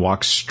heels and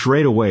walked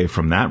straight away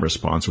from that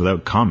response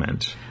without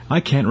comment. I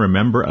can't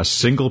remember a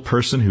single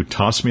person who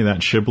tossed me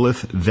that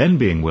shibboleth then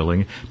being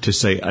willing to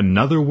say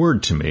another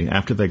word to me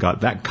after they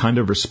got that kind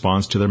of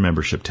response to their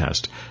membership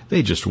test.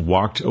 They just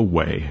walked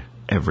away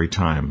every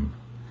time.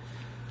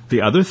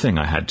 The other thing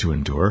I had to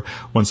endure,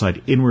 once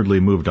I'd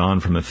inwardly moved on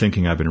from the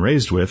thinking I've been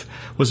raised with,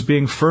 was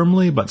being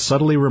firmly but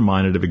subtly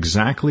reminded of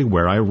exactly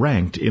where I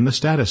ranked in the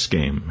status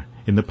game,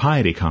 in the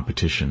piety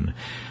competition.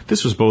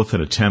 This was both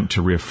an attempt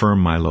to reaffirm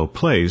my low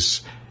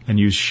place and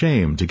use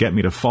shame to get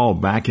me to fall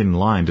back in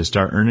line to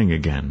start earning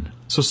again.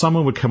 So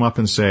someone would come up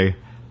and say,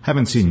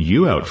 haven't seen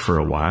you out for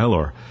a while,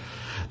 or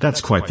that's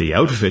quite the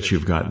outfit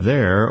you've got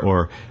there,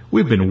 or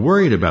we've been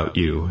worried about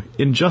you,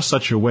 in just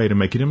such a way to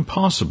make it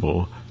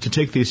impossible to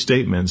take these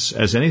statements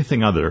as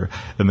anything other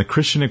than the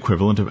Christian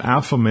equivalent of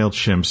alpha male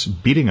chimps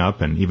beating up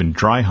and even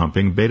dry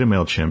humping beta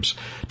male chimps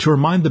to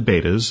remind the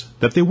betas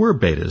that they were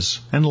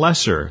betas and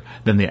lesser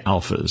than the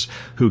alphas,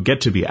 who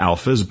get to be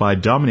alphas by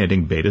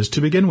dominating betas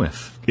to begin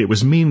with. It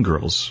was Mean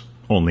Girls,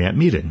 only at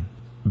meeting.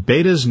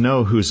 Betas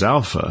know who's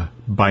alpha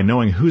by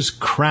knowing whose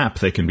crap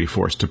they can be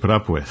forced to put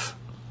up with.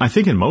 I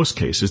think in most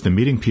cases, the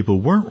meeting people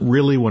weren't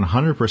really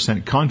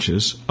 100%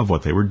 conscious of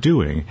what they were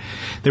doing.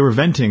 They were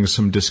venting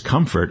some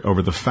discomfort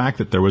over the fact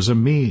that there was a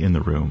me in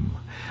the room.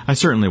 I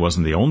certainly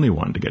wasn't the only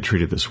one to get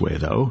treated this way,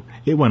 though.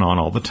 It went on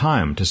all the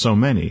time to so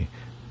many.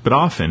 But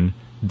often,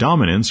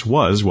 dominance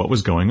was what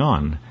was going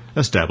on,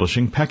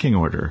 establishing pecking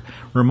order,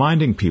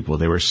 reminding people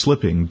they were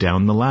slipping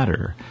down the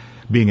ladder,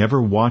 being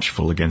ever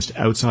watchful against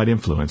outside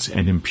influence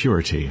and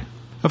impurity.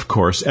 Of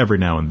course, every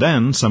now and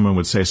then, someone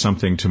would say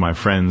something to my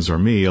friends or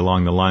me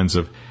along the lines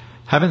of,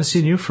 haven't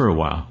seen you for a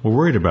while, we're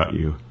worried about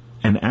you,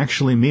 and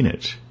actually mean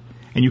it.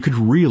 And you could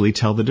really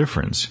tell the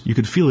difference. You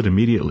could feel it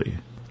immediately.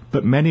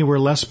 But many were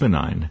less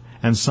benign,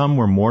 and some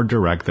were more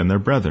direct than their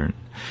brethren.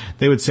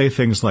 They would say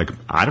things like,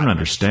 I don't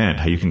understand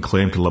how you can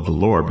claim to love the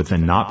Lord, but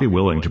then not be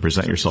willing to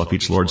present yourself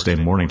each Lord's Day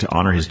morning to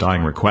honor His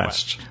dying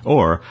request.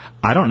 Or,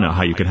 I don't know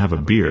how you can have a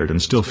beard and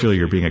still feel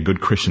you're being a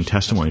good Christian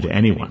testimony to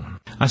anyone.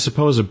 I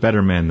suppose a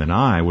better man than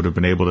I would have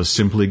been able to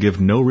simply give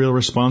no real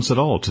response at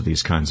all to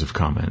these kinds of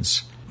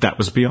comments. That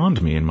was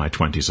beyond me in my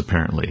 20s,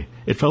 apparently.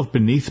 It felt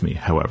beneath me,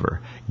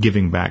 however,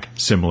 giving back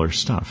similar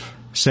stuff.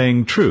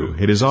 Saying, true,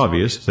 it is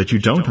obvious that you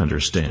don't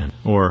understand.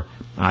 Or,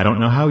 I don't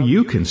know how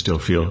you can still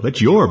feel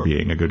that you're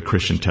being a good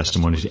Christian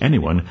testimony to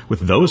anyone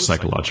with those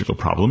psychological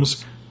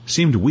problems,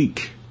 seemed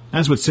weak,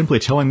 as with simply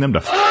telling them to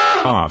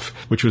f*** off,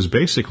 which was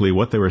basically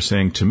what they were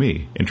saying to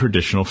me in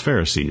traditional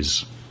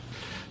Pharisees.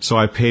 So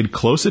I paid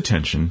close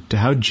attention to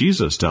how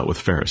Jesus dealt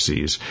with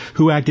Pharisees,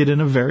 who acted in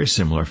a very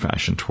similar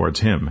fashion towards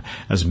him,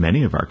 as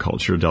many of our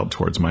culture dealt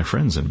towards my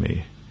friends and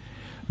me.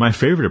 My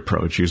favorite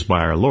approach used by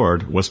our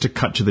Lord was to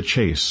cut to the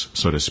chase,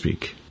 so to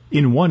speak.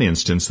 In one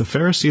instance, the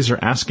Pharisees are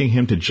asking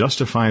him to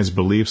justify his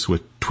beliefs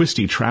with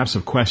twisty traps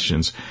of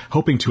questions,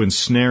 hoping to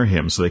ensnare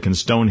him so they can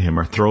stone him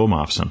or throw him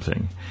off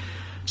something.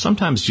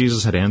 Sometimes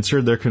Jesus had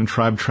answered their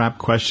contrived trap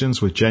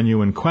questions with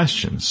genuine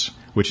questions,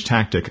 which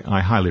tactic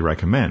I highly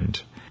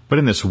recommend. But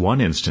in this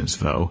one instance,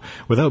 though,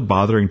 without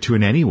bothering to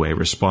in any way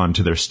respond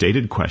to their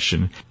stated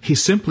question, he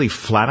simply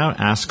flat out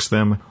asks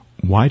them,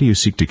 "Why do you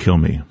seek to kill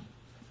me?"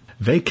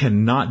 They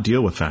cannot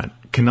deal with that,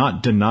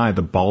 cannot deny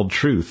the bald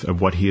truth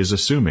of what he is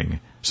assuming.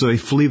 So they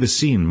flee the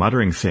scene,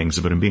 muttering things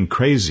about him being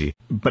crazy,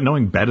 but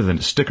knowing better than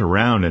to stick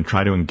around and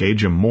try to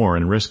engage him more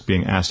and risk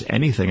being asked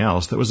anything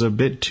else that was a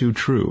bit too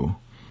true.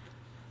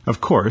 Of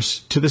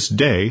course, to this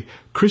day,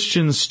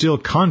 Christians still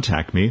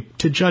contact me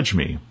to judge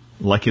me,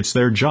 like it's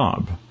their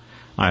job.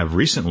 I have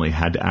recently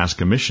had to ask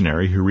a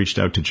missionary who reached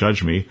out to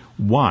judge me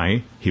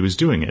why he was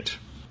doing it.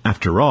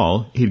 After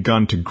all, he'd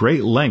gone to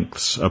great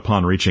lengths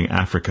upon reaching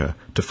Africa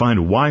to find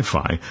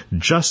Wi-Fi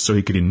just so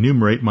he could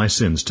enumerate my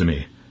sins to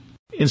me.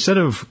 Instead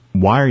of,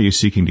 "Why are you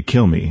seeking to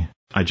kill me?"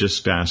 I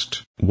just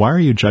asked, "Why are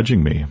you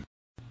judging me?"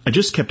 I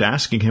just kept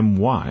asking him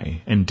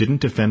why, and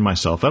didn't defend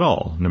myself at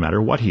all, no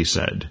matter what he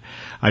said.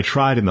 I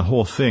tried in the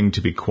whole thing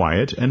to be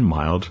quiet and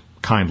mild,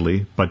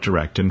 kindly, but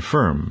direct and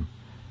firm.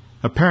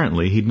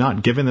 Apparently, he'd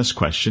not given this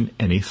question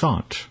any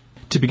thought.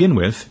 To begin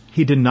with,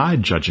 he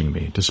denied judging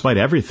me, despite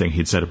everything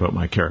he'd said about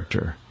my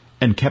character,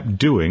 and kept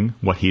doing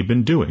what he'd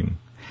been doing.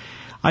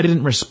 I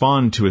didn't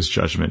respond to his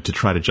judgment to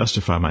try to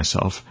justify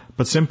myself,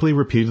 but simply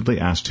repeatedly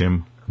asked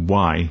him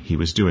why he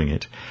was doing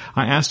it.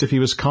 I asked if he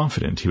was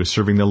confident he was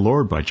serving the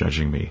Lord by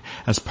judging me,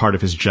 as part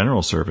of his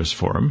general service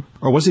for him,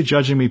 or was he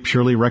judging me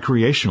purely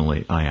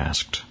recreationally, I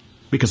asked,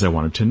 because I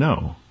wanted to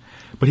know.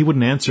 But he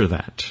wouldn't answer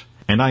that.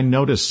 And I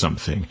noticed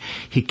something.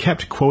 He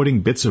kept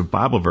quoting bits of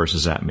Bible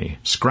verses at me,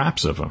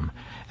 scraps of them.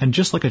 And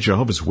just like a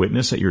Jehovah's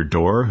Witness at your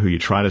door who you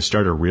try to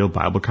start a real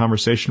Bible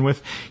conversation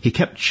with, he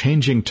kept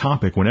changing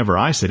topic whenever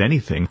I said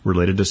anything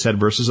related to said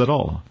verses at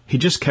all. He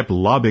just kept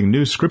lobbing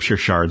new scripture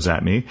shards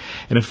at me,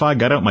 and if I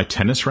got out my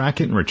tennis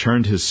racket and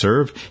returned his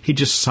serve, he'd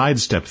just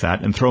sidestep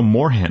that and throw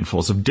more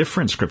handfuls of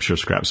different scripture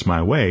scraps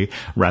my way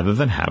rather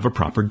than have a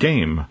proper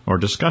game or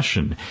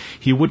discussion.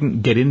 He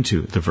wouldn't get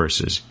into the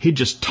verses. He'd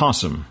just toss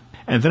them.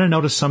 And then I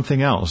noticed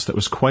something else that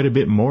was quite a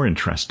bit more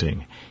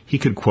interesting. He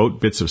could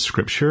quote bits of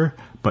Scripture,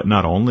 but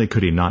not only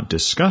could he not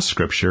discuss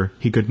Scripture,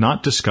 he could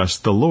not discuss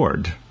the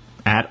Lord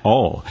at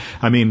all.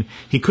 I mean,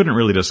 he couldn't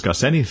really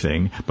discuss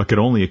anything, but could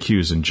only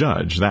accuse and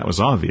judge. That was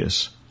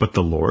obvious. But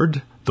the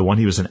Lord, the one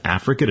he was in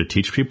Africa to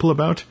teach people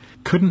about,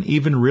 couldn't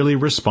even really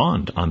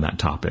respond on that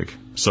topic.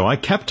 So I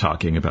kept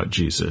talking about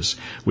Jesus,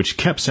 which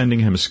kept sending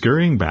him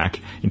scurrying back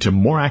into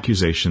more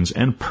accusations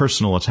and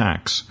personal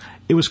attacks.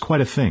 It was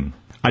quite a thing.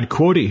 I'd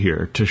quote it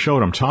here to show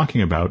what I'm talking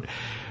about,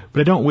 but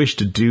I don't wish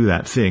to do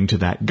that thing to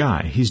that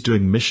guy. He's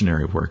doing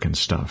missionary work and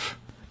stuff.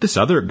 This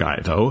other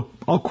guy, though,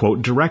 I'll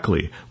quote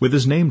directly, with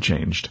his name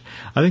changed.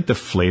 I think the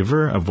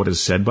flavor of what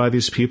is said by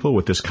these people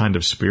with this kind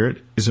of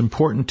spirit is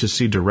important to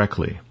see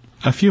directly.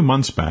 A few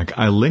months back,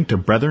 I linked a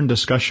Brethren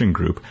discussion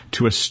group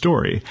to a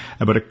story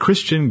about a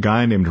Christian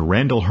guy named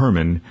Randall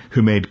Herman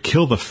who made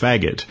Kill the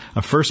Faggot,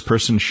 a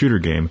first-person shooter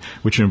game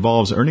which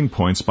involves earning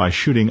points by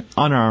shooting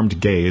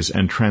unarmed gays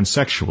and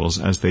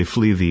transsexuals as they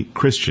flee the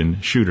Christian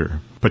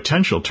shooter.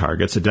 Potential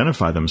targets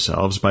identify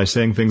themselves by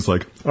saying things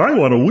like, "I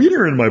want a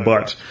wiener in my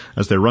butt,"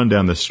 as they run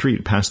down the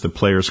street past the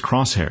player's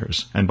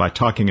crosshairs, and by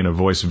talking in a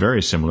voice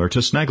very similar to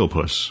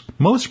Snagglepuss.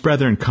 Most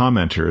Brethren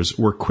commenters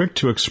were quick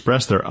to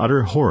express their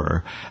utter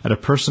horror at a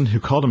person who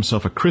called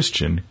himself a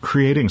Christian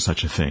creating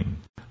such a thing.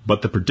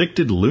 But the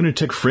predicted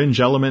lunatic fringe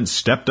element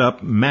stepped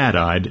up,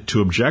 mad-eyed, to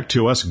object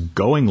to us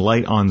going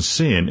light on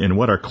sin in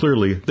what are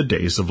clearly the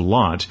days of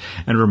Lot,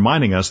 and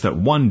reminding us that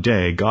one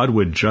day God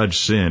would judge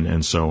sin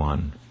and so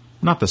on.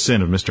 Not the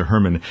sin of Mr.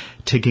 Herman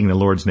taking the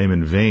Lord's name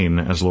in vain,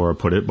 as Laura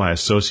put it, by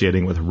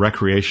associating with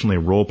recreationally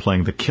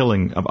role-playing the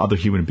killing of other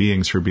human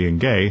beings for being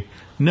gay.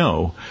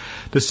 No,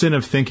 the sin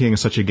of thinking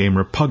such a game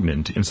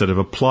repugnant instead of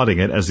applauding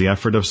it as the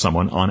effort of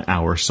someone on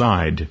our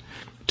side.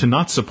 To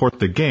not support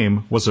the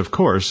game was, of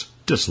course,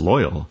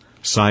 disloyal,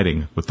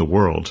 siding with the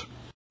world.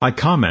 I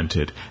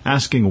commented,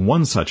 asking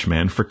one such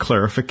man for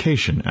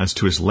clarification as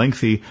to his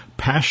lengthy,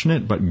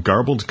 passionate but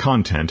garbled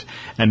content,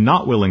 and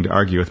not willing to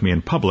argue with me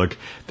in public,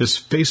 this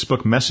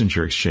Facebook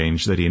Messenger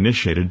exchange that he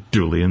initiated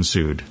duly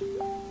ensued.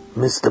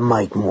 Mr.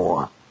 Mike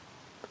Moore,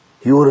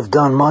 you would have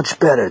done much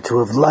better to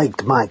have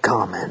liked my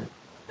comment.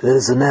 It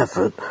is an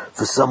effort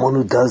for someone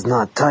who does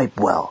not type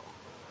well.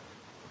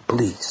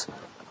 Please,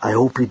 I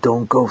hope you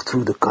don't go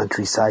through the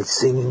countryside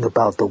singing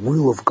about the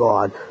will of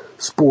God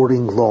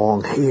sporting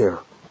long hair.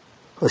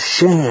 A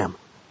sham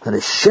and a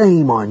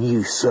shame on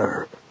you,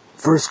 sir.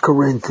 1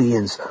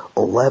 Corinthians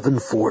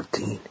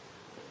 11:14.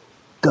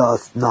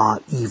 Doth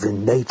not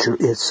even nature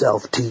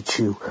itself teach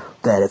you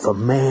that if a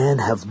man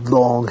have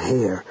long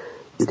hair,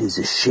 it is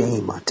a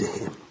shame unto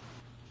him?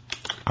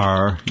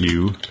 Are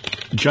you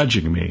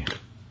judging me?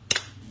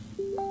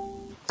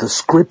 The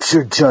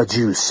Scripture judge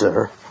you,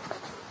 sir.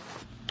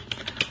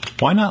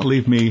 Why not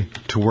leave me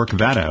to work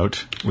that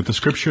out with the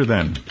Scripture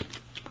then?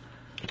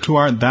 Who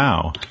art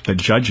thou that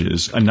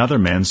judges another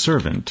man's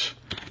servant?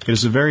 It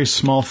is a very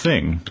small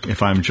thing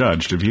if I am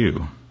judged of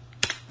you.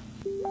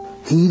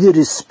 He that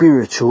is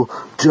spiritual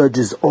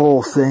judges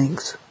all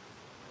things.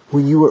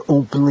 When you are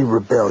openly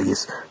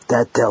rebellious,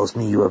 that tells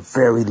me you have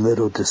very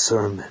little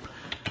discernment.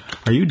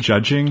 Are you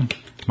judging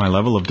my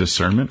level of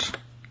discernment?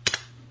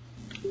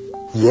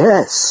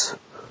 Yes.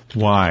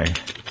 Why?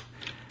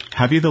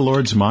 Have you the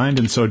Lord's mind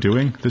in so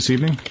doing this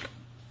evening?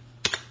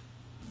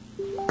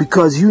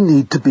 Because you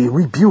need to be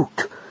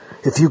rebuked.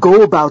 If you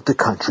go about the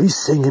country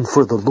singing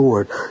for the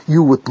Lord,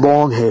 you with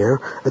long hair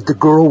and the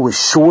girl with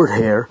short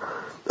hair,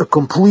 a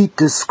complete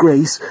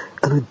disgrace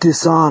and a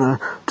dishonor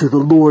to the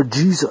Lord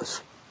Jesus,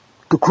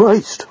 the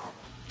Christ.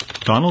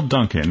 Donald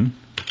Duncan,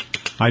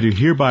 I do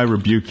hereby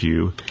rebuke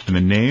you in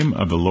the name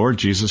of the Lord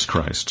Jesus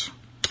Christ.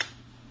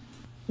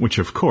 Which,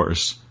 of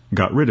course,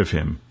 got rid of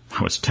him.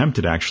 I was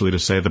tempted, actually, to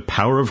say, "The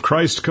power of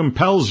Christ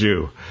compels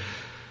you."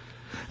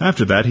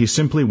 After that, he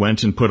simply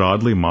went and put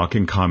oddly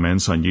mocking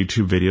comments on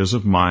YouTube videos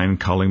of mine,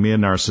 calling me a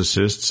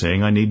narcissist,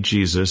 saying I need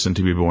Jesus and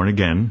to be born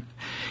again.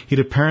 He'd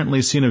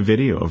apparently seen a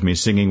video of me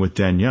singing with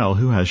Danielle,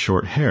 who has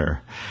short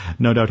hair.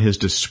 No doubt his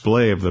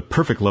display of the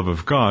perfect love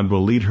of God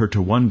will lead her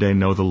to one day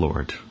know the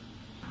Lord.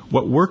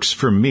 What works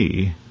for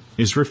me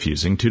is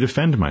refusing to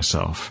defend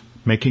myself,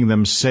 making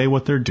them say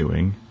what they're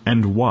doing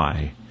and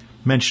why,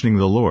 mentioning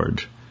the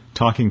Lord,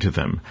 talking to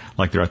them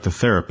like they're at the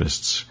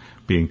therapist's,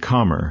 being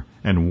calmer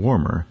and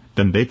warmer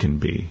than they can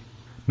be.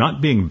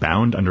 Not being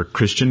bound under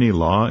Christian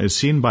law is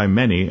seen by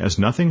many as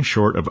nothing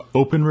short of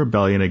open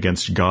rebellion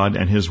against God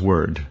and His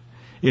Word.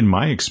 In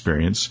my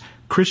experience,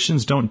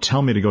 Christians don't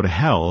tell me to go to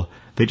hell,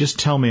 they just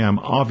tell me I'm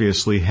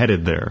obviously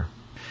headed there.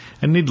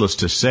 And needless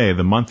to say,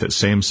 the month that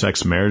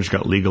same-sex marriage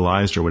got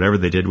legalized, or whatever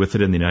they did with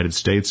it in the United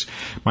States,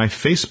 my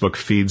Facebook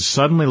feed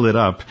suddenly lit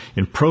up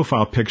in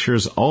profile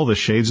pictures all the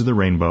shades of the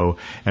rainbow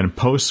and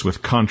posts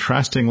with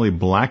contrastingly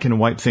black and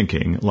white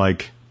thinking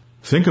like,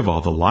 "Think of all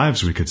the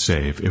lives we could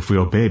save if we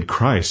obeyed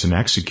Christ and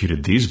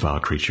executed these vile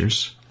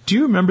creatures." Do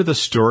you remember the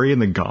story in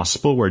the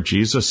Gospel where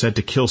Jesus said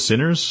to kill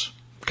sinners?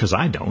 'Cause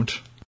I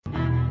don't.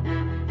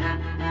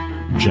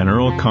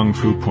 General Kung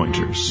Fu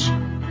Pointers.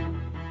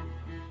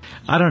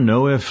 I don't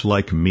know if,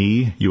 like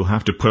me, you'll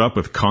have to put up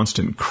with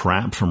constant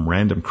crap from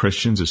random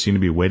Christians who seem to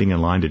be waiting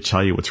in line to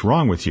tell you what's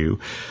wrong with you,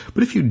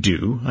 but if you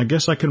do, I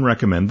guess I can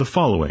recommend the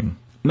following.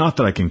 Not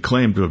that I can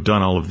claim to have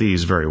done all of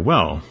these very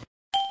well.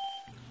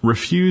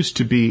 Refuse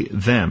to be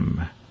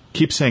them.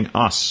 Keep saying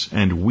us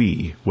and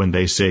we when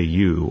they say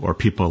you or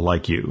people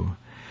like you.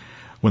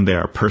 When they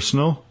are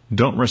personal,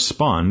 don't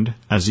respond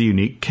as a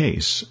unique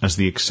case, as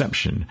the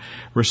exception.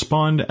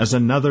 Respond as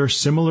another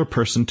similar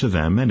person to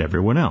them and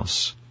everyone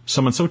else.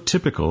 Someone so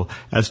typical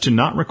as to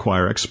not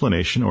require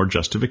explanation or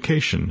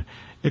justification.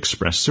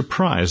 Express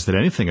surprise that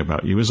anything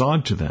about you is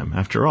odd to them.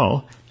 After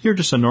all, you're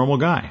just a normal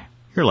guy.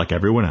 You're like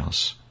everyone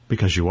else,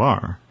 because you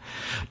are.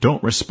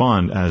 Don't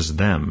respond as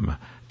them.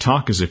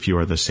 Talk as if you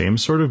are the same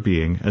sort of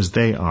being as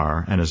they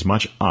are and as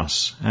much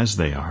us as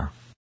they are.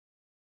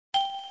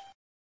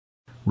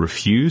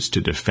 Refuse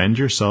to defend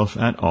yourself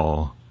at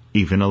all,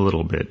 even a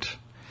little bit.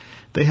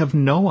 They have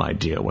no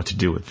idea what to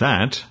do with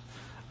that.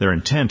 Their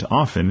intent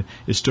often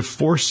is to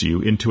force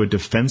you into a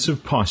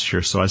defensive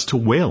posture so as to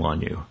wail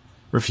on you.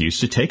 Refuse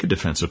to take a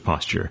defensive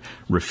posture.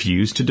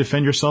 Refuse to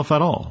defend yourself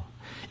at all.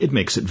 It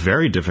makes it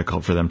very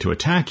difficult for them to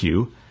attack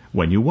you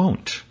when you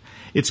won't.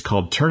 It's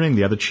called turning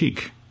the other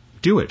cheek.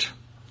 Do it.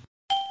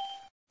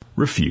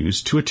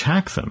 Refuse to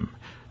attack them.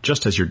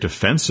 Just as your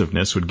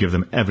defensiveness would give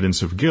them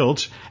evidence of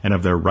guilt and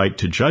of their right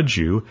to judge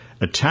you,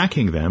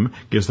 attacking them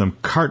gives them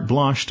carte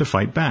blanche to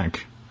fight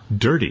back.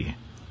 Dirty.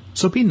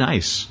 So be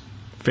nice.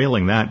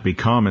 Failing that, be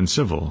calm and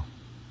civil.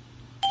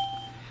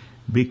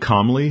 Be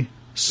calmly,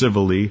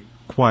 civilly,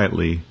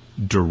 quietly,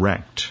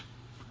 direct.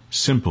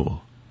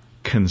 Simple.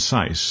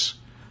 Concise.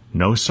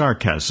 No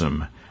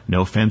sarcasm.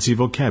 No fancy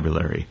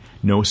vocabulary.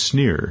 No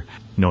sneer.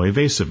 No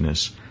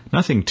evasiveness.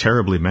 Nothing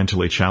terribly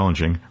mentally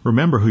challenging.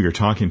 Remember who you're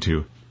talking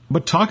to.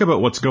 But talk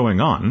about what's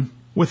going on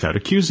without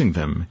accusing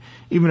them,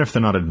 even if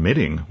they're not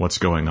admitting what's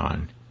going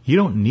on. You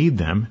don't need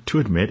them to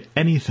admit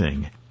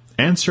anything.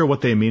 Answer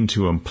what they mean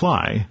to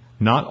imply,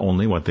 not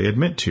only what they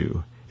admit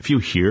to. If you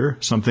hear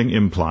something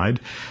implied,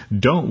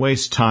 don't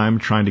waste time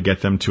trying to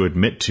get them to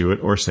admit to it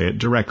or say it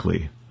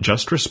directly.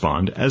 Just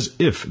respond as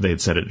if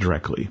they'd said it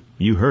directly.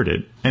 You heard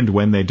it, and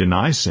when they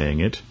deny saying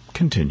it,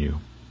 continue.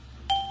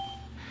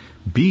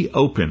 Be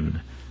open.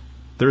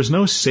 There is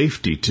no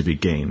safety to be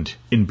gained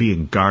in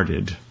being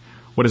guarded.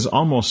 What is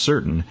almost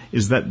certain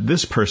is that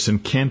this person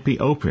can't be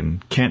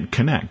open, can't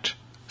connect.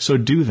 So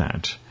do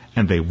that,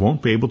 and they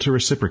won't be able to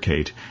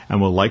reciprocate and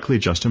will likely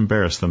just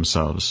embarrass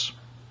themselves.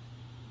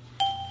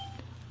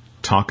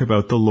 Talk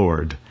about the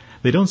Lord.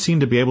 They don't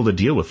seem to be able to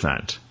deal with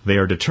that. They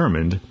are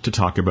determined to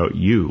talk about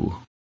you.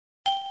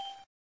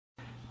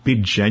 Be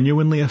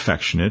genuinely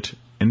affectionate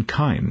and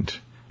kind.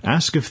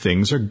 Ask if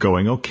things are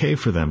going okay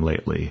for them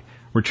lately.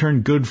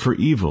 Return good for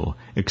evil,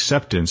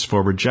 acceptance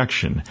for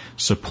rejection,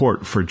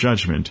 support for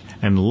judgment,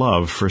 and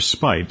love for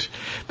spite.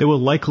 They will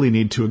likely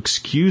need to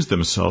excuse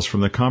themselves from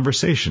the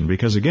conversation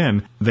because,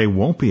 again, they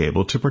won't be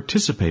able to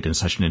participate in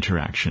such an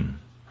interaction.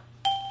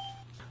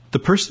 The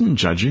person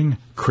judging,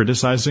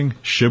 criticizing,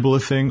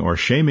 shibbolething, or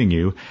shaming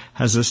you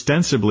has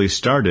ostensibly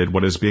started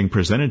what is being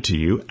presented to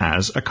you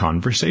as a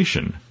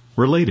conversation,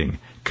 relating,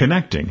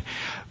 connecting.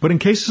 But in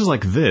cases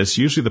like this,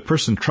 usually the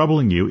person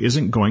troubling you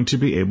isn't going to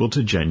be able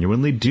to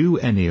genuinely do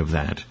any of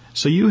that.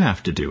 So you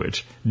have to do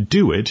it.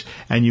 Do it,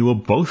 and you will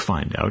both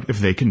find out if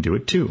they can do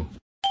it too.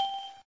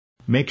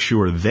 Make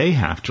sure they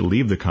have to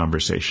leave the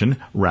conversation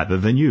rather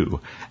than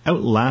you.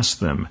 Outlast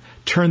them.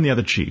 Turn the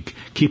other cheek.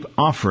 Keep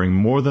offering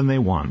more than they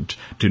want.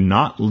 Do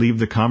not leave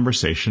the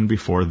conversation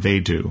before they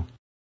do.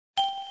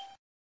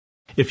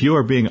 If you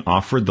are being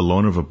offered the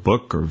loan of a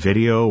book or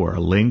video or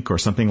a link or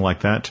something like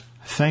that,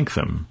 thank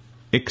them.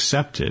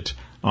 Accept it.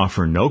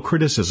 Offer no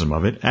criticism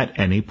of it at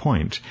any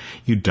point.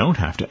 You don't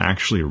have to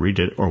actually read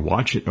it or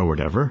watch it or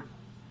whatever.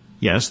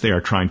 Yes, they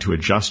are trying to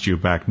adjust you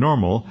back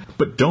normal,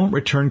 but don't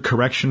return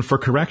correction for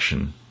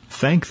correction.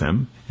 Thank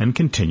them and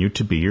continue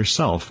to be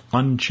yourself,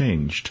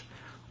 unchanged.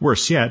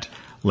 Worse yet,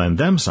 lend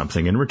them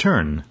something in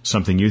return,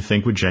 something you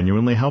think would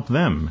genuinely help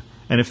them.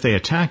 And if they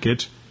attack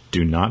it,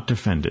 do not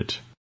defend it.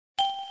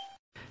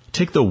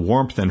 Take the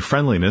warmth and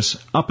friendliness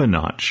up a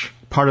notch.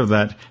 Part of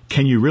that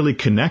can you really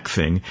connect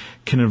thing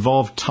can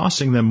involve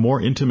tossing them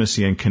more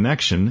intimacy and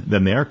connection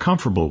than they are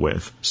comfortable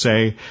with.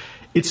 Say,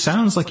 it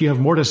sounds like you have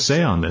more to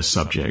say on this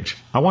subject.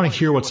 I want to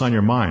hear what's on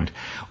your mind.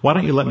 Why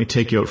don't you let me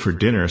take you out for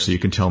dinner so you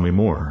can tell me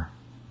more?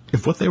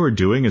 If what they were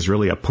doing is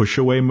really a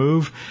push-away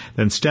move,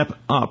 then step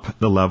up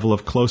the level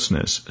of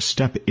closeness.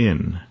 Step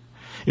in.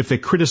 If they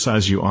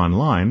criticize you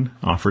online,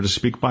 offer to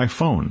speak by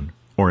phone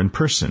or in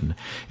person.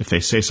 If they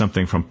say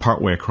something from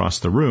partway across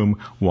the room,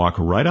 walk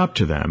right up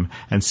to them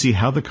and see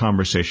how the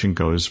conversation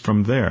goes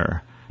from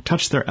there.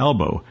 Touch their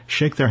elbow,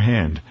 shake their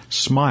hand,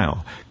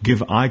 smile,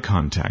 give eye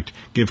contact,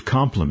 give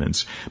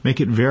compliments. Make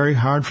it very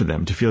hard for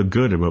them to feel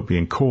good about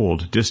being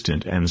cold,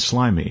 distant, and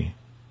slimy.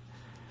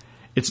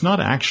 It's not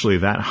actually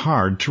that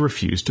hard to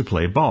refuse to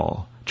play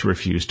ball, to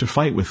refuse to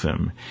fight with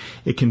them.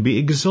 It can be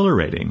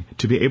exhilarating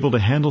to be able to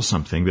handle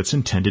something that's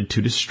intended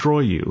to destroy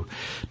you.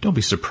 Don't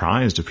be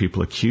surprised if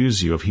people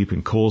accuse you of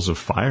heaping coals of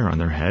fire on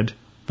their head,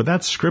 but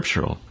that's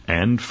scriptural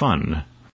and fun.